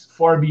wrote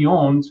Far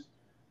Beyond,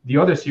 the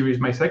other series,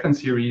 my second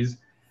series,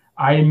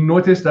 I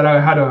noticed that I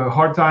had a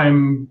hard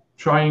time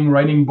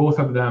writing both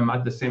of them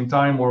at the same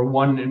time, or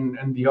one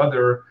and the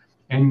other.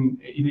 And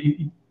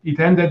it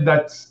ended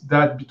that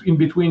in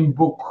between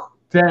book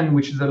 10,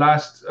 which is the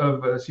last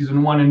of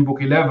season 1, and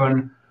book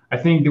 11, I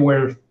think there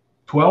were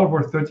 12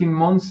 or 13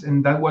 months,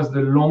 and that was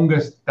the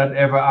longest that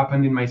ever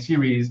happened in my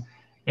series.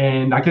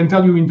 And I can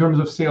tell you, in terms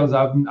of sales,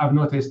 I've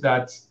noticed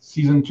that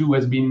season 2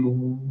 has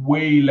been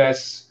way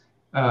less,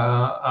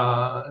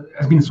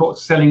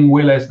 selling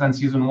way less than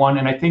season 1.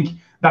 And I think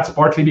that's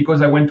partly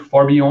because I went to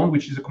Far Beyond,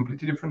 which is a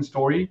completely different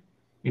story.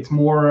 It's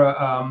more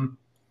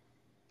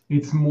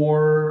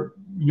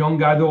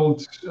young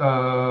adult.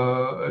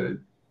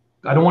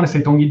 I don't want to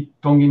say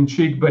tongue in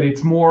cheek, but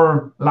it's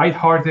more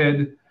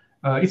lighthearted.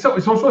 It's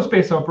also a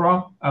space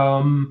opera.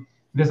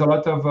 There's a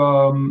lot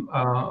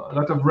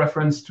of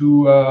reference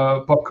to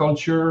pop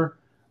culture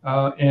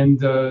and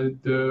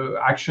the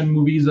action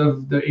movies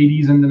of the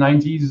 80s and the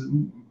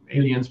 90s,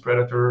 Aliens,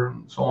 Predator,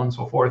 so on and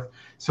so forth.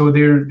 So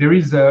there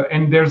is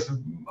and there's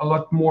a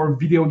lot more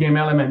video game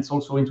elements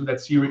also into that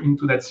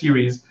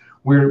series.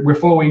 We're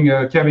following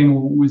Kevin,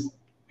 who is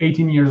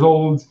 18 years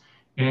old,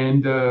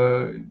 and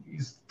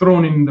he's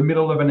thrown in the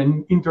middle of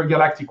an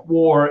intergalactic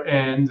war,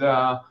 and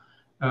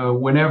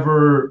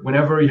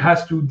whenever he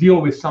has to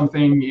deal with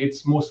something,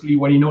 it's mostly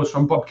what he knows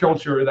from pop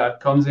culture that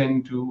comes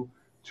in to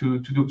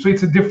do. So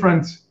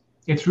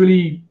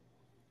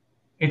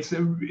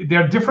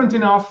they're different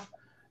enough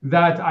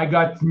that I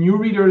got new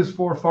readers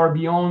for Far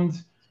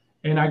Beyond,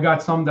 and I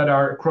got some that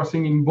are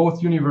crossing in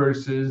both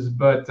universes.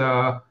 But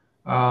I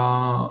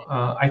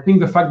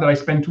think the fact that I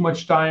spent too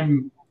much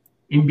time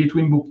in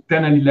between book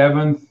 10 and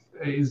 11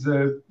 is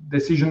a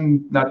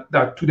decision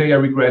that today I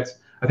regret.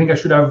 I think I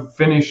should have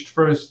finished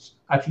first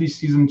at least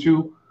season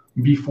 2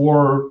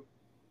 before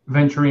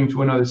venturing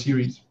to another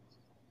series.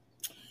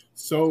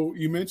 So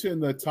you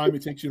mentioned the time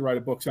it takes you to write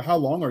a book. So how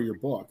long are your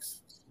books?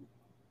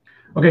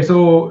 Okay,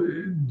 so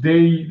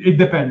it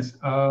depends.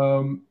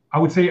 I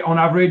would say on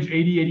average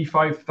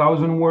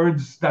 85,000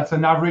 words. That's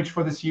an average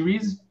for the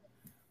series.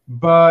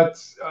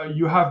 But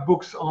you have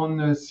books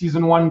on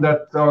season 1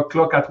 that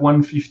clock at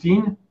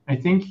 115, I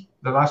think.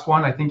 The last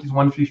one, I think, is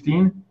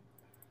 115.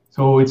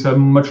 So it's a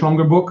much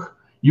longer book.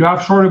 You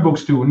have shorter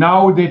books too.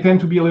 Now they tend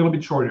to be a little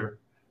bit shorter.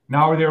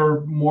 Now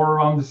they're more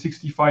around the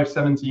 65,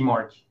 70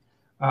 mark.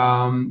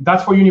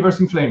 That's for Universe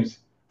in Flames.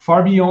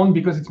 Far Beyond,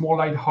 because it's more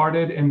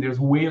lighthearted and there's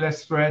way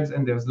less threads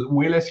and there's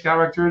way less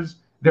characters,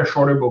 they're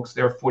shorter books.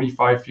 They're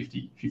 45,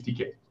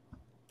 50K.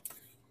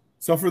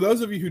 So for those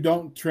of you who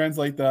don't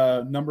translate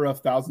the number of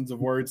thousands of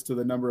words to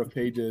the number of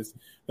pages,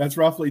 that's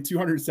roughly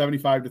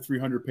 275 to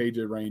 300 page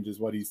range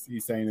is what he's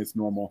saying is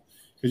normal.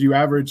 Because you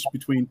average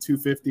between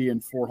 250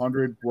 and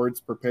 400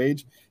 words per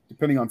page,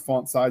 depending on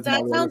font size.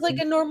 That sounds like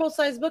a normal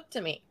size book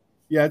to me.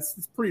 Yeah,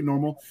 it's pretty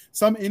normal.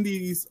 Some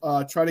indies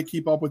try to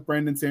keep up with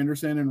Brandon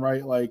Sanderson and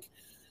write like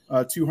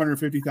a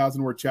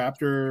 250,000 word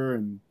chapter.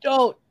 And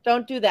don't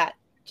do that.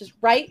 Just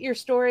write your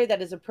story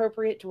that is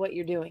appropriate to what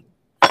you're doing.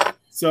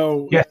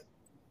 So yeah.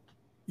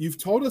 You've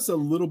told us a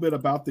little bit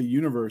about the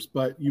universe,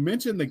 but you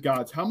mentioned the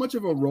gods. How much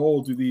of a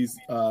role do these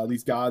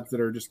gods that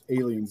are just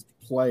aliens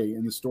play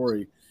in the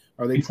story?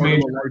 Are they part of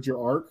a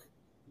larger arc?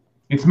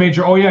 It's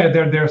major. Oh yeah,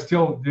 they're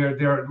still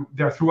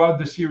they're throughout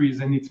the series,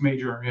 and it's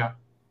major. Yeah.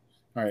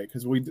 All right,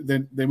 because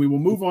then we will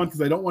move on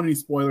because I don't want any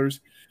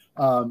spoilers.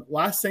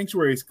 Last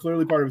Sanctuary is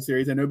clearly part of a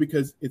series. I know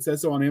because it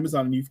says so on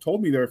Amazon, and you've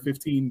told me there are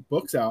 15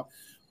 books out.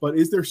 But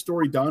is their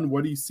story done?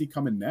 What do you see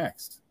coming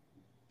next?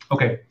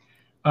 Okay.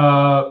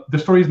 The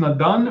story is not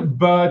done,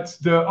 but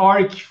the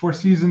arc for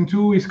season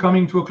 2 is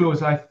coming to a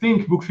close. I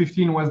think book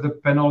 15 was the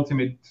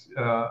penultimate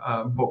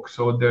book,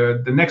 so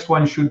the next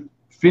one should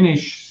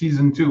finish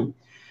season 2.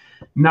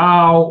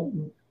 Now,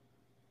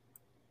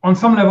 on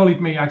some level,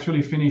 it may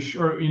actually finish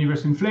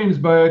Universe in Flames,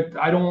 but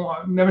I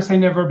don't never say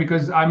never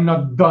because I'm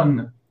not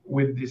done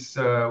with this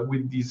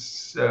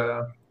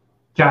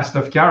cast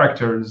of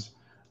characters.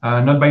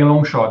 Not by a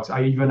long shot.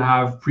 I even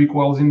have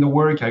prequels in the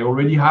work. I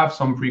already have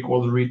some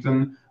prequels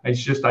written. It's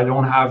just I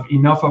don't have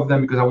enough of them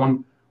because I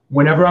want,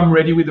 whenever I'm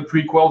ready with the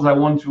prequels, I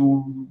want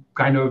to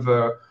kind of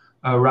a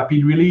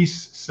rapid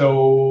release.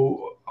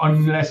 So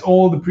unless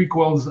all the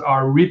prequels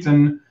are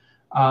written,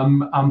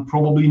 I'm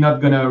probably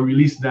not gonna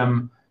release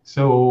them.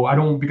 So I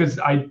don't, because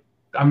I'm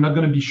not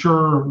gonna be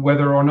sure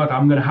whether or not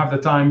I'm gonna have the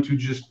time to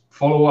just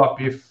follow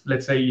up if,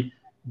 let's say,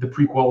 the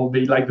prequel,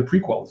 they like the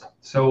prequels.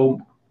 So,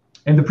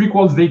 and the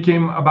prequels, they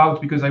came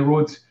about because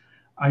one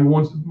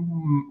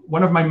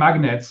of my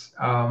magnets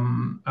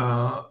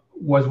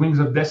was Wings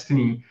of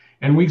Destiny,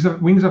 and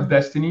Wings of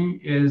Destiny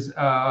is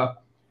 5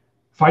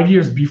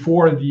 years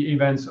before the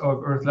events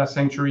of Earth Last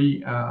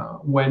Sanctuary,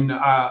 when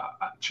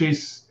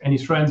Chase and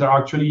his friends are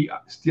actually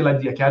still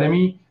at the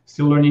academy,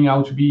 still learning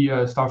how to be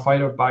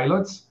starfighter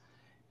pilots,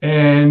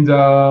 and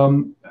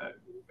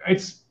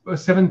it's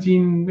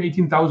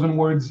 18,000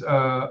 words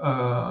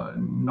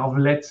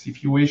novelette,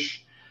 if you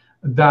wish,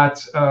 that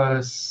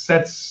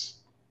sets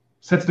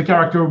the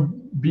character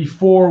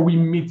before we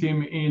meet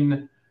him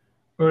in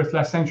Earth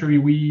Last Sanctuary.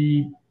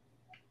 We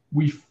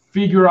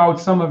figure out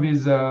some of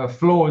his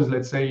flaws,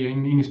 let's say,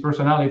 in his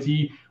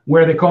personality,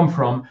 where they come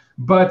from.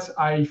 But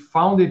I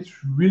found it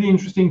really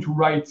interesting to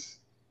write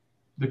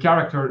the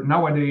character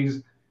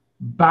nowadays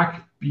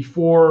back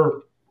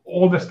before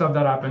all the stuff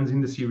that happens in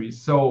the series.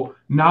 So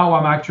now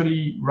I'm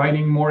actually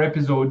writing more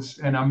episodes,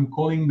 and I'm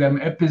calling them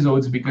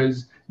episodes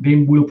because they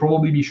will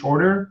probably be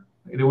shorter.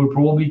 They will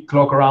probably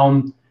clock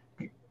around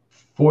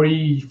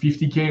 40,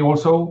 50K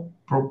also,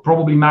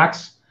 probably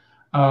max.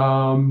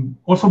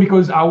 Also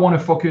because I want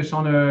to focus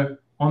on a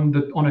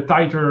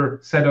tighter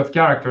set of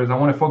characters. I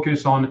want to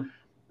focus on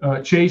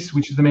Chase,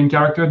 which is the main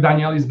character.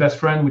 Daniel is best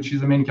friend, which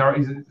is the main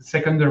character, is a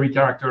secondary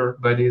character,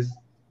 but is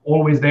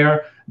always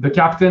there. The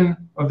captain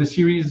of the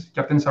series,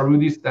 Captain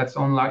Sarudis, that's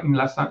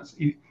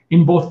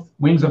in both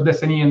Wings of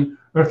Destiny and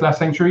Earth Last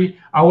Sanctuary.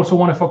 I also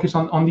want to focus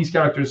on these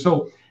characters.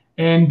 So,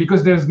 and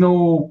because there's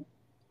not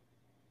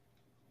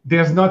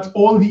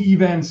all the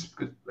events,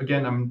 because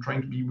again, I'm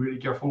trying to be really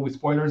careful with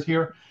spoilers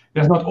here.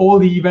 There's not all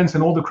the events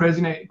and all the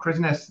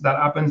craziness that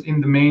happens in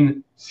the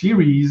main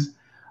series.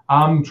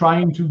 I'm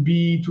trying to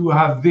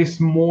have this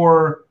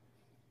more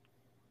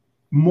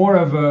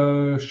of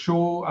a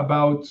show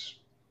about,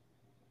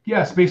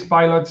 yeah, space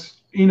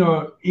pilots in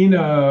a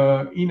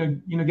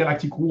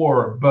galactic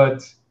war,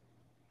 but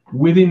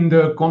within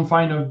the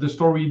confine of the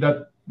story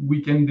that we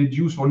can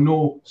deduce or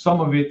know some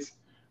of it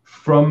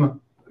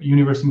from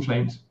Universe in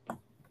Flames.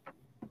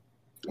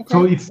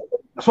 Okay.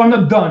 So I'm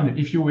not done,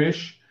 if you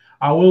wish.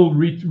 I will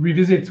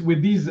revisit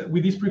with these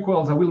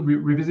prequels. I will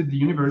revisit the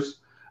universe,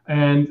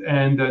 and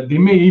they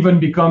may even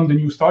become the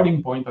new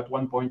starting point at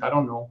one point. I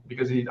don't know,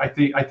 because I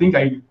think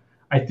I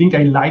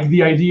like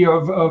the idea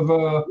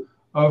of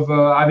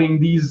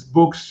having these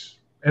books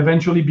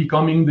eventually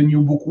becoming the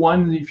new book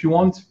 1, if you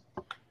want.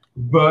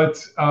 But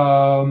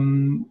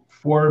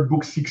for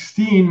book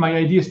 16, my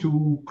idea is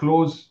to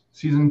close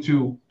season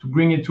 2, to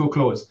bring it to a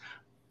close.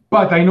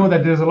 But I know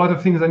that there's a lot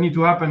of things that need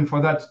to happen for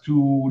that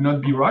to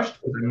not be rushed.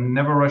 I'm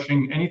never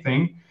rushing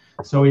anything.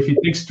 So if it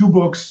takes 2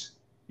 books,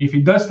 if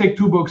it does take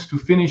 2 books to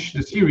finish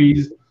the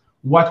series,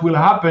 what will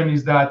happen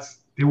is that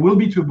there will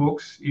be 2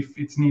 books if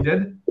it's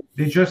needed.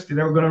 They're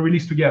going to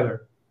release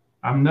together.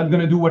 I'm not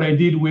going to do what I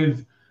did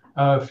with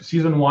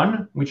season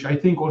 1, which I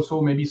think also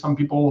maybe some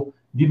people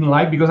didn't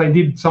like, because I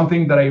did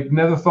something that I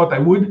never thought I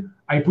would.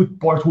 I put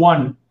part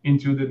 1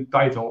 into the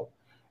title.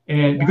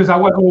 And because I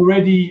was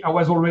already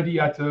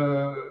at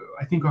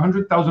I think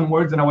 100,000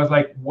 words, and I was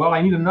like, well,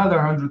 I need another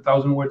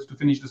 100,000 words to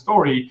finish the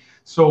story,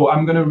 so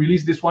I'm gonna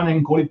release this one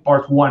and call it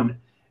part 1.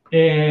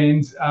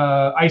 and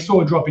I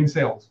saw a drop in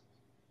sales.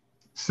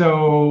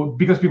 So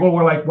because people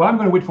were like, well, I'm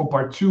going to wait for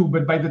part 2,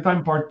 but by the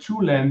time part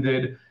 2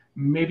 landed,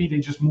 maybe they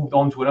just moved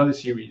on to another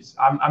series.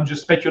 I'm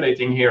just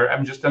speculating here.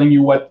 I'm just telling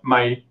you what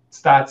my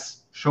stats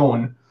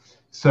shown.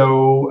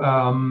 So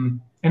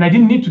and I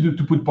didn't need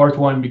to put part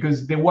 1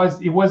 because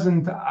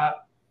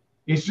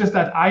it's just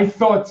that I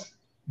thought,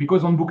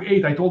 because on book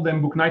 8 I told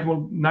them book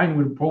 9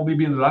 will probably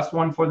be the last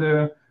one for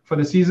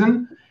the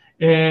season,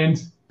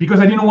 and because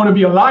I didn't want to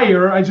be a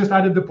liar, I just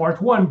added the part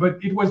 1,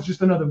 but it was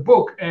just another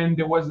book, and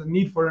there was a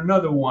need for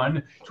another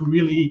one to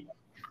really.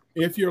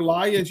 If your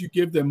lie is you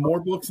give them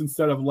more books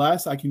instead of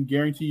less, I can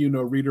guarantee you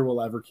no reader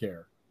will ever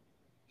care.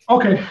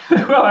 Okay,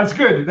 well, that's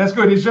good. That's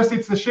good.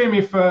 It's a shame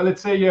if,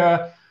 let's say,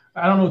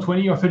 I don't know,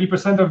 20 or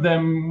 30% of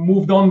them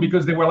moved on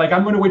because they were like,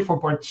 I'm going to wait for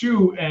part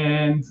 2,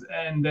 and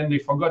then they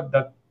forgot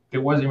that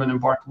there was even a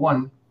part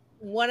 1.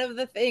 One of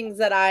the things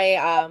that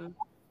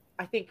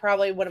I think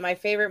probably one of my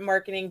favorite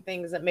marketing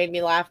things that made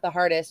me laugh the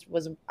hardest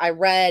was I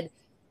read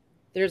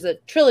there's a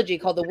trilogy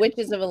called The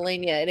Witches of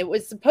Elenia, and it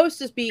was supposed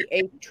to be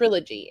a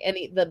trilogy. And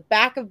the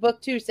back of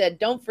book 2 said,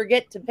 don't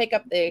forget to pick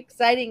up the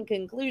exciting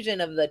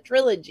conclusion of the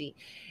trilogy.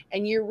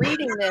 And you're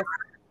reading this,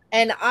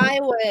 and I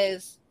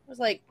was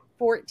like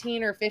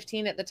 14 or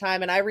 15 at the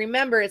time. And I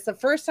remember, it's the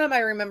first time I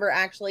remember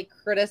actually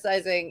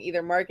criticizing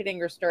either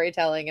marketing or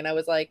storytelling. And I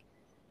was like,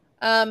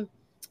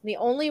 the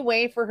only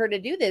way for her to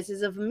do this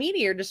is if a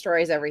meteor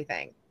destroys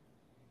everything,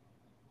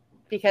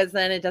 because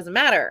then it doesn't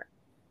matter.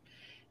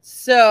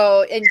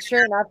 So, and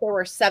sure enough, there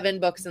were 7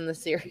 books in the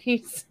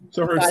series.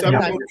 So her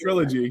 7-book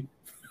trilogy.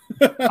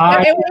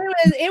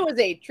 It was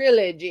a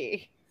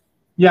trilogy.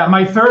 Yeah,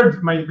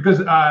 because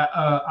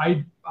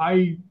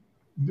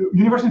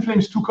Universe in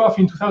Flames took off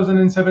in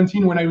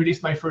 2017 when I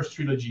released my first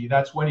trilogy.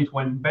 That's when it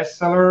went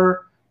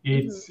bestseller.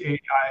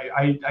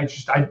 I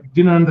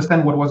didn't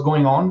understand what was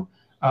going on.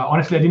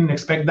 Honestly, I didn't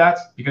expect that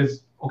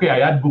because, okay, I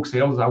had book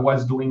sales. I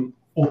was doing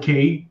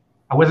okay.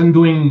 I wasn't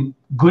doing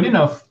good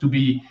enough to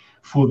be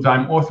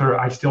full-time author.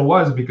 I still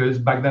was, because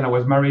back then I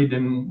was married,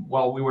 and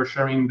well, we were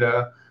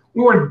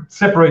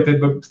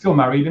separated, but still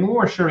married, and we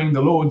were sharing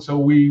the load. So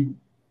we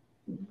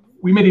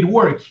made it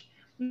work.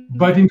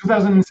 But in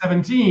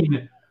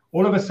 2017,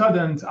 all of a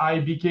sudden, I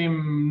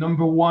became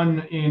number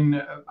 1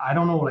 in, I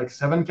don't know, like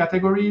 7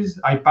 categories.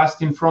 I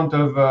passed in front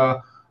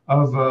of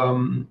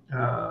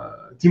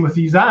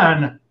Timothy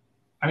Zahn.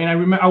 I mean,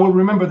 I will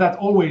remember that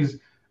always.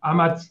 I'm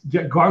at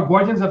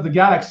Guardians of the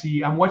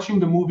Galaxy. I'm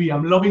watching the movie.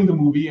 I'm loving the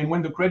movie. And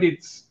when the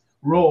credits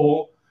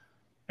roll,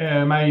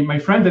 my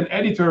friend and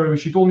editor,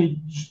 she told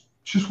me,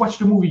 just watch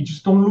the movie.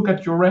 Just don't look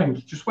at your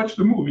rank. Just watch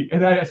the movie.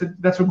 And I said,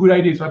 that's a good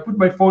idea. So I put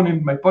my phone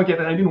in my pocket,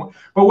 and I didn't want.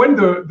 But when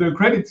the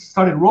credits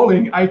started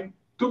rolling, I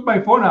took my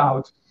phone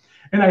out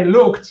and I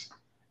looked,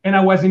 and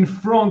I was in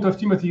front of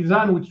Timothy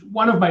Zahn, which is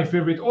one of my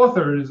favorite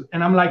authors.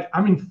 And I'm like,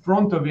 I'm in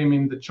front of him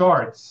in the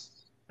charts.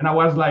 And I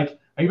was like,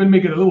 I even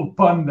make it a little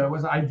pun.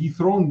 I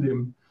dethroned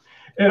him.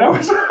 And I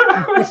was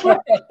like,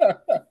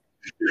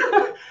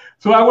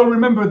 so I will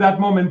remember that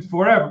moment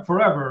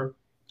forever.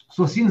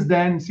 So since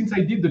then, since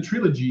I did the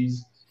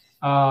trilogies,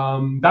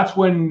 that's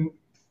when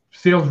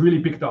sales really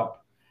picked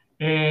up.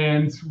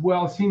 And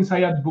well, since I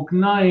had book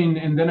 9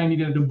 and then I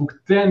needed a book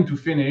 10 to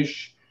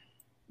finish,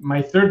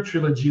 my third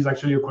trilogy is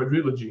actually a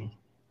quadrilogy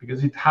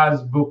because it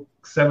has book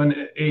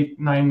 7, 8,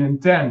 9,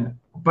 and 10.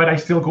 But I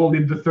still called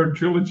it the third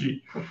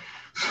trilogy.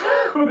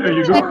 So there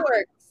you go. That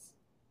works.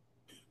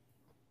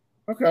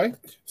 Okay.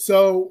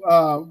 So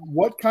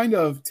what kind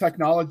of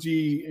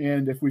technology,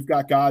 and if we've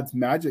got God's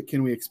magic,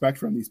 can we expect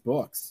from these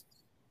books?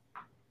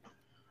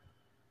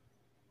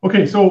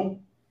 Okay, so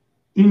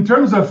in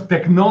terms of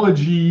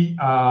technology,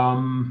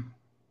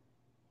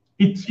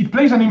 it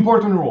plays an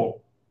important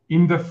role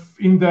in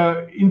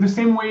the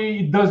same way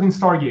it does in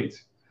Stargate.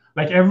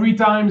 Like every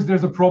time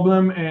there's a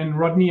problem and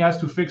Rodney has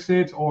to fix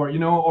it, or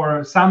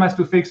Sam has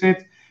to fix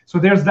it. So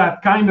there's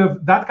that kind of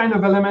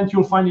element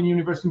you'll find in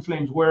Universe in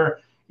Flames, where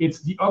it's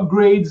the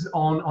upgrades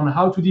on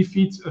how to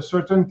defeat a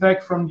certain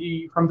tech from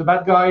the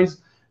bad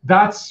guys.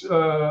 That's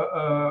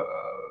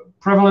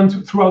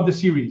prevalent throughout the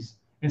series.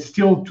 And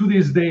still to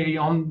this day,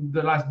 on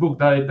the last book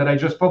that I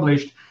just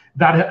published,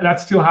 that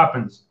still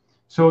happens.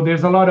 So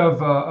there's a lot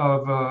of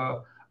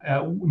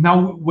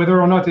now,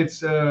 whether or not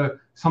it's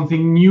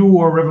something new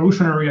or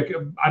revolutionary,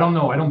 I don't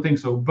know. I don't think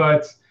so.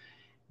 But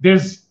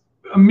there's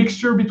a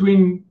mixture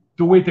between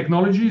the way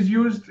technology is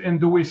used and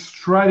the way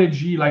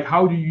strategy, like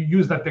how do you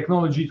use that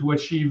technology to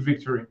achieve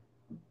victory?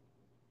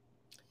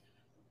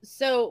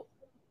 So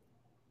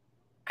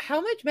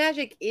how much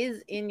magic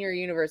is in your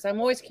universe?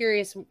 I'm always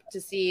curious to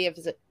see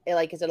is it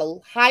a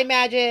high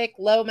magic,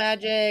 low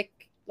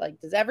magic? Like,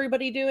 does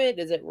everybody do it?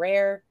 Is it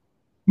rare?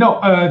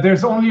 No,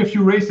 there's only a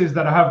few races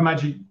that have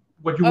magic,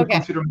 what you would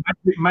consider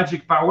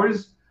magic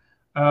powers.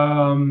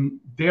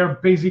 They're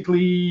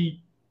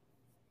basically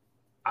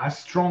as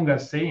strong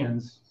as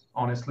Saiyans,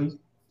 honestly.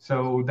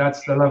 So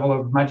that's the level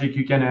of magic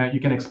you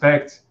can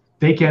expect.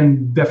 They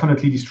can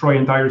definitely destroy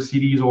entire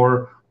cities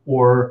or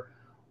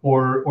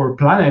or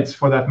planets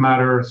for that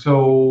matter.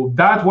 So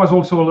that was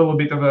also a little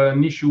bit of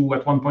an issue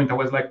at one point. I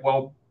was like,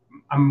 well,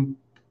 I'm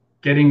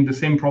getting the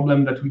same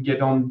problem that we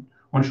get on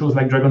shows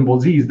like Dragon Ball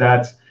Z, is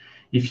that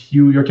if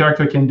your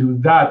character can do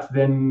that,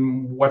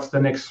 then what's the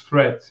next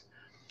threat?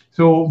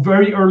 So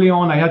very early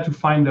on, I had to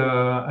find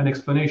an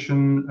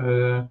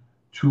explanation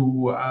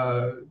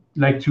to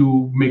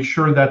make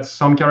sure that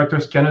some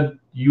characters cannot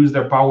use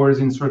their powers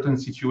in certain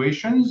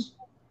situations.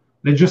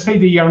 Let's just say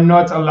they are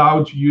not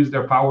allowed to use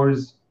their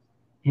powers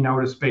in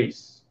outer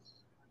space.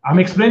 I'm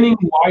explaining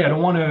why. I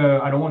don't want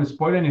to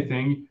spoil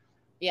anything,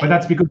 but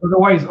that's because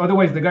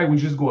otherwise the guy would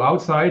just go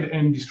outside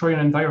and destroy an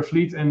entire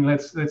fleet, and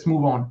let's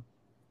move on.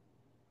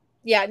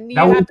 Yeah,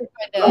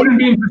 that wouldn't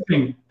be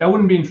interesting. That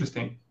wouldn't be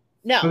interesting.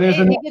 No, so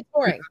it gets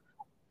boring.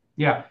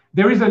 Yeah,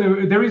 there is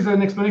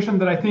an explanation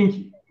that I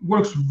think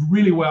works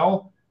really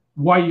well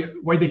why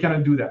they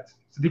cannot do that.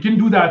 So they can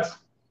do that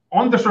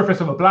on the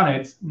surface of a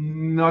planet,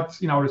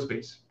 not in outer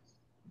space.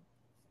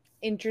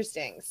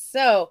 Interesting.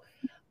 So,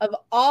 of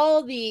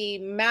all the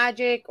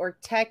magic or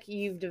tech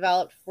you've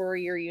developed for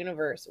your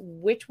universe,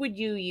 which would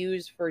you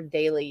use for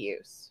daily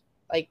use?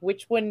 Like,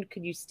 which one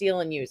could you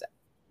steal and use it?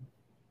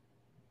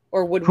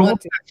 Or would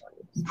want to?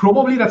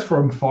 Probably that's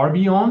from Far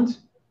Beyond,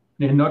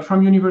 and not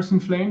from Universe in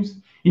Flames.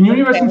 In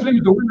Universe in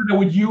Flames, the one that I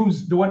would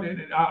use,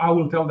 I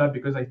will tell that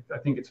because I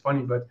think it's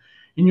funny, but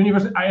in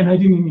Universe, and I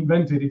didn't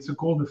invent it, it's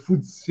called a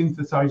food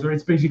synthesizer.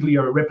 It's basically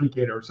a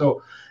replicator.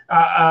 So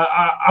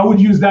I would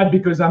use that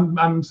because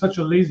I'm such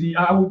a lazy,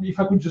 if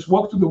I could just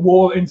walk to the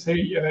wall and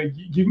say,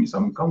 give me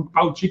some Kung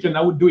Pao chicken,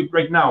 I would do it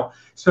right now.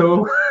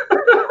 So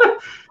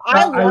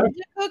I love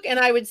to cook, and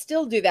I would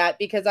still do that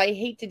because I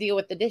hate to deal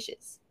with the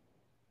dishes.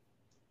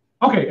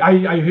 Okay,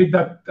 I hate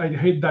that. I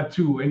hate that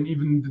too, and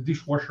even the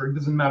dishwasher. It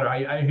doesn't matter.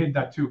 I hate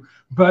that too.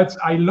 But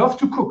I love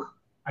to cook.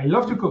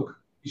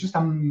 It's just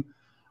I'm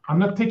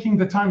not taking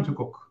the time to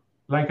cook.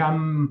 Like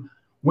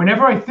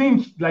whenever I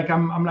think, like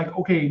I'm like,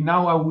 okay,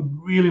 now I would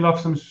really love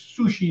some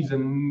sushis,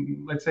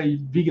 and let's say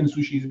vegan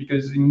sushis,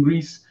 because in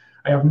Greece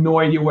I have no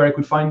idea where I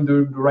could find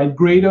the right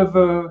grade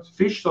of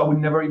fish, so I would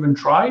never even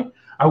try.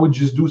 I would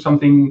just do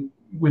something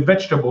with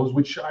vegetables,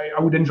 which I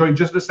would enjoy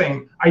just the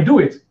same. I do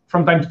it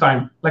from time to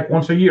time, like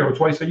once a year or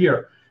twice a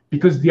year,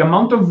 because the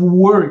amount of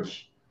work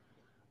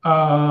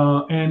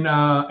I've made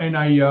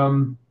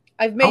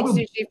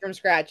sushi from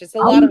scratch. It's a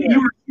lot of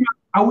work.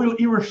 I will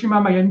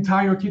Hiroshima my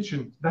entire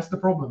kitchen. That's the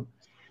problem.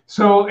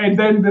 So, and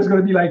then there's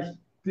going to be like,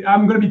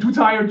 I'm going to be too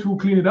tired to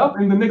clean it up.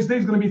 And the next day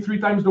is going to be 3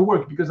 times the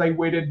work because I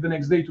waited the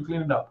next day to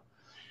clean it up.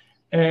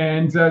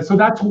 And so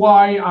that's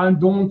why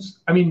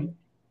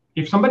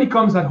if somebody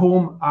comes at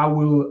home, I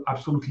will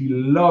absolutely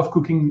love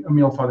cooking a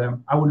meal for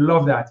them. I would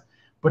love that.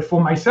 But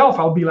for myself,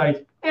 I'll be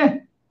like,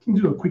 can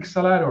do a quick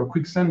salad or a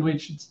quick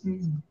sandwich. It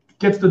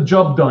gets the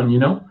job done, you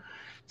know?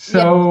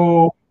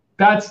 So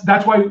that's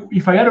why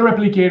if I had a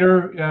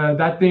replicator,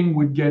 that thing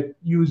would get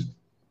used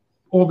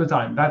all the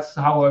time. That's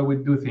how I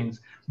would do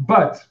things.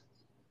 But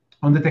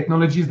on the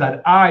technologies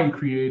that I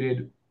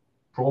created,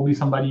 probably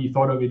somebody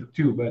thought of it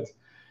too, but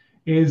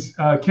is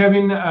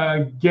Kevin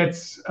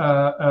gets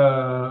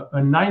a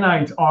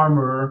nanite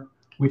armor,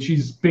 which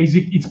is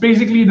it's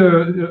basically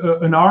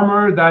an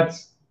armor that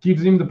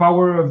gives him the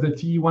power of the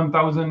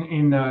T-1000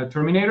 in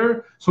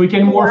Terminator, so he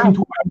can morph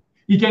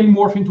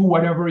into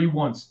whatever he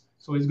wants.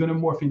 So he's gonna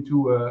morph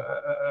into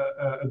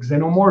a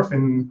xenomorph,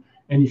 and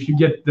if you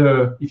get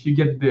the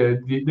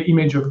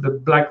image of the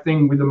black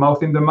thing with the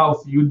mouth in the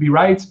mouth, you'd be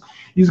right.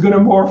 He's gonna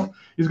morph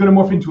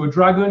into a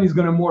dragon. He's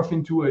gonna morph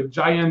into a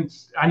giant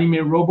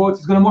anime robot.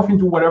 He's gonna morph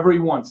into whatever he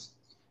wants.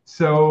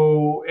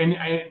 So and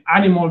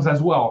animals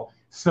as well.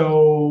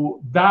 So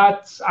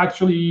that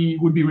actually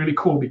would be really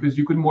cool because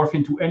you could morph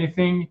into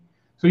anything.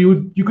 So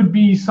you could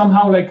be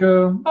somehow like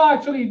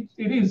actually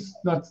it is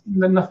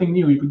nothing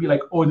new. You could be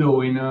like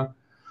Odo in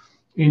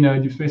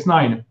Deep Space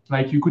Nine.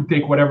 Like you could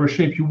take whatever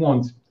shape you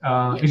want.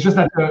 It's just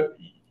that the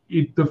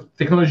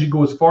technology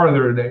goes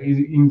farther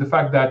in the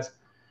fact that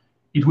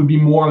it would be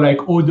more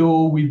like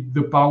Odo with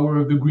the power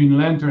of the Green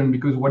Lantern,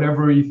 because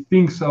whatever he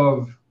thinks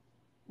of,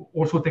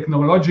 also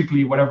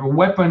technologically, whatever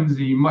weapons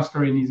he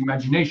muster in his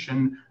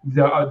imagination,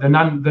 the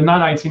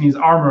nanites in his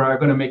armor are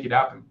going to make it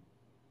happen.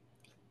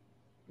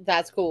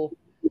 That's cool.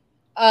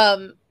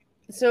 So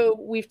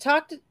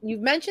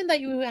you've mentioned that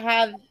you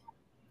have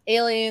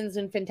aliens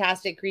and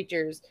fantastic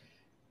creatures.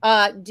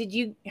 How did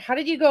you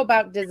go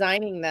about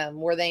designing them?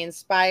 Were they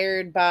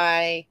inspired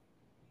by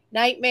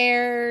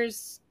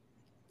nightmares,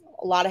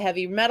 a lot of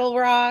heavy metal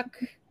rock?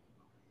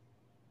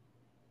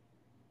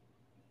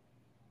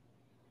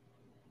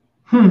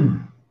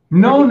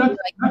 No, not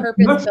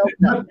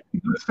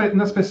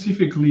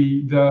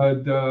specifically.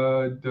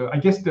 I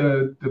guess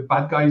the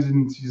bad guys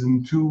in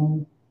season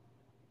 2,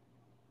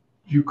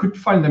 you could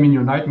find them in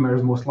your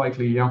nightmares most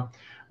likely, yeah.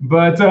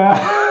 But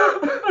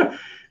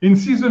in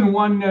season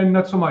 1,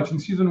 not so much. In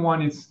season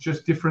 1, it's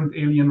just different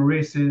alien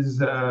races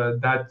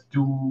that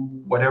do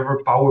whatever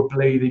power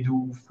play they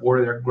do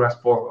for their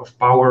grasp of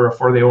power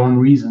for their own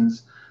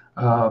reasons.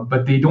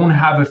 But they don't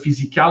have a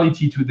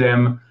physicality to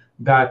them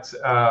that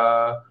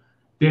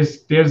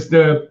there's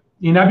the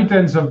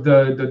inhabitants of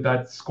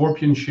that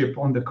scorpion ship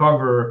on the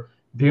cover.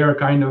 They are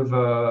kind of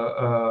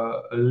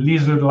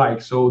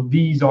lizard-like. So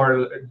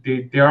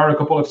there are a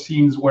couple of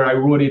scenes where I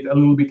wrote it a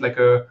little bit like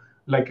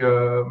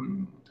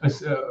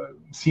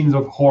scenes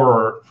of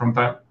horror from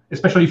time,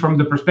 especially from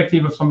the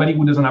perspective of somebody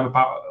who doesn't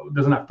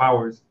have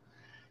powers.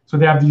 So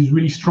they have these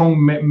really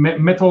strong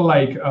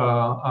metal-like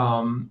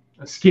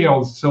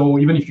scales. So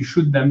even if you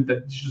shoot them,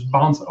 that just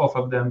bounce off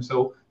of them.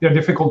 So they're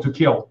difficult to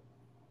kill.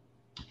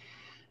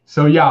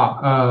 So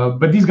yeah,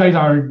 but these guys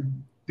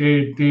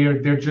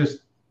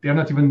they're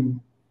not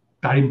even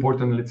that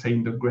important, let's say,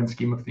 in the grand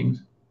scheme of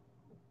things.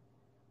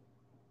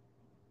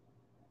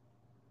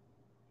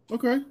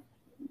 Okay,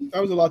 that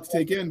was a lot to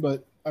take in,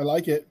 but I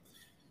like it,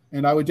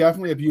 and I would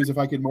definitely abuse if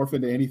I could morph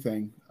into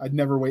anything. I'd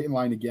never wait in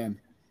line again.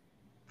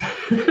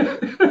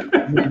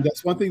 I mean,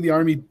 that's one thing the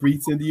Army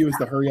breathes into you is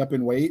to hurry up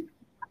and wait.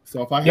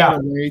 So if I had a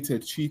way to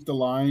cheat the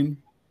line,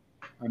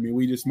 I mean,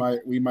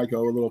 we might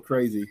go a little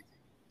crazy.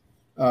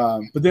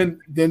 But then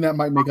that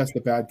might make us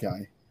the bad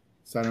guy.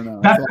 So I don't know.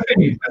 That's the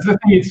thing.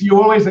 It's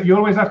you always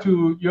have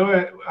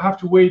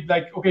to wait.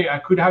 Like, okay, I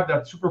could have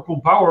that super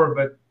cool power,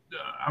 but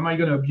am I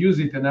going to abuse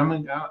it? And am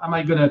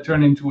I going to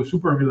turn into a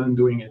supervillain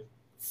doing it?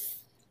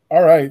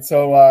 All right.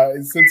 So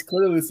since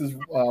clearly this is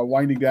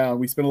winding down,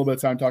 we spent a little bit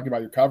of time talking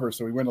about your cover,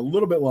 so we went a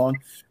little bit long,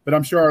 but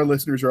I'm sure our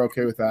listeners are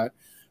okay with that.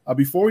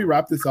 Before we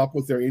wrap this up,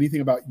 was there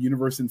anything about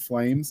Universe in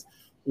Flames,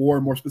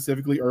 or more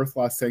specifically Earth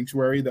Last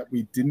Sanctuary, that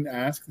we didn't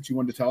ask that you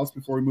wanted to tell us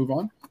before we move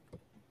on?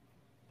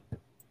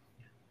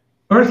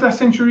 Earth Last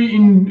Sanctuary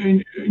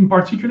in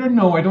particular,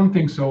 no, I don't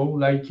think so.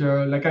 Like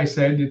I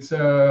said, it's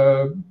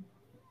Earth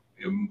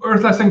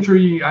Last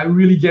Sanctuary. I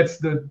really gets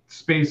the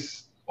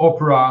space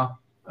opera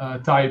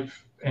type,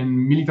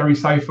 and military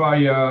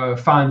sci-fi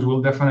fans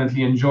will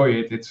definitely enjoy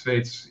it.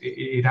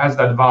 It has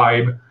that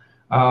vibe.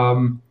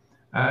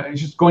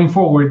 Just going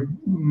forward,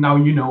 now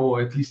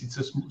at least it's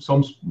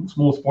some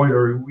small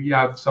spoiler. We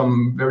have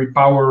some very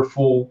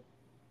powerful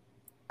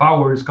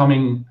powers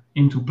coming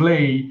into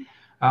play.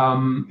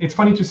 It's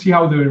funny to see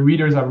how the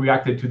readers have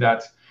reacted to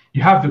that.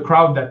 You have the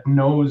crowd that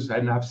knows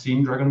and have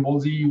seen Dragon Ball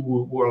Z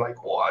who are like,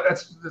 "Oh,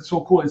 that's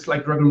so cool! It's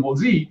like Dragon Ball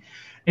Z,"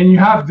 and you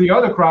have the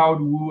other crowd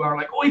who are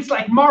like, "Oh, it's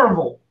like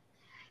Marvel,"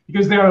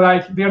 because they're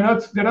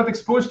not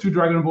exposed to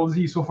Dragon Ball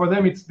Z. So for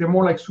them, they're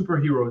more like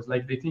superheroes.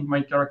 Like they think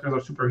my characters are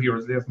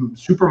superheroes.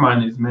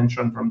 Superman is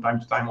mentioned from time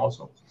to time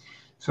also.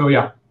 So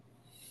yeah,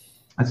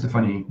 that's the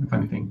funny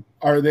thing.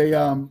 Are they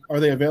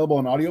available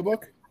in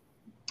audiobook?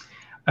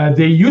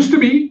 They used to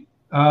be.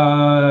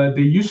 I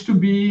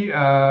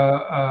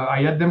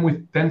had them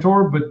with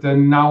Tentor, but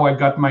now I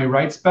got my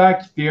rights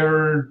back.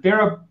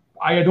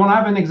 I don't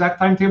have an exact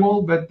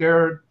timetable, but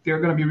they're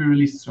going to be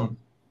released soon.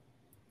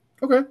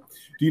 Okay.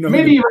 Do you know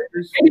maybe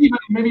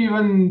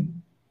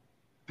even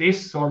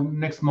this or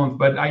next month,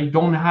 but I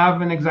don't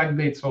have an exact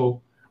date,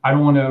 so I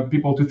don't want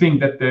people to think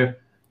that they're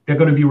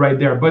going to be right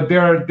there. But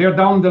they're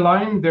down the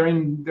line. They're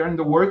in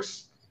the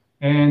works.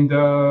 And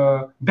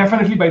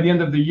definitely by the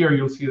end of the year,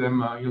 you'll see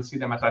them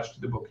attached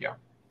to the book. Yeah,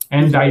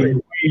 and I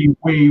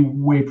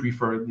way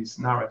prefer this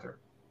narrator.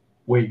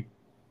 Way.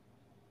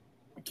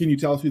 Can you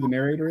tell us who the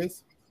narrator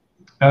is?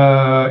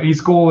 He's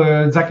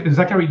called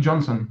Zachary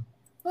Johnson.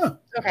 Huh.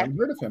 Okay. I've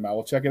heard of him. I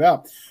will check it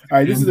out. All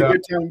right, this is a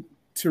good time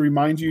to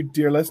remind you,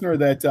 dear listener,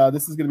 that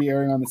this is going to be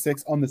airing on the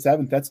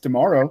 7th. That's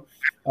tomorrow.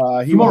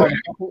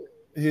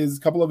 His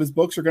couple of his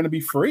books are going to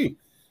be free,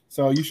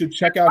 so you should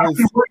check out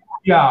his.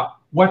 Yeah,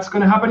 what's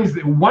going to happen is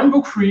one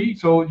book free.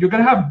 So you're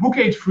going to have book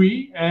 8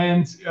 free,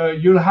 and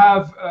you'll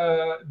have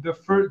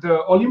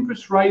the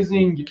Olympus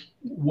Rising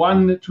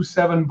 1 to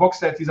 7 box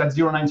set is at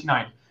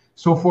 $0.99.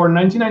 So for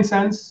 99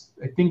 cents,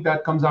 I think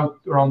that comes out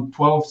around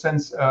 12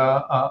 cents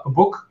a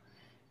book.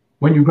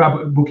 When you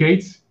grab book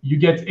 8, you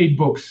get 8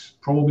 books,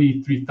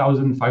 probably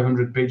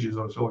 3,500 pages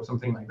or so, or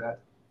something like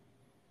that,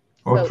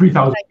 or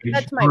 3,000 pages.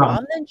 That's my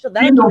mom. Then so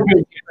that's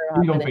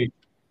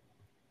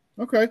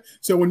Okay,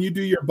 so when you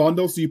do your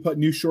bundles, do you put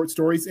new short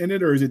stories in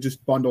it, or is it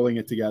just bundling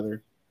it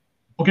together?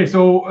 Okay,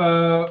 so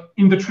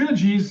in the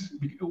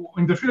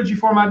trilogy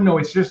format, no,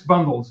 it's just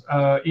bundles.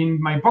 In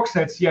my box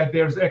sets, yeah,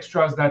 there's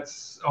extras.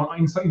 That's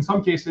in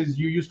some cases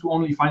you used to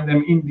only find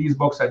them in these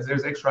box sets.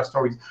 There's extra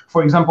stories.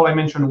 For example, I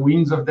mentioned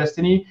Wings of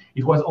Destiny.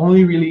 It was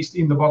only released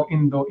in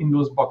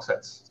those box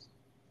sets.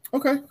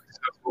 Okay.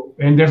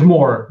 And there's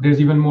more. There's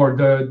even more.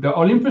 The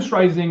Olympus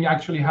Rising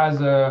actually has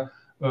a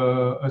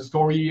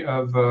story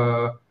of.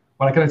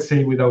 Well, I cannot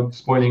say without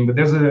spoiling, but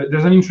there's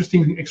an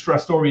interesting extra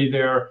story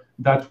there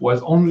that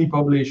was only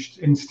published,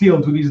 and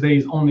still to this day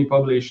is only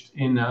published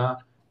in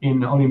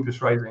Olympus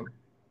Rising.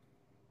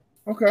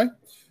 Okay,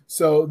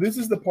 so this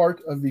is the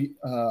part of the.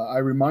 I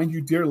remind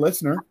you, dear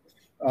listener,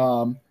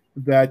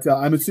 that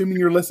I'm assuming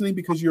you're listening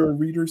because you're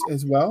readers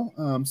as well.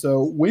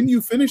 So when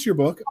you finish your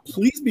book,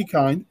 please be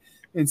kind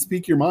and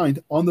speak your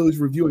mind on those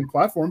reviewing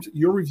platforms.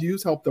 Your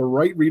reviews help the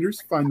right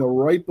readers find the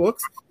right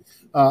books.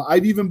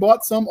 I've even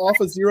bought some off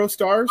of 0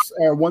 stars,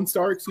 1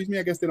 star, excuse me.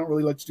 I guess they don't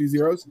really let you do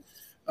zeros.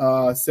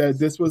 said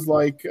this was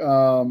like,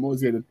 what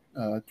was it?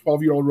 A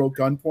 12-year-old wrote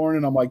gun porn.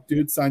 And I'm like,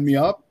 dude, sign me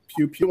up.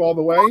 Pew, pew all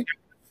the way.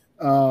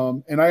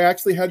 And I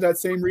actually had that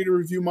same reader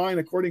review mine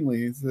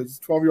accordingly. It says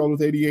 12-year-old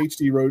with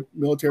ADHD wrote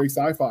military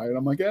sci-fi. And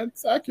I'm like, yeah,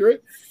 it's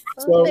accurate.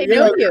 So they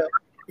know you.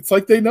 It's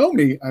like they know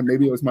me.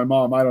 Maybe it was my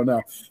mom. I don't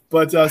know.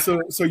 But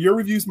so your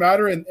reviews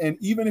matter. And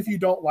even if you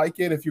don't like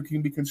it, if you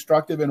can be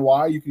constructive in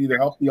why, you can either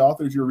help the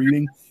authors you're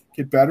reading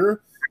get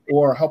better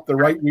or help the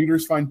right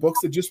readers find books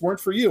that just weren't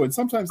for you. And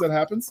sometimes that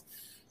happens.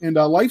 And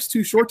life's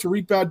too short to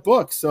read bad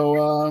books.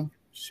 So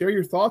share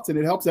your thoughts, and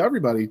it helps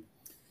everybody.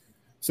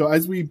 So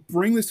as we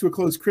bring this to a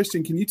close,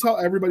 Christian, can you tell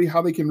everybody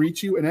how they can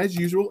reach you? And as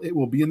usual, it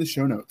will be in the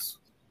show notes.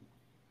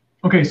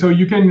 Okay, so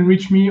you can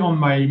reach me on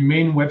my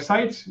main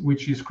website,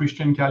 which is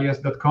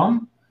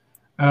christiancalias.com.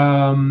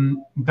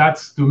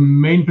 That's the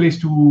main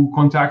place to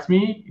contact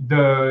me.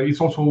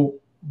 It's also,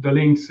 the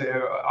links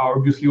are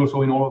obviously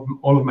also in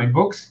all of my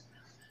books.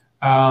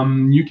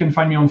 You can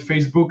find me on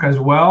Facebook as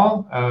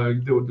well. I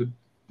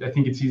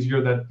think it's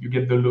easier that you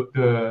get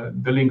the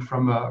link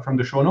from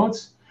the show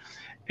notes.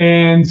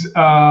 And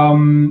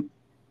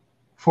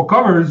for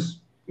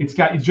covers, it's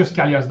just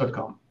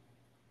Calias.com.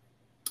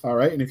 All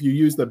right. And if you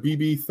use the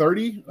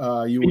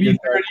BB30, you will BB30, get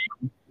that.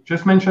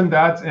 Just mention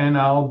that, and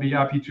I'll be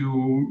happy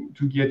to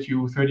get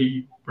you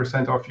 30%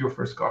 off your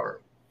first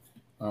cover.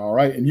 All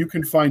right. And you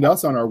can find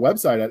us on our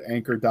website at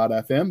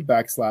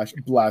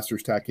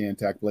anchor.fm/blasters, tack and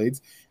tack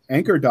blades.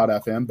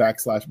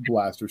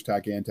 Anchor.fm/blasters,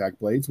 tack and tack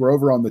blades. We're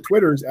over on the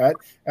Twitters at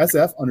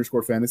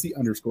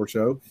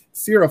SF_fantasy_show,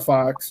 Sierra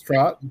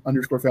Foxtrot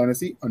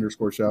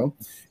 _fantasy_show.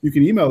 You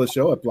can email the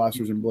show at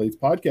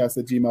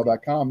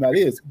blastersandbladespodcast@gmail.com. That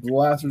is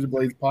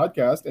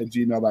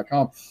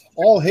blastersandbladespodcast@gmail.com.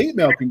 All hate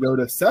mail can go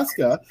to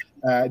Seska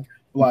at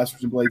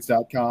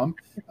blastersandblades.com.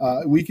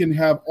 We can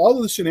have all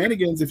of the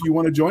shenanigans if you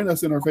want to join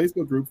us in our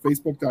Facebook group,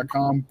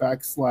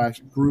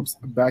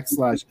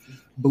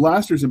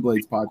 facebook.com/groups/Blasters and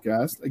Blades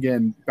Podcast.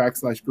 Again,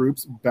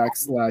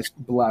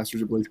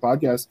 /groups/Blasters and Blades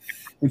Podcast.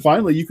 And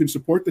finally, you can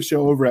support the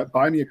show over at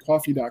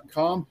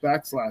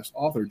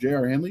buymeacoffee.com/author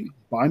J.R. Hanley,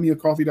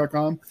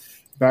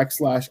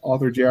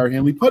 buymeacoffee.com/author J.R.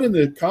 Hanley. Put in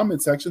the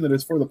comment section that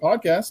is for the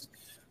podcast.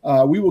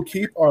 We will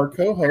keep our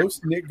co-hosts,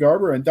 Nick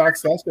Garber and Doc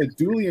Seska,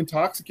 duly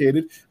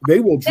intoxicated.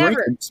 They will drink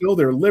until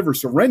their liver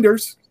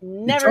surrenders.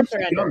 Never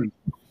surrender.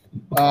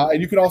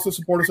 And you can also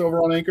support us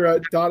over on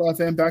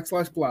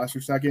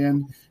anchor.fm/blasters.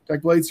 Again,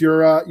 Tech Blades,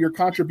 your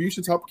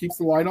contributions help keeps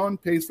the light on,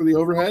 pays for the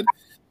overhead.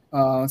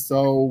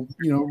 So,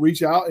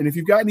 reach out. And if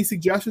you've got any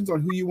suggestions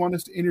on who you want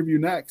us to interview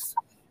next,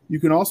 you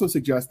can also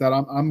suggest that.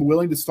 I'm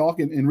willing to stalk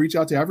and reach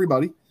out to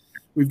everybody.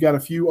 We've got a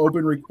few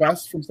open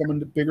requests from some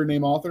of the bigger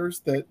name authors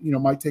that,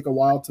 might take a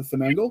while to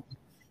finagle.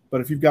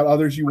 But if you've got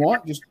others you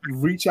want, just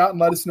reach out and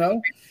let us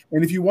know.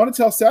 And if you want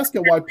to tell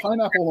Seska why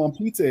pineapple on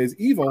pizza is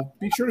evil,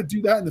 be sure to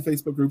do that in the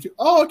Facebook group too.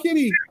 Oh,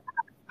 Kitty.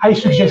 I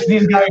suggest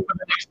this guy for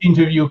the next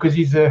interview because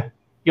he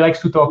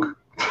likes to talk.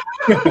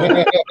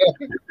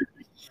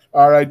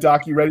 All right,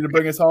 Doc, you ready to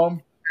bring us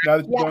home now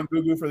that you're going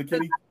goo-goo for the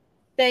kitty?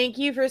 Thank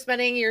you for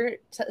spending your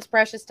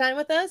precious time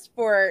with us.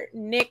 For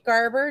Nick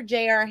Garber,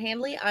 J.R.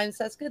 Hanley, I'm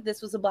Seska. This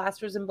was the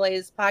Blasters and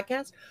Blades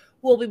podcast.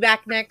 We'll be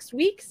back next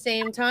week,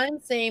 same time,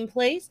 same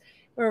place,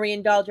 where we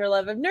indulge our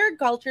love of nerd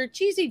culture,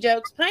 cheesy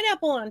jokes,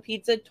 pineapple on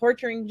pizza,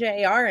 torturing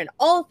JR, and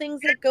all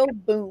things that go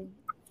boom.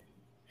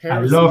 I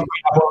love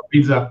pineapple on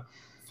pizza.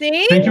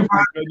 See? Thank you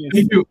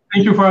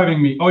for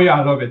having me. Oh yeah,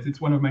 I love it. It's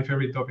one of my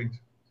favorite toppings.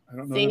 I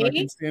don't know that I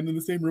can stand in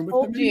the same room with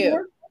him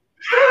anymore.